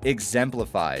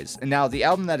exemplifies. And now the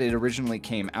album that it originally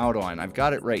came out on, I've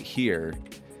got it right here,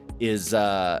 is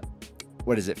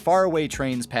what is it? Faraway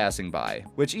Trains Passing By,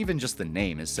 which even just the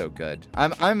name is so good.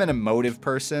 I'm an emotive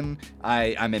person.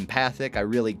 I'm empathic. I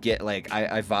really get like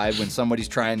I vibe when somebody's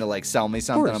trying to like sell me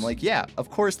something. I'm like, yeah,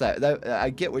 of course that I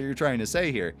get what you're trying to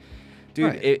say here.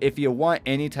 Dude, right. If you want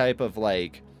any type of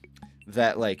like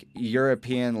that like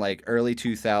European like early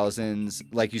 2000s,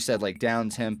 like you said, like down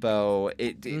tempo,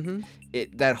 it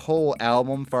that whole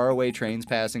album, Faraway Trains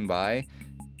Passing By,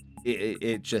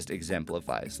 it just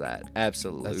exemplifies that.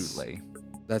 Absolutely.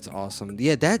 That's awesome.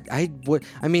 Yeah, that I would.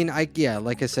 I mean, yeah,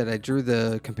 like I said, I drew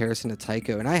the comparison to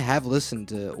Tycho, and I have listened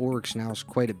to Ulrich Schnauss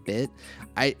quite a bit.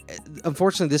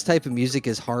 Unfortunately, this type of music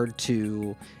is hard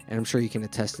to, and I'm sure you can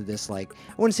attest to this. Like,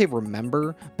 I wouldn't say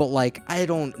remember, but like I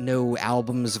don't know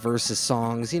albums versus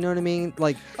songs. You know what I mean?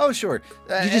 Like, oh sure,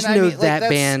 you just know that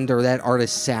band or that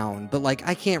artist's sound, but like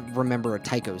I can't remember a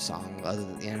Tycho song. Other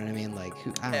than, you know what I mean? Like,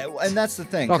 and that's the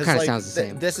thing. It all kind of like, sounds the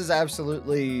same. This is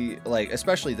absolutely like,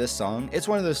 especially this song. It's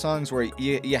one of those songs where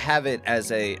you have it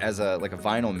as a like a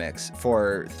vinyl mix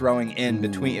for throwing in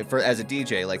between, for as a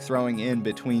DJ, like throwing in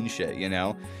between shit, you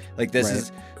know? Like this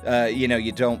is you know,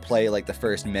 you don't play like the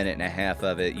first minute and a half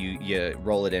of it. You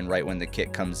roll it in right when the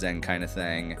kick comes in, kind of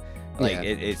thing. Like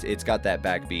it's got that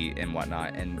backbeat and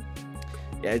whatnot. And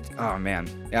oh man,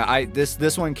 yeah.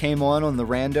 This one came on the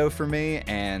rando for me,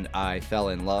 and I fell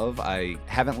in love. I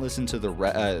haven't listened to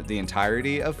the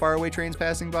entirety of Faraway Trains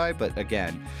Passing By, but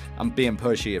again, I'm being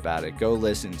pushy about it. Go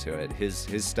listen to it.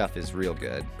 His stuff is real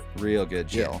good,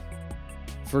 Jill. Yeah.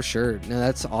 For sure. No,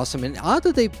 that's awesome. And odd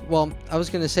that I was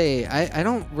going to say, I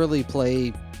don't really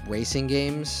play racing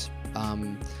games.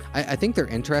 I think they're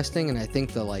interesting, and I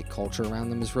think the like culture around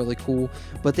them is really cool,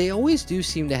 but they always do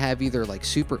seem to have either like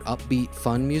super upbeat,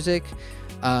 fun music,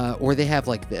 or they have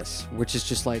like this, which is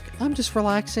just like, I'm just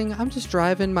relaxing. I'm just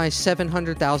driving my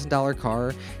 $700,000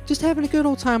 car, just having a good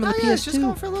old time on the PS2. Just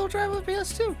going for a little drive with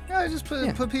PS2. Yeah, just put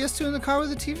PS2 in the car with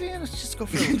the TV, and just go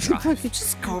for a little drive.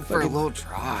 Just go for a little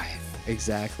drive.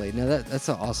 Exactly. No, that's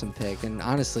an awesome pick. And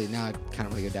honestly, now I kind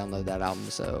of want to go download that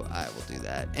album, so I will do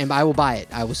that. And I will buy it.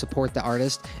 I will support the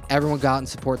artist. Everyone go out and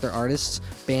support their artists.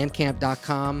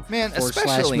 Bandcamp.com. Man,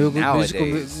 especially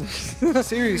nowadays.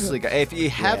 Seriously, if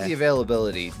you have the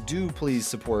availability, do please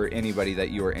support anybody that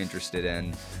you are interested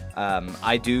in.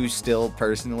 I do still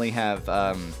personally have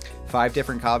 5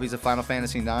 different copies of Final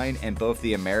Fantasy IX and both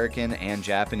the American and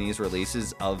Japanese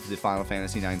releases of the Final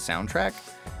Fantasy IX soundtrack,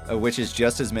 which is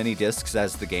just as many discs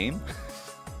as the game.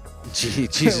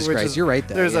 Jesus Christ, you're right,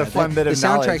 though. There's a fun bit of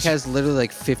knowledge. The soundtrack has literally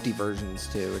like 50 versions,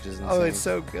 too, which is insane. Oh, it's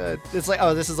so good. It's like,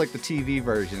 this is like the TV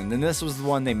version, and then this was the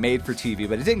one they made for TV,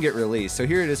 but it didn't get released, so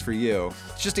here it is for you.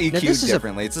 It's just EQ'd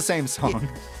differently. It's the same song.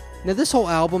 Now, this whole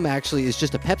album actually is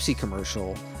just a Pepsi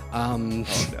commercial. Oh, no.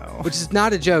 Which is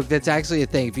not a joke. That's actually a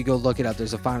thing. If you go look it up,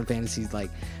 there's a Final Fantasy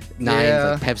like 9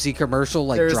 like, Pepsi commercial,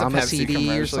 like there's drama a Pepsi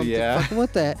CD or something. Yeah.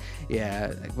 What the? Yeah,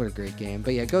 what a great game.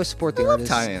 But yeah, go support the artists.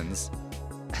 Tie-ins.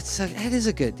 That is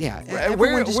a good, yeah.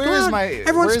 Everyone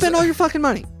spend all your fucking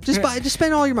money. Just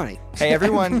spend all your money. Hey,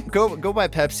 everyone, go buy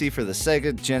Pepsi for the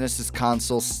Sega Genesis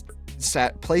console,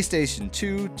 PlayStation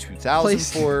 2,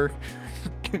 2004,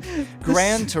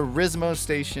 Gran Turismo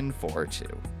Station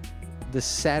 4-2. The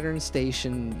Saturn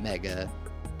Station Mega.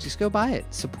 Just go buy it.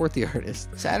 Support the artist.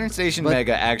 Saturn Station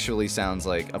Mega actually sounds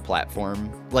like a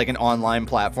platform, like an online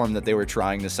platform that they were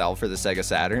trying to sell for the Sega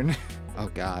Saturn. Oh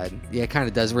God, yeah, it kind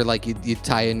of does. Where like you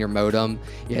tie in your modem,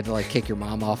 you had to like kick your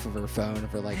mom off of her phone of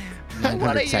her like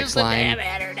 900 text line.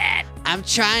 I'm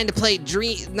trying to play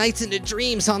Nights into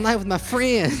Dreams all night with my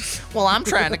friends. Well, I'm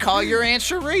trying to call your Aunt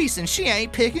Charisse and she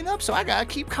ain't picking up, so I gotta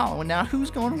keep calling. Now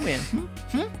who's gonna win?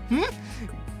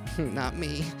 Not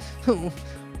me.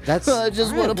 That's. I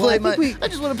just want to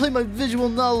play my visual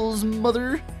novels,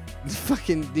 mother.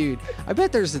 Fucking dude, I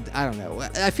bet there's I don't know.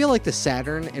 I feel like the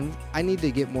Saturn, and I need to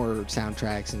get more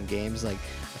soundtracks and games. Like,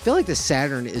 I feel like the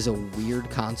Saturn is a weird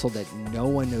console that no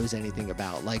one knows anything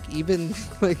about. Like, even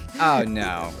like. Oh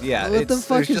no! Yeah. What the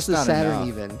fuck is the Saturn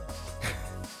even?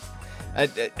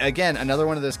 Again, another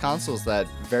one of those consoles that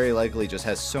very likely just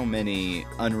has so many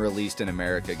unreleased in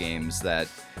America games that,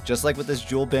 just like with this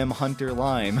Jewel Bim Hunter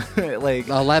Lime, like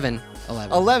 11.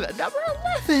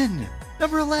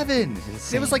 Number 11.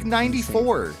 Insane. It was like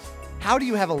 94. How do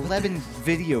you have 11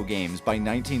 video games by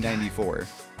 1994?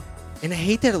 And I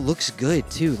hate that it looks good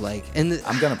too. Like, and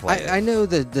I'm gonna play it. I know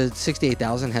the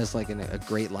 68000 has like a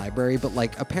great library, but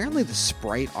like apparently the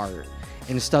sprite art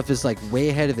and stuff is like way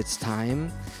ahead of its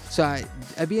time. So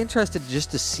I'd be interested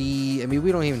just to see. I mean,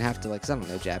 we don't even have to like, 'cause I don't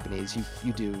know Japanese.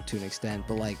 You do to an extent,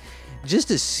 but like just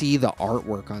to see the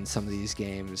artwork on some of these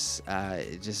games,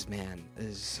 it just, man,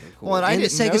 is so cool. Well, and the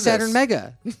Sega Saturn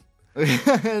Mega.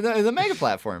 the Mega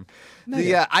platform.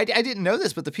 Mega. I didn't know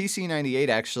this, but the PC-98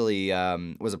 actually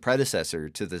was a predecessor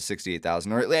to the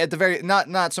 68000, or at the very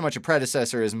not so much a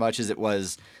predecessor as much as it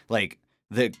was like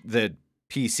the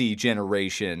PC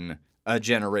generation, a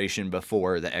generation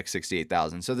before the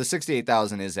X68000. So the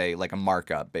 68000 is a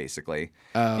markup basically.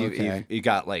 Oh, okay. You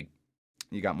got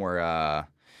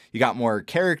more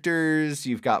characters.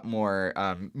 You've got more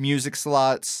music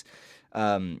slots.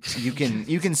 You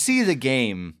can see the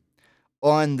game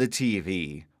on the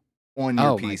TV on your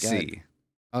Oh, my PC.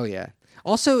 Oh yeah.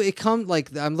 Also, it comes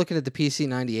like I'm looking at the PC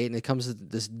 98, and it comes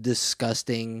with this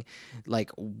disgusting,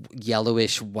 like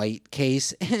yellowish white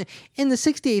case, and the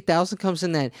 68,000 comes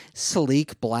in that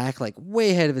sleek black, like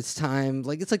way ahead of its time.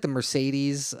 Like it's like the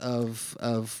Mercedes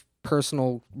of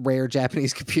personal rare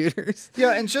Japanese computers.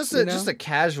 Yeah, and just a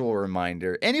casual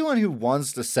reminder: anyone who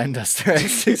wants to send us their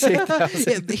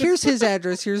X68000, Yeah, here's his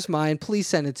address. Here's mine. Please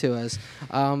send it to us.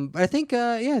 But I think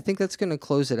that's gonna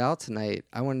close it out tonight.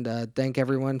 I wanted to thank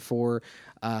everyone for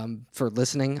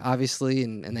listening, obviously,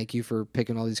 and thank you for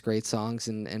picking all these great songs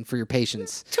and for your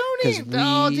patience. Tony, 'Cause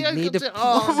we need to.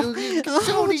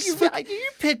 Tony, you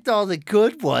picked all the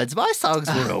good ones. My songs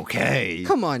were okay.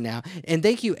 Come on now, and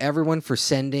thank you everyone for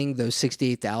sending those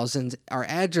 68,000s. Our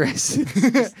address,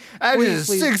 Address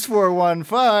please.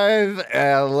 6415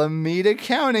 Alameda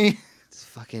County. It's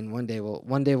fucking one day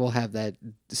we'll have that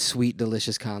sweet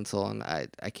delicious console, and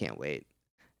I can't wait.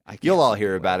 You'll all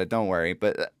hear about it, don't worry.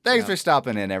 But thanks for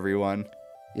stopping in, everyone.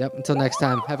 Yep. Until next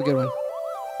time, have a good one.